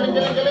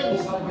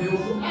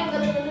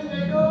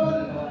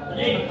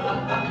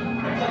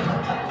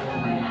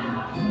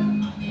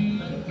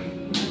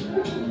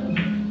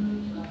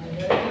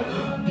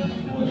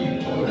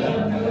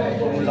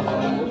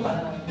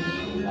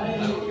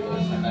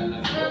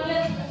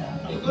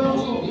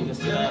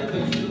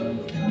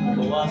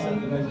 Bawasan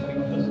din ang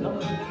pintos lang.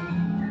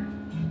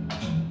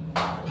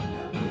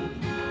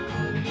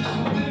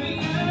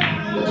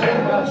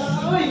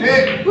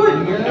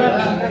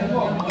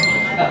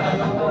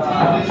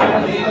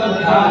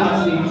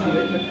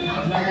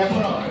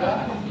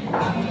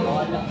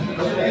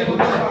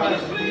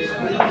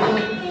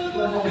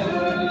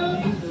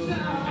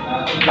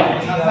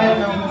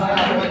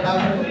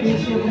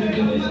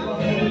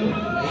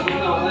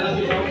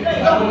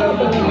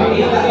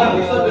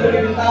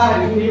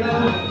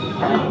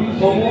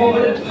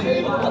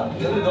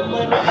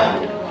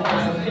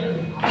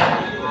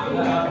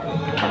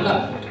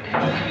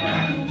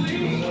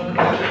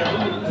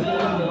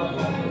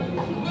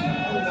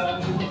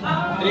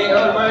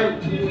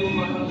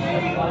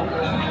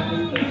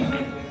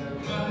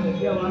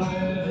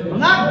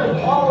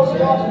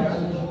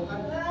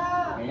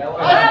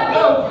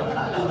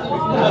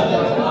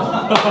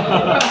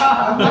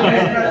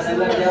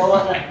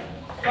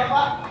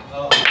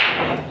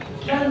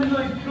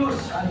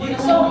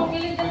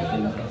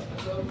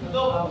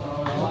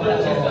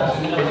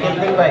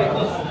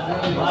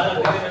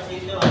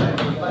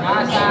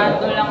 Nasa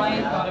lang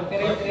ngayon,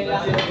 referee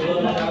lang.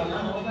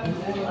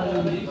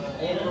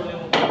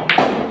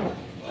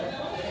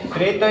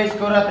 3-2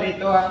 score na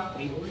 3-2 ha.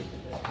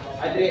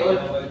 Ay 3-all.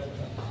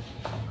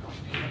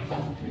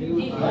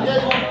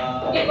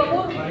 Hindi pa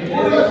po.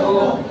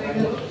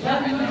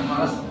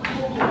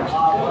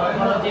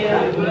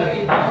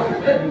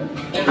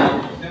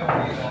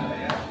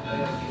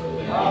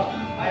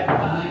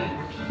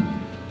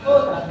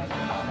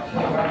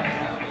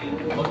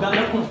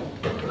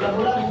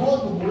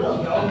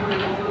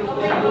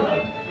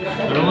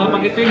 Pero nga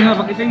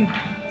pakiting.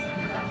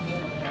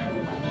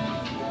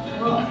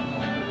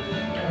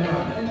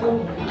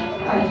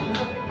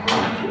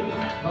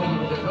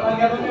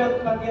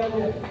 Pagyan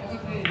niya.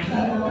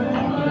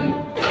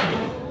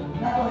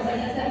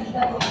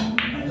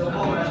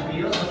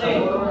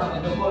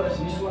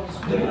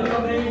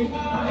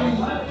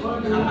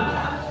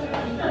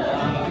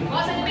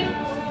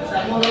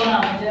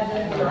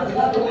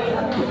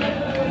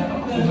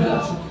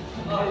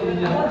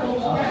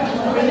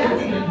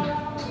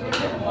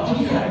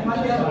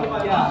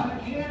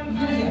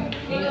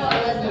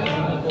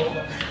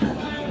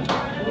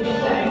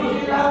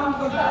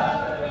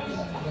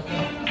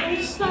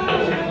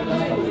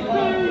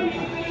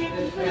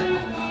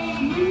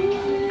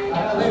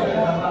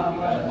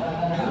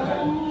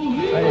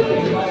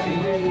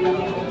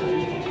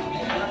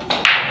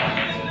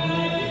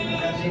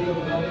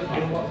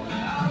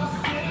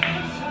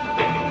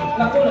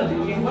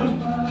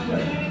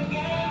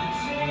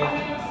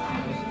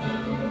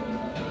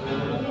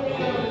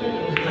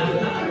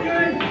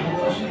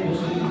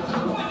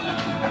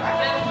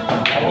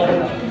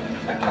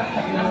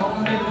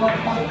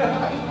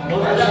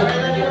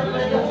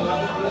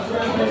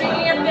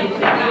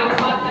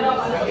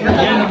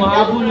 Yan,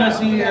 umahabol na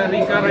si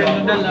Rica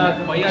Rendal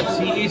at Payat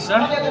Silis,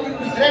 ha?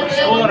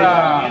 Score,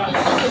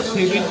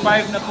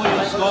 7-5 na po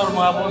yung score,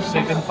 mga boss.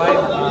 7-5.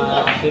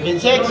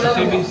 7-6.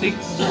 7-6.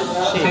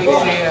 Si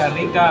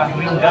Rica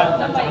Rendal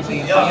at saka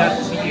si Payat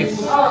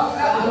Silis.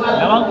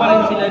 Lamang pa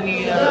rin sila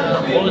ni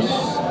boss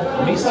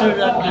Mr.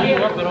 at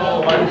Rica,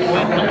 pero 1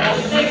 point na po.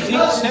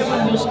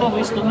 6-7 yung score.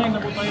 Waste to 9 na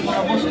po tayo,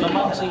 mga boss.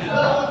 Lamang si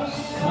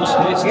boss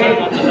Lester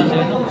at saka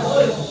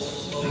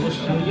si boss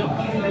Julio.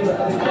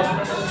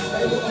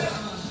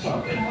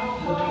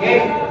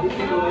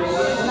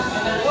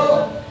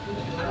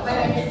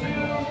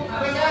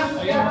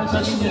 Ayan, sa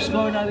yung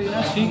score natin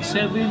na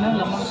 6-7 na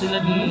lamang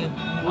sila ni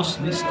Boss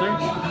Lister.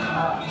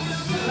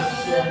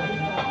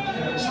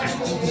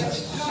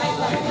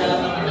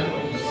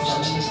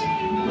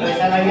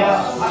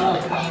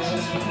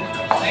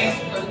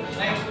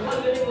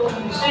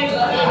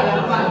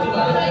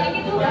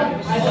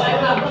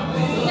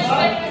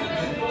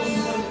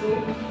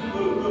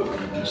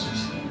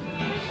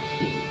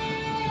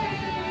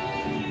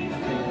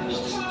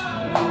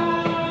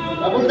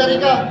 Papunta rin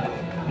ka.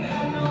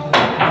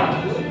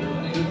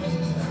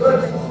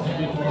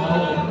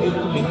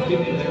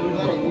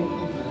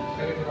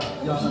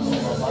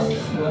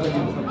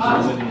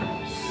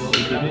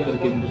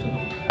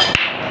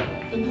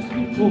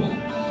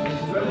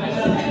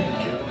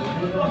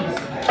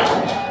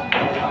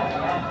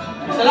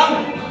 Salam!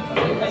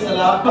 Ay,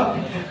 salamat!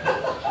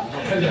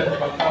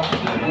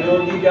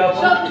 Yogi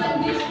Gapo.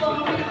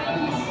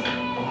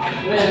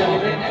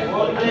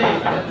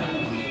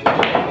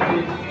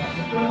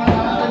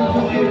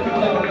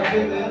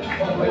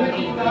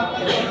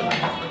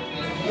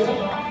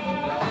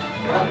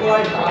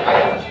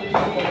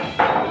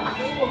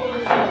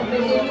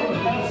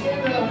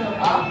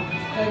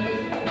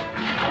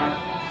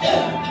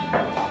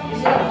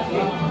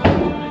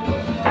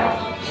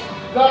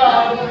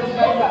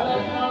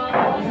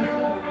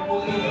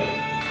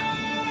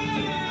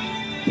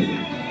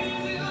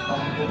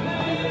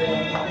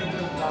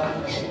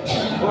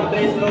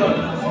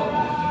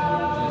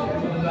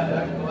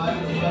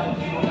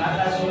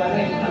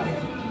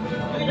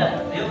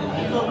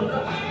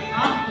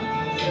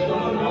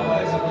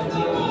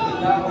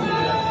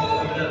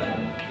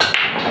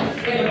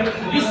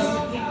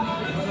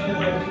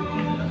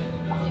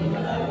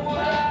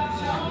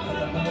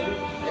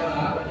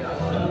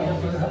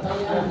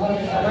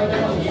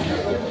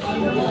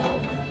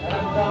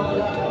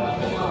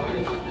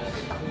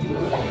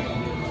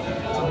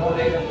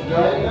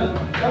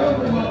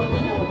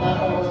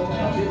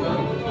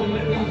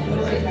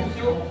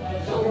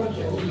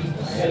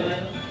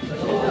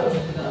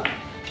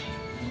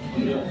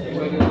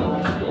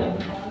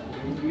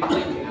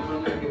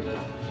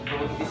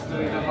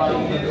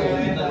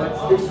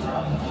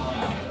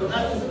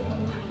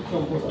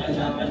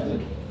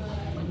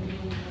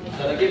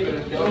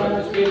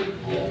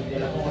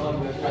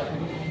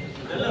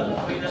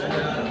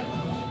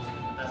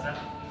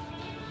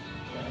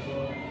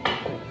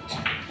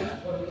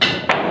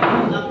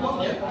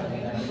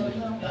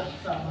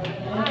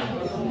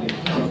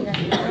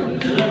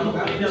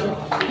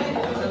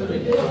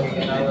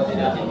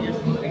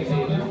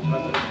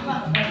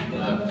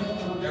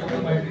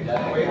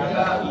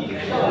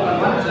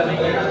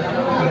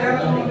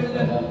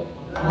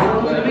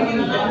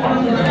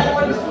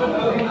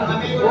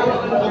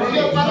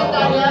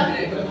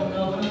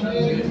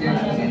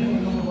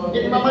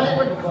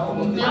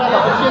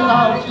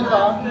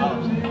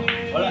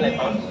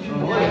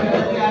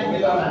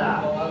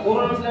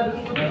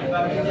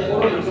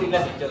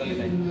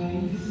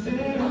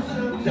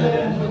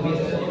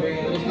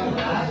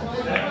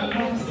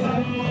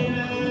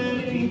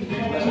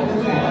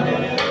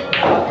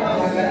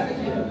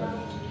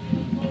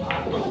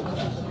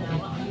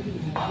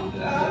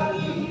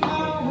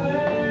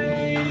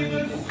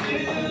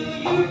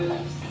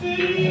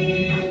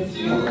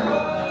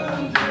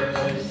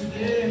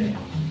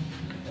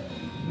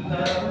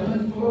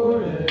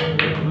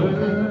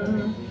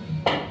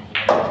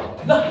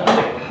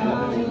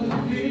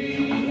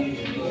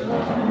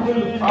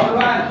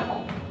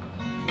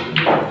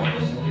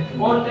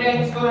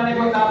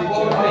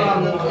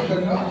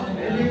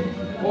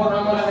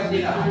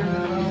 Tama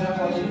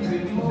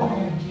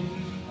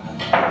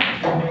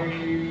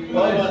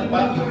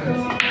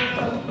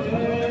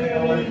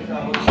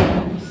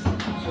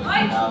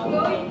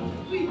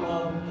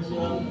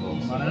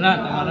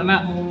na.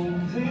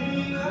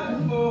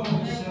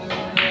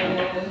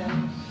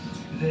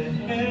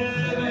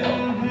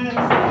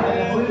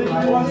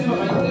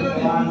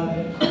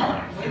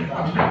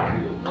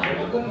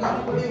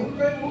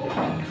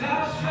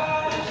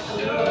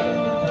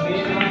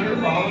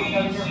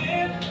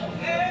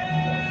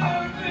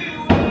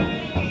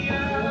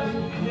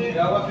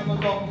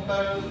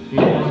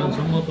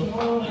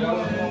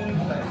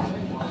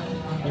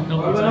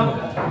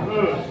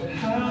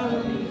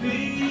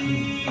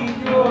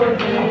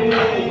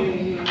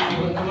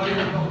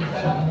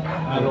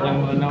 Ano kayo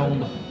mga naong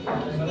ba?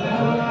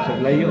 Sa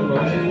layo ba?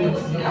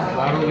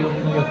 Paro yung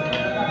mga.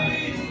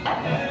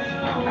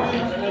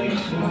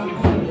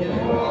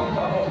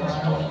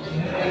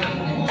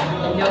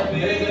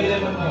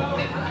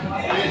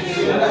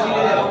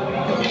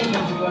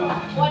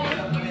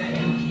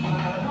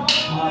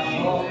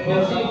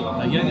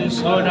 Ayan yung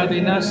score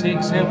natin na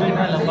 6-7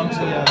 na lamang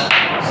siya.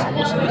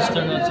 Boss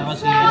Lister at saka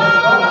si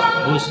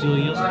Boss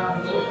Yoyo.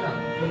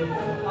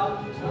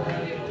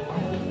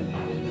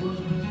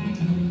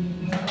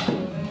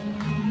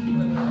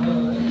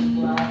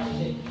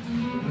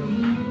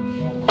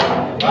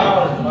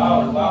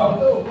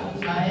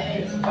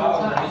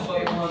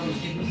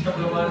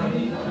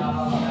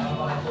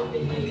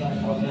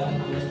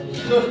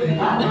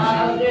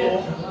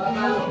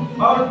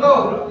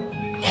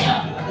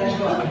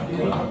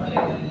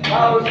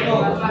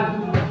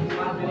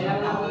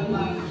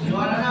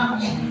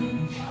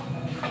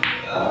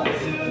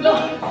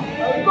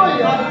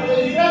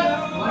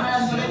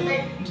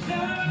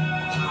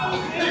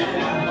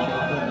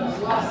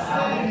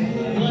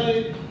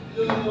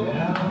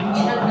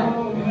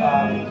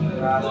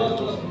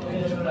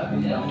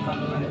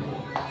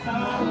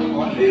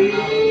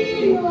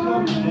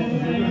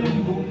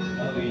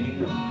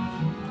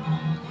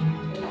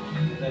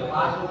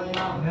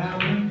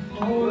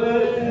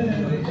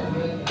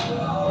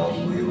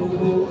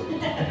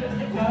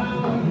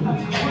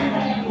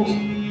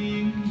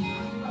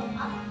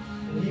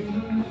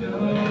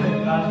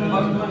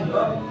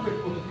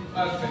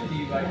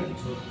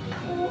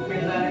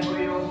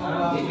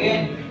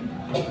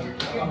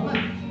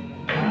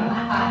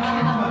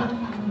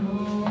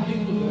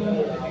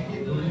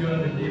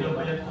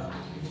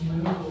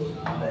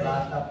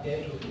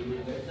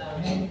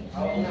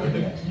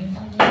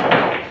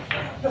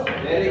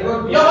 Very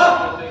good.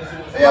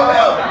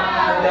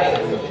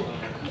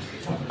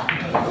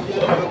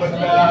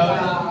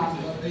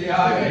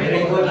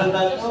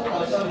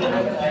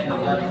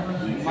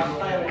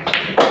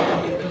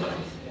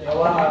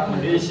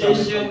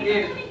 Decision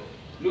game.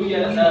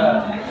 Luya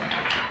sa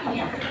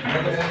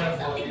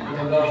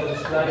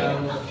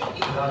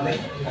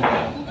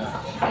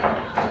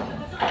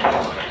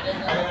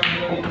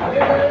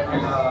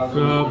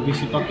Grabe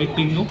si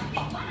Pakiting, no?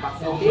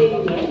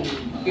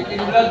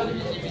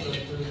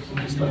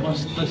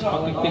 Basta si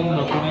Pakiting,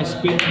 no? Kung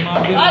spin ang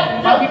mother.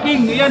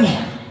 Pakiting, yan!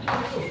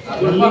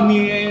 Huli ni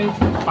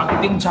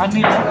Pakiting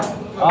channel.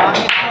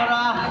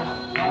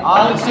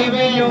 All 7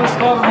 yung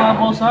score mga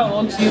boss ha.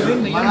 All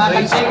 7. Ayan,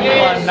 race to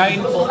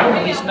 9 po.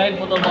 Race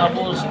 9 po ito mga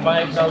boss.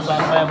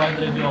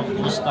 5,500 yung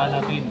pusta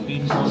natin.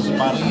 Pinballs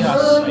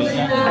Parias.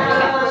 Ayan.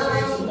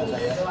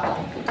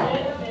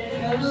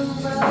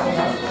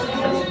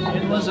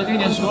 And once again,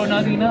 yung score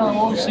natin na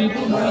all 7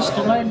 race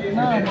to 9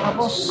 na mga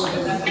boss.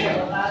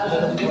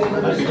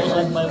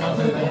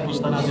 5,500 yung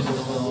pusta natin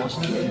ito mga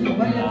boss.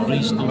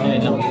 Race to 9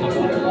 lang ito.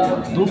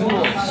 2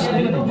 balls.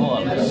 10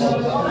 balls.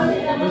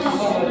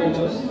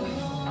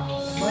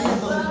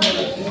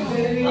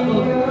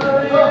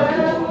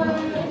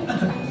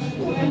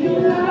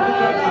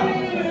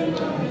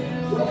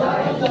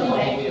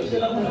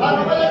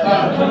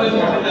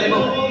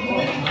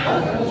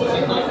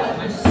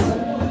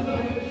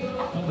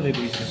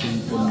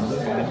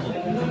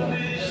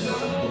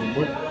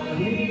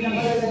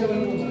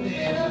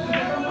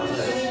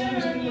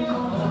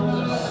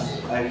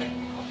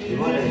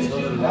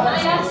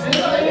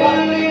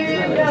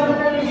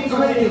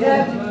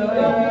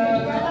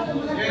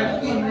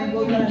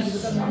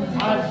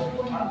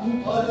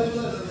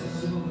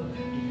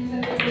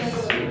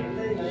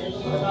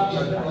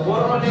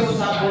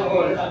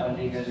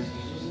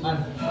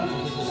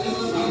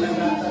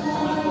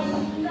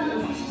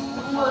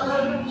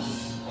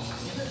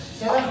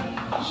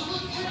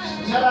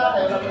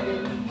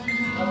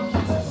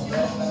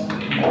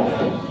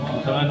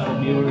 Saka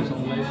naka-viewers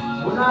ang live.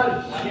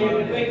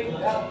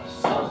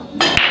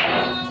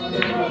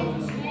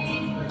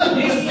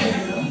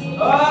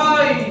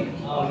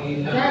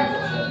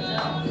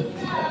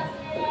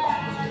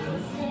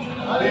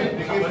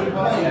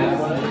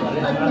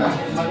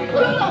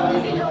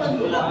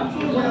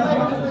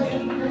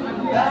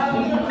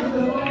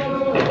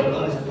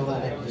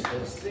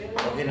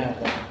 Okay na.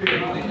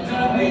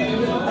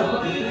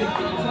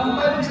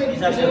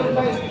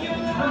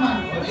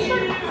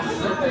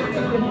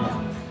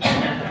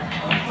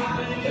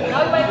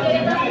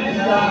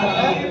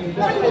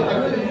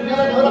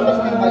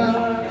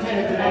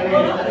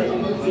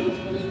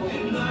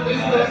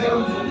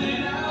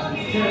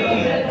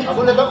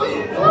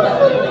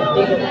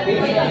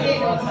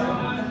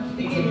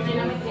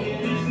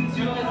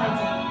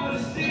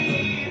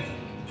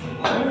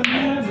 Good!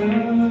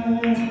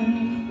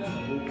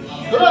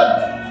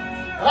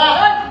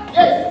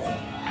 Yes!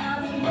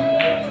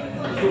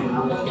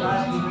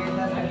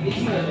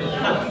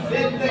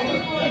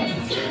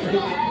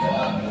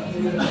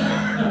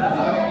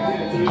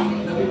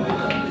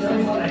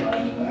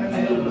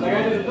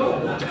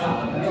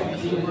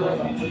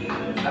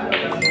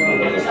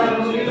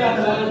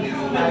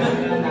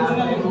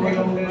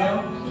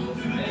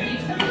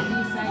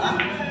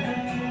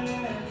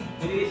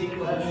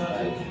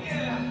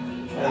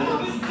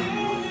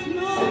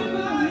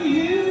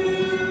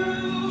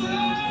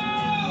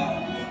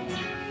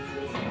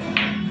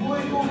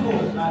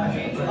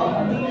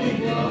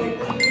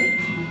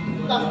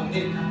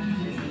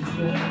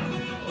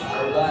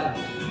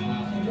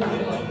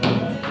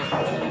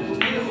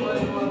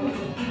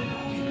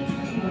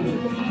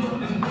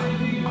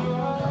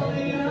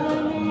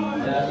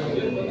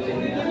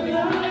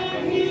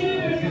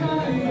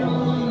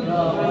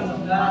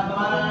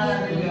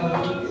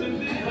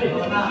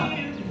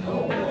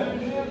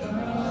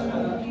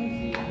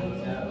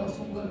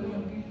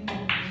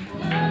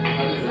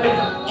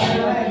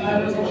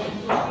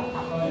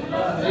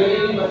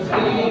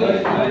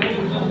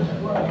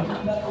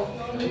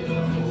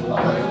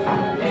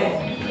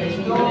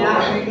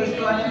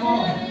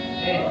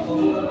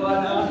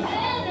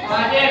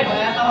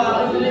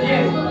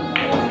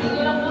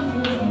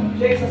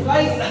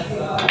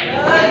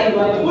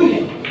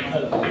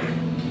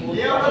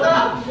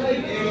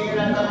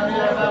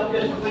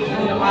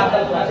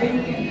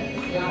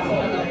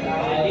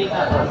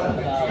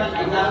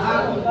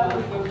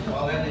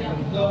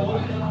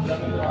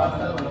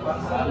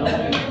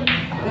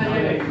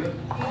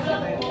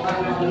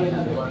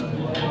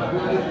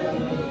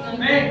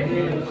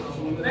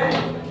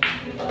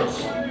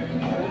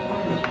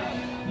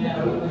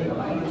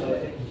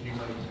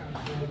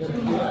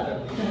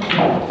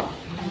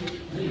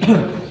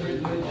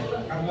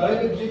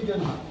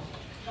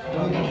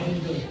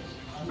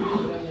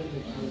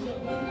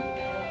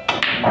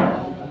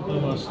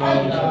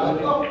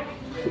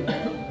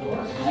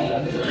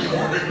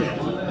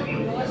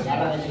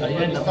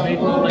 Ayan, update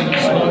po tayo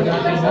sa store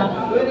natin ha.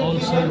 All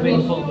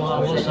serving po mga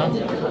boss ha.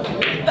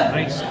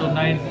 Race to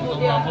 9 po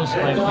mga boss,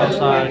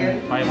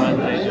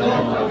 5,500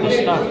 yung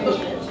gusta.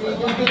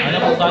 Ano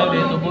po tayo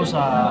dito po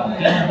sa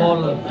team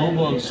ball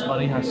doubles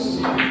parehas.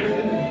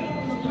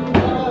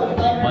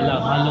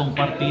 Walang halong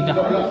partida.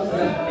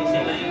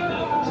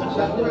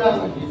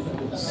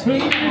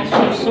 Sing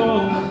your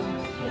song.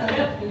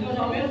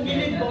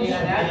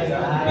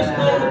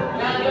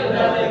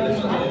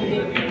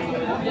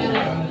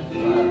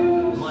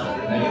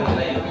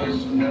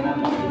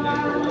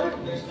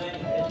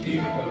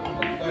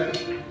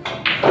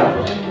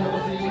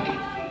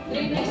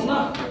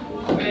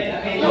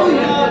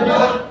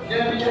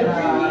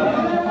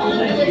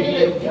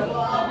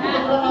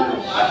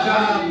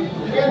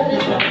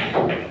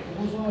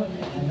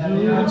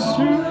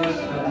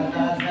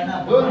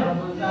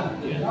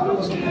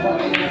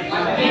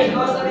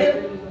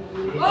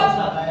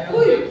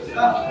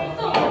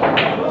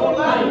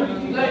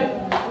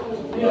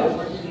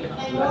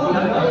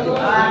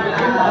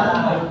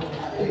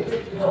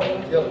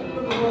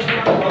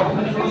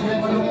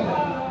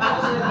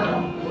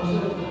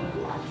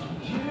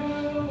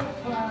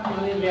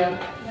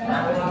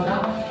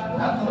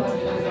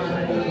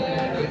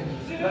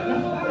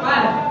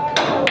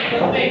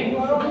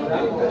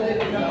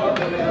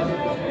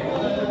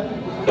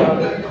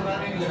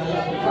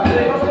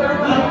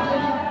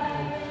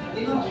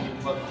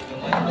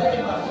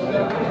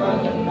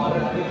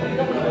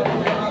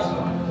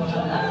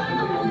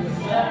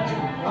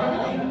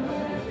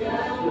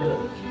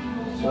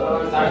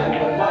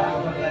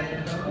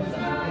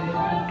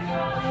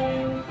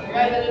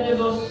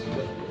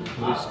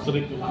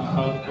 Restrict yung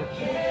account ko.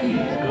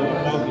 So,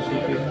 ako gusto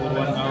ko for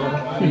 1 hour.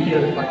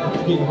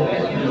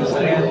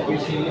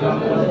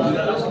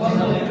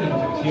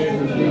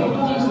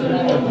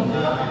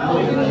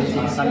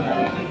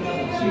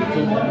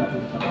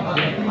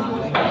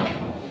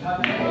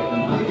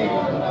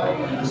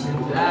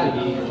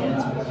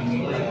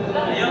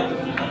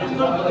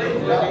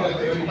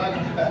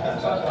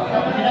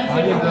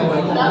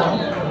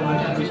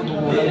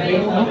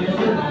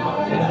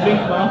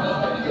 Drink ba?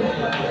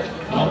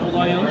 Ano po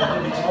tayo?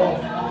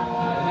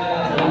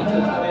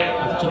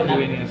 Actually,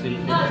 gawin niya sila.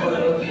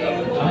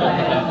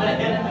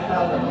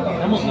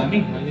 Amok na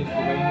nih.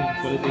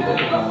 Quality ko.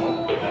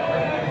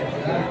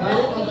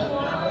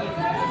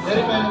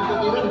 Dari mana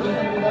kutiran?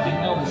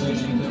 Tingnan mo.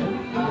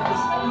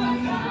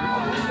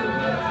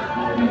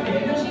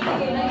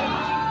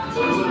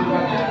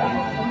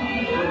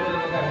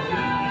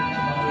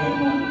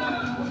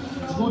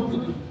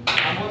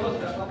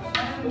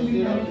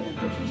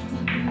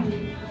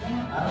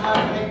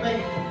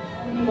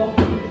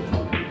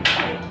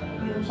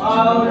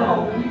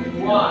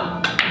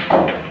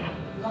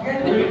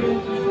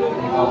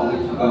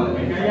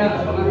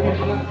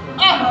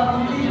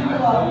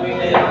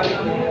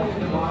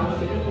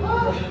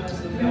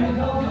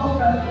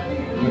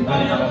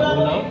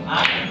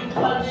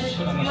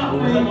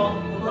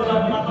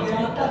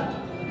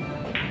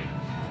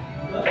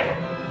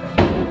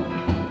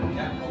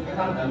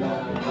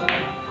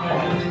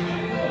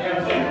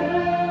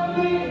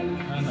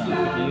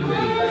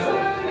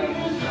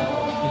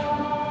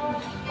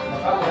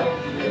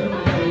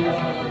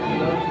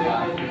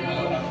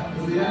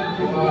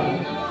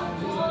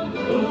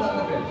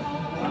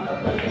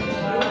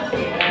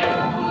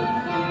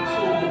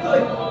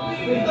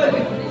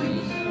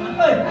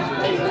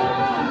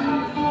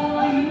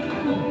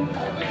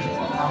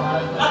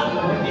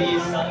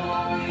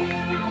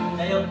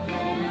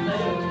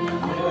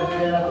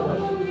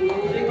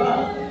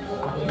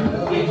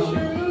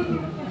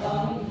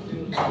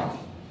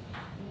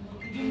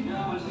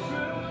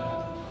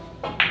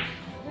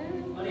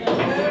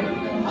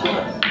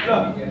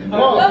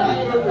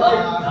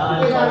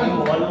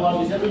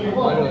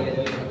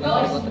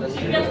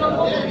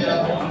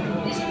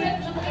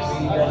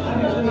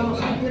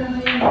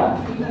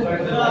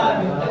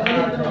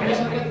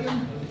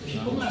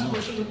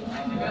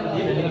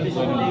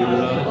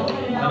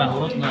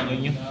 Nanahurot na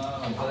ninyo.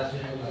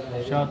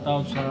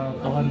 Shoutout sa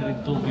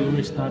 202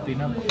 viewers natin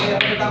na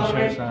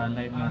share sa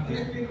live natin.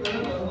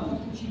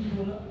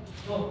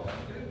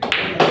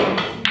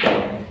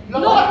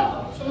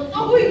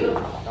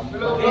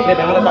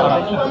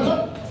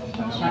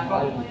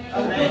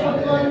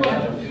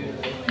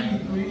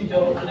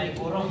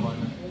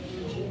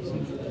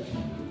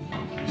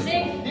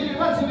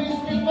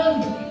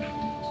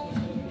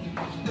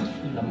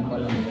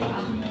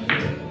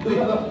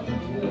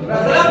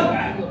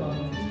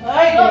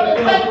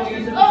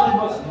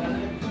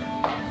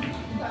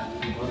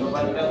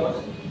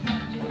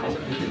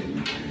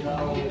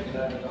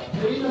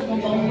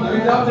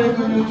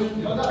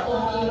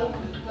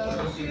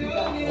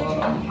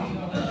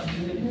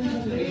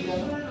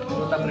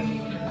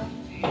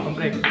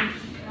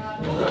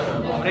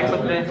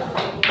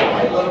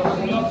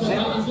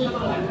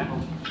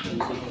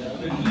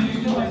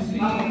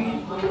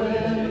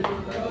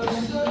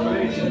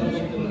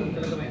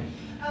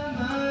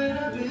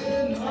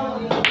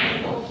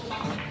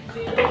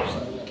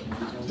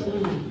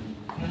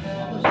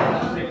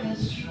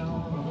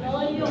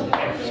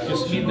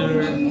 Excuse me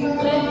there.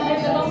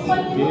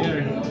 Beer.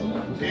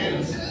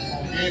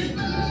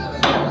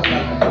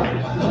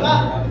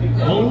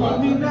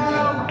 Hold me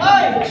now.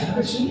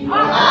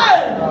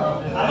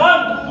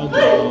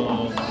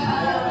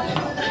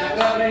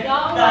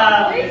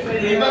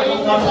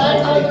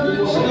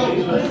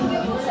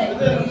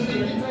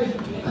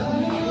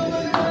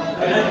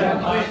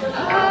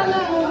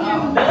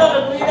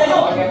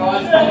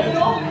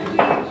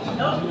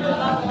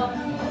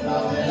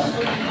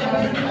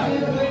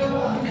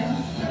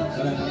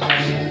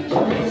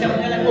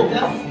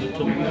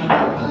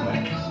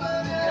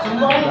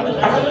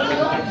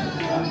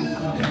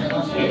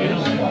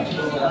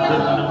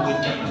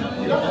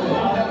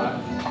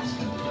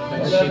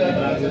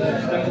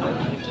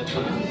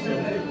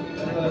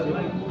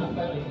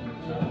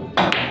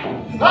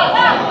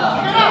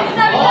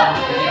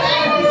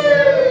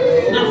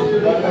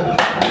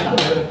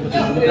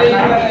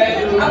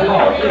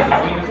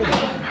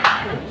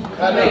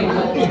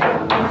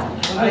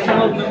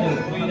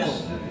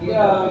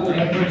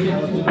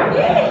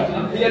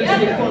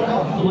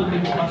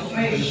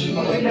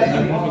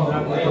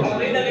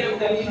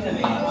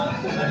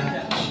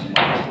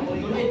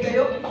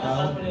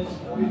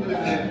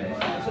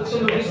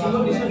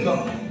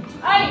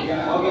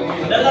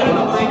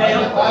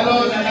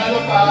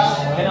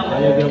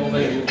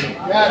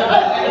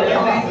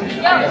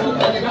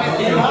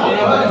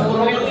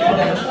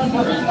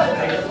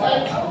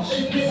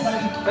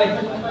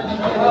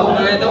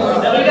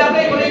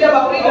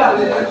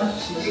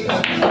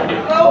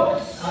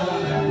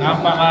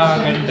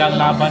 Napakagandang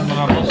laban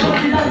mga boss.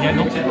 Yan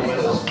o.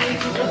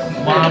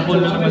 Mahabol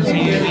na naman si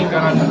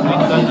Rica,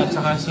 Rendal at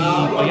saka si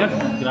Payat.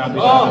 Grabe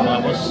na mga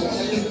boss.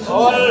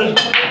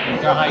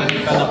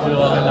 Nagkakainitan na po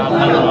ang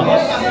laban mga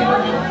boss.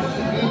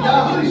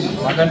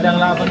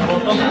 Magandang laban po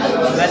ito.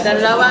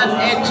 Magandang laban,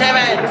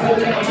 8-7.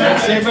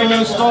 8-7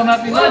 yung score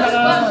natin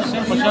na.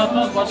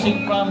 Shoutout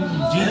watching from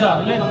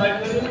Giga.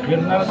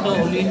 Bernardo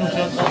Olino,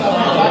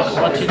 shoutout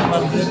watching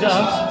from Giga.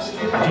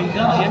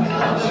 Giga, yan.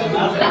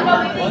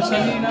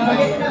 Salina.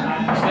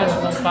 Sir,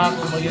 ng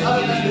Paco ba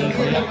yan?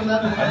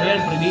 Ano yan?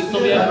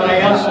 Predator yan.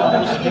 Mas,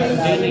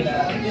 Jerry.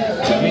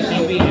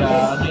 BTV,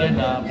 ano yan?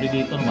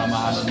 Predator,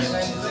 mamahalan yan.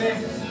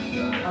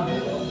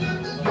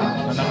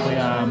 Sana ko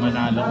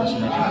manalo ko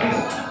sila.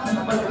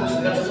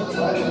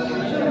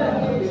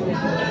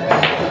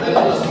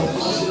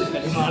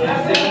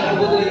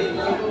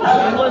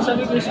 Ano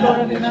sabi ko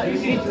score natin na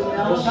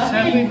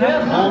 8-7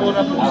 na.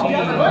 Mawala po si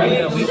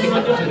waiting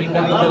natin si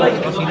Rica Rendal at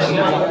si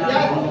Rica.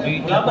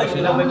 Waiting po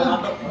sila.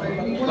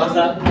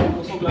 Basta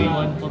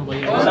 3-1-4 ba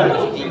yun?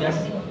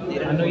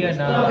 Ano yan?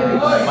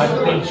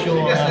 Vantage show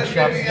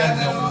shotgun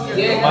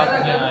yung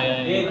bat niya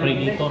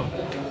Predator.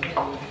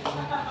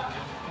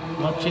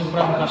 Watching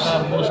from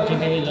Qatar, Boss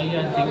Jinel,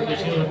 ayan, thank you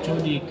sir,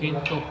 Judy,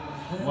 Kento,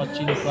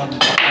 watching from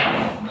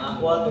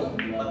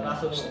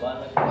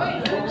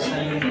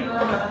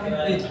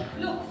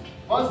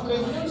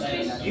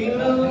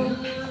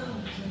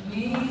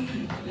Ayan,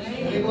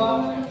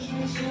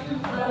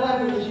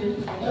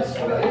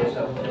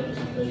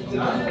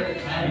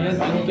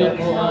 thank you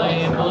po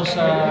ay po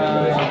sa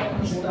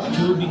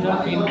Jubiha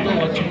Pinto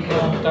watching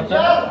from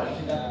Qatar.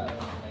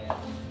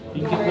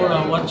 Thank you for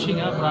watching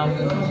from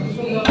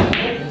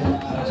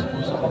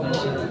sa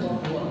Pagkasa.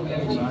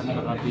 Saan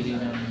nakabili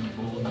ng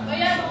buong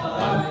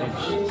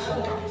package.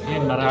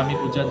 Ayan, marami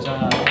po dyan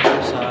sa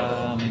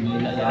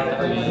Manila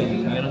yata.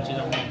 Meron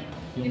silang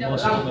yung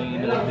boss ko may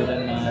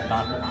nagbilan na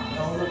taco.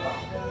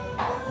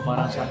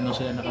 Parang sa ano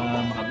sila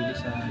makabili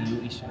sa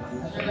US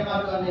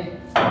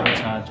parang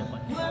sa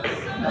Japan.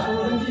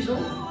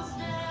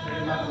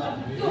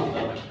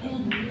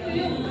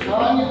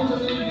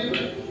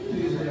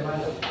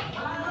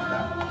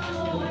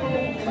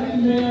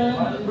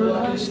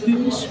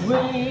 This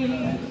way.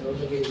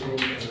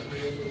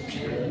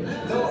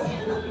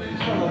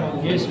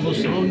 Yes, Boss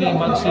Ronnie,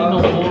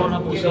 Magsino, puro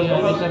na po si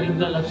Rica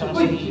Rendal at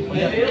saka si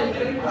Payat.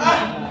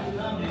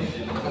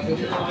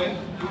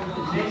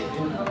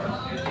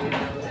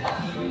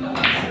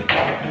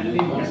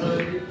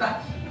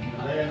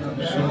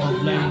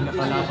 Sunod lang na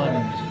kalaban.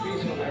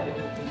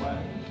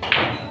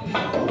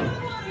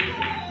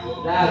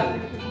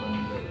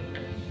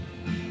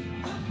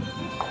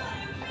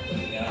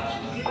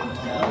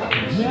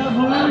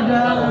 Never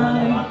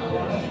die.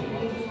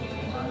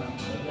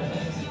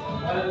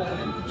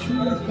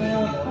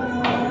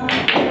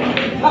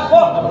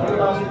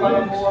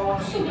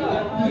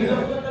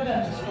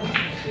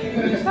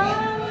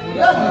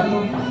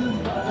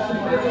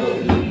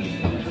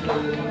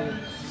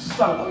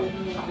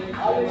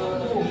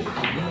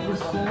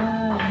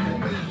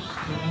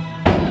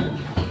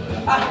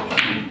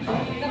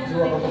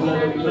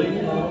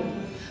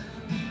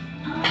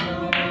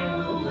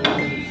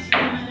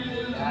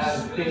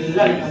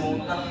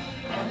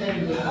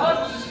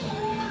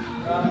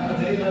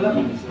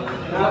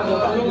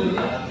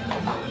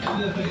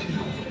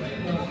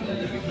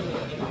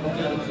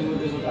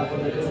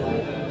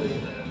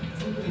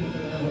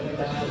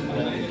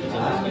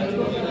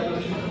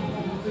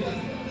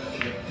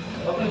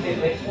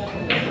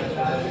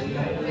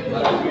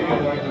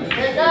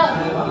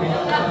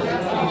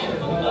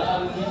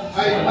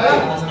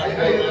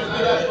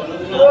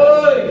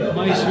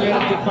 My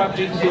swerte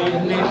Patrick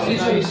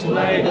is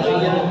like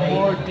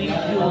more thank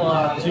you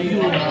to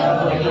you,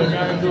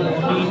 Leonardo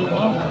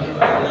Nino.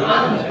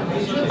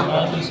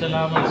 Maraming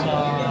salamat sa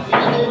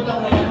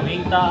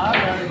mintaan.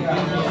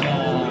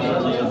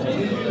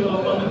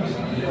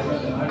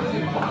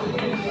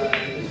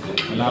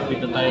 Malapit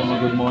na tayo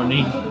mag-good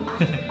morning.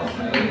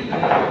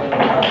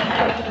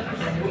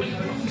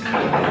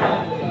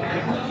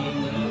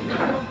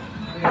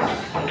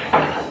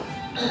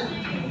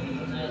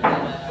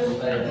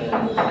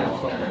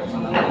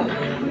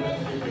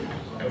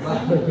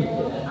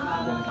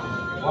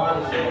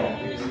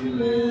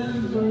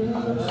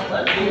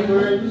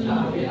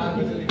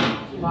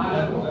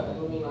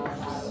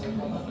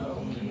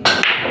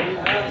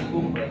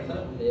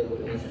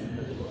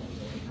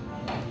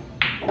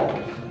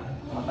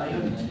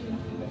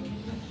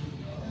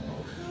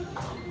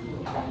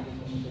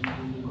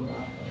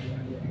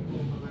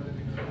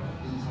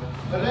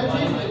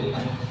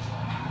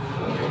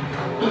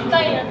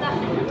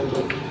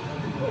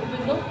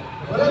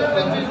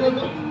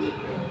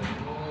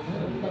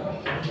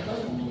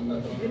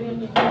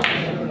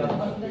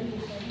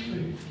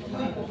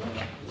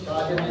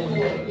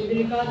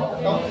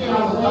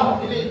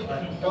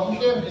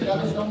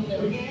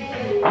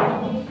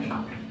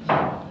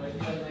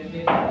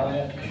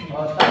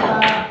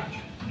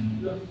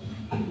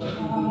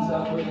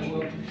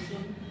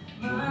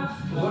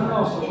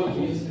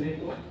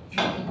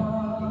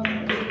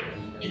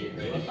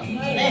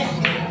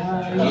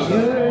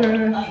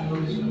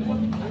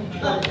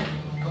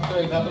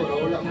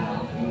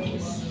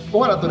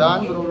 Kung ano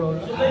tulaan, bro.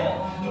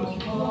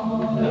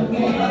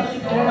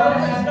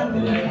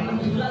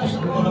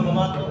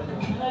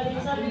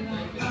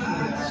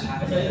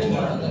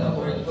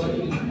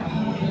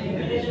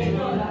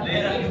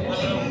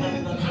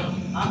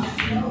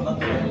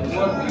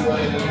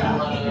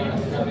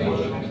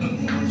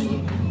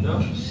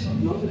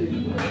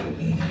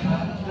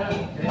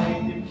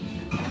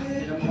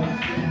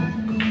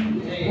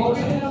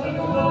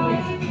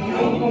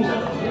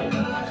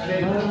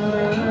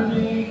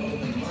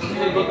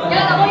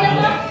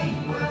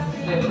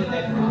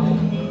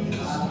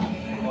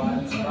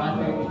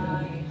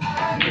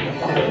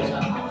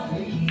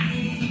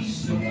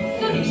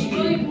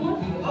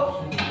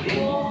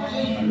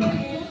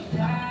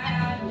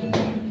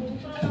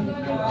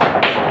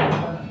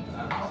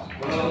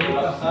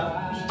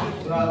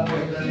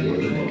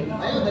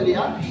 Ayun, dali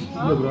ha?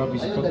 Iya, grabe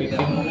si Patrick.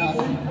 325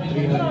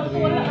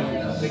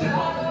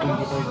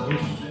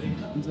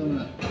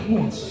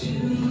 views.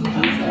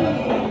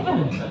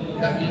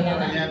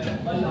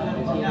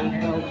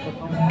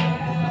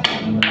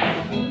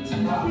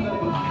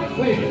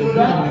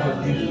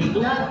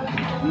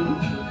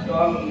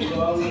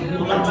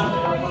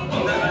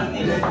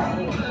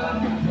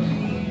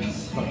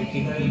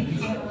 pakikinig.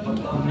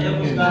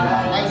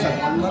 Ay, sa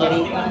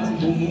Rica.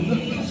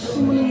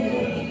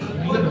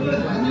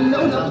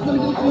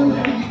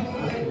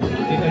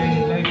 Hindi na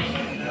yung live.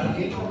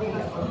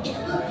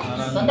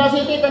 Tanda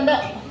City, tanda.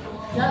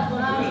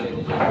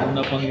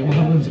 Una pang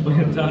yumaman sa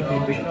bayan sa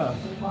akin, Rica.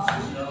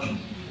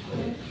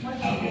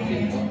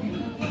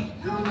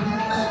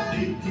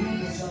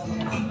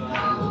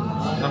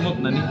 Kamot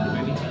na ni.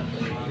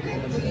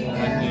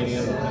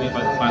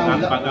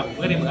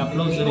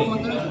 Mag-upload sa rin.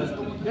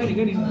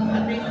 Gani.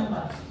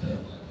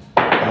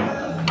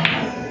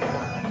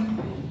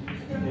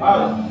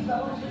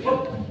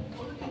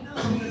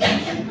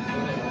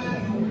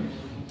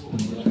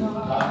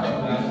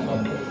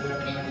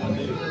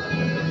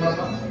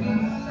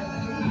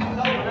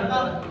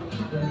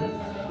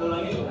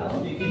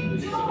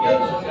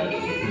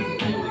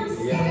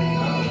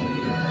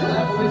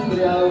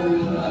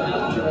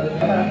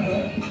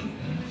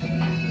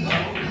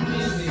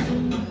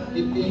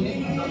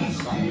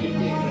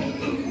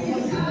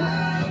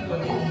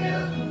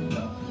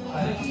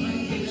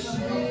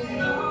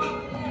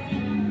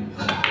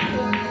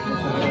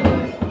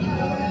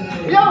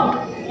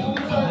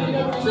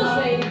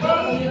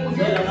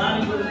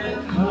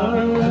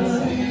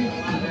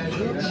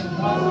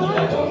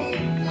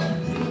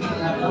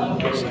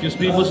 Excuse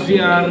me, Boss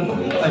GR.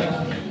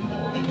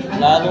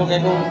 Lalo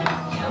kayo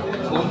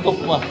kung tutok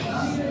pa.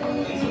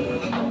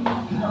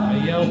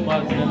 Ayaw pa,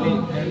 dali.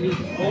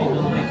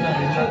 Ayun, Rica,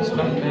 relax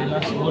lang. Kaya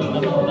last goal na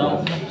daw.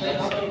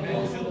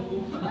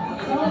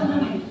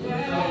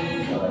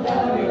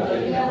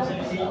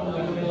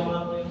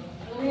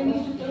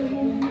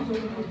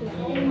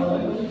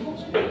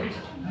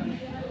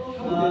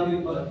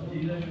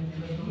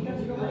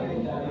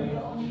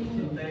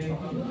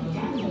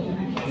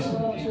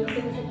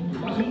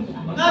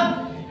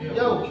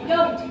 Yo.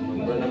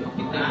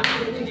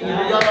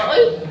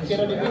 Ay,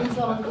 sira di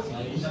pinsa man.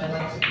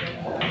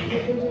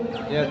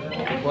 Ya,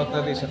 buat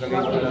tadi sekali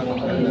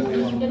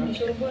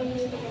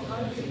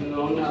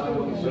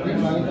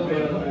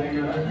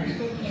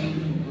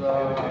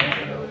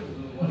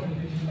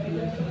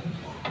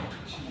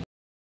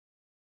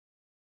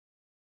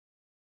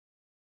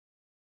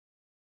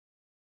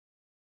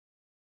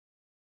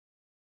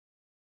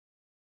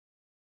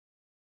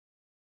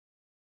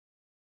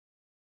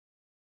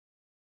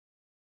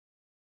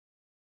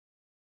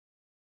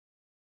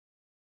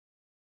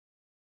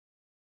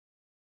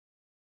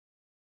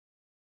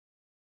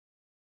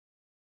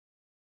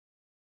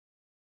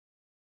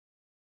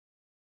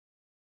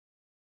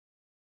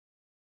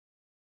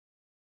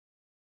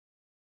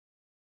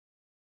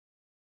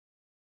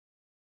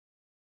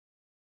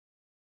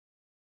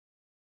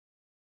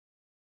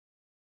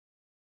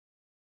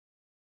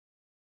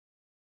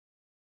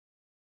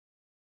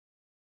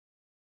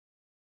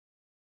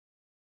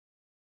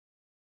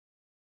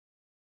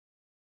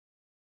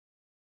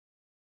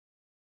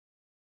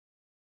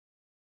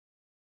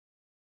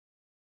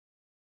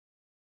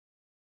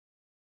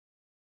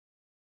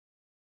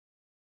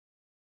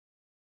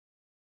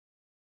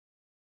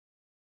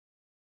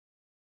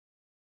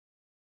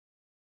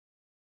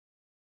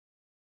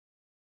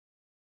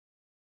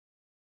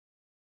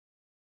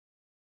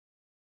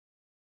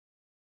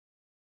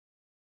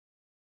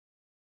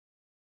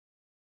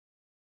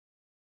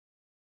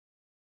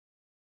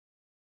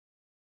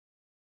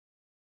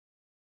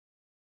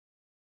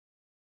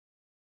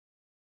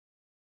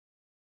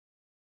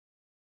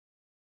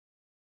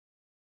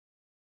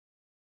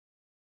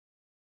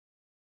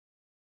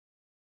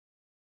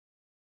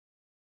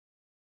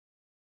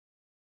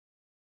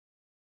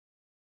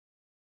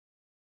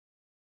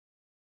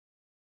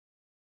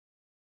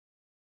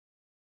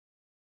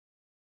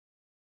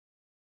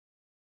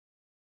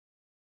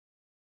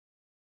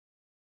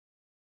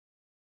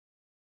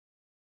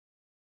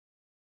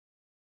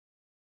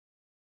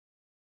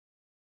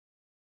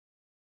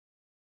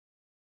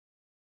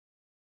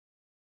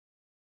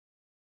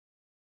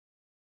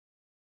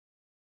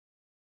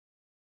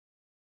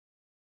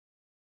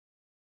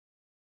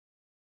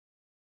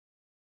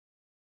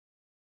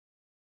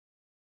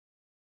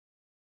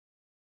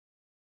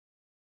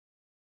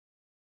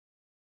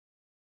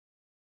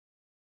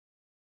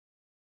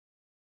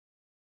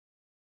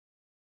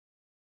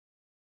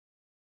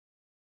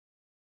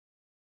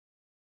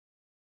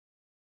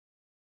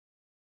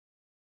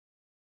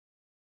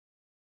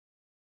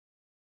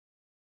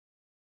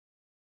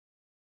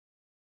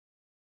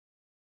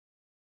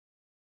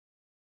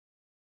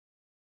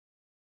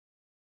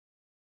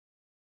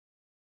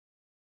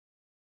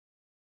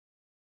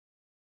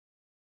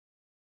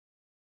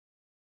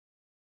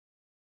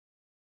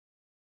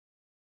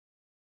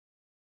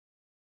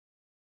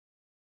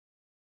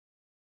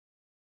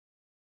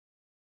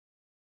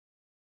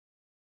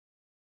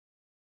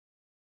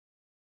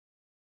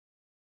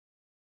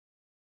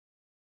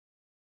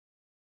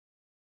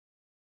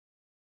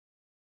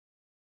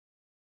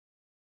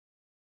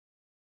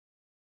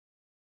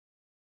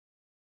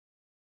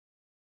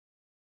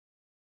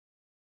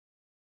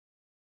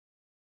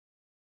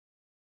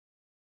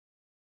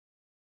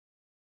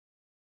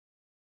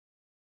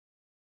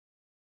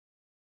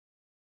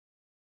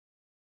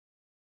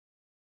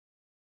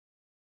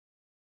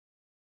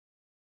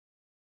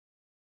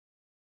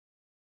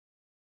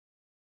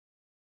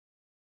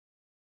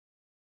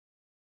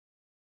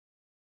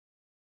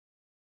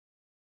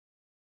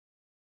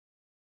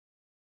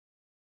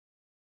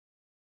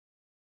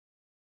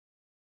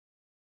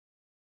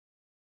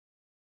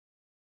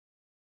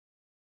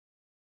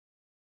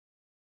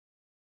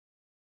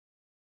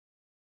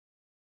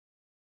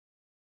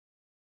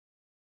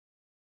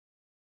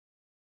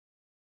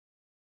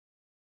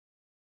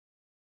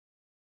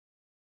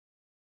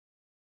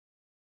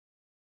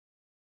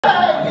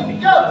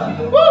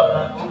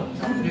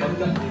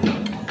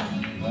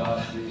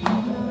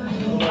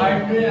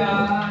Shout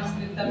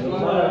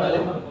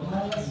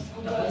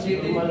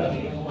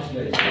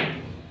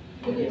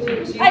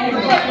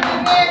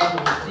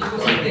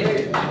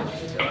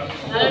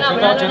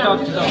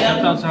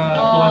out sa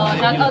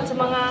shout out sa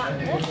mga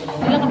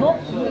ilang kabuk?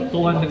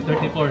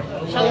 234.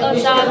 Shout out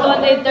sa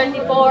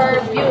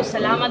 234 views.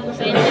 Salamat po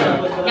sa inyo.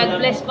 God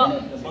bless po.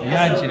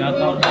 Ayan,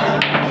 sinataw na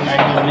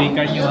yung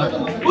Rica nyo ha.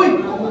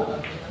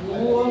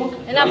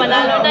 Yan na,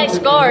 panalo na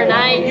score.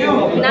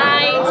 9-7.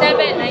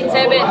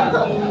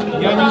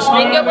 Yan yung score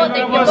Thank you po, mga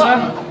thank you boss po. ha.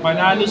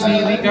 Panalo si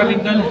Rica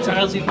Rendal at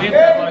saka si Pet.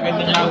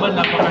 Napakagandang laban,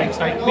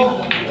 napaka-excitement.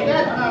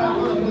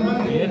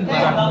 Ayan,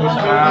 parang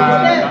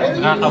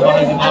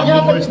nakakabahan yung mga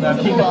viewers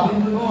natin.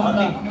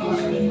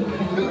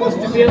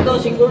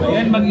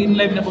 Ayan, mag-in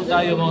live na po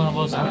tayo mga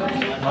boss.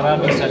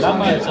 Maraming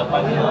salamat sa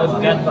panonood.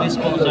 God bless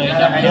po sa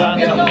inyo. Ayan,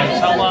 sa mga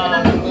sawa.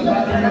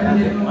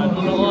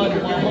 Panonood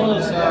mga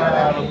boss.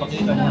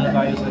 Magpakita muna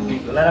tayo sa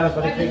video. Wala na mas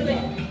palitin.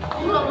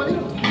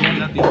 Ayan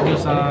natin po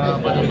sa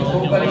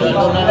panonood nyo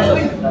mga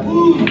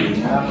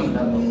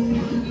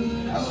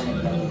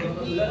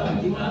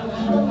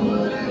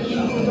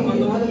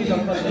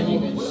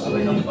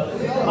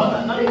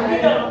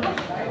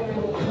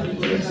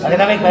Akin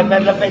na, Mike. 5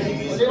 lang,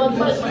 Mike.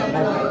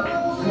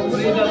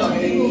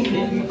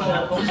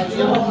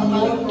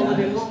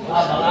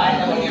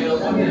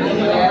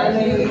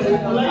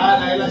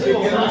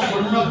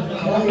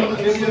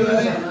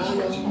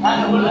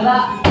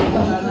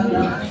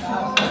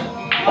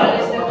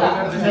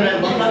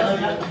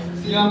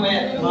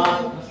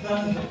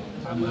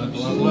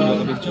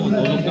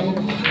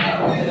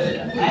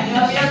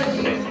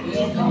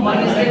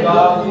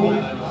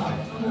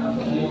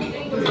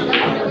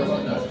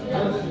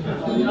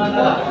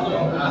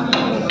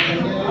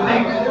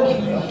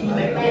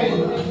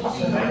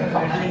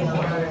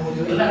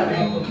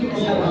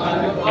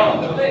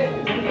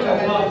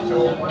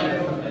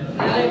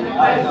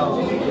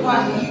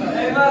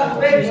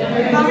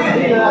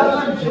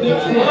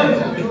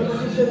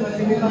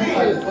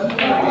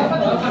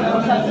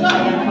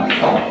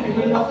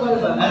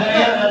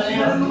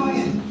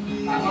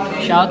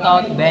 Shout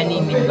out Benny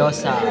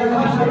Mendoza.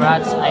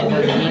 Congrats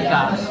Idol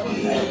Rica.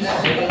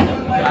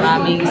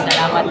 Maraming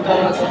salamat po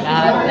sa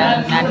lahat ng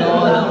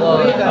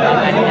nanonood.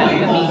 Magandang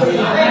gabi.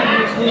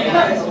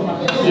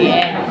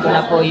 And ito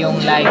na po yung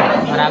live.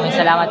 Maraming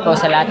salamat po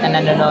sa lahat na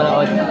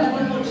nanonood.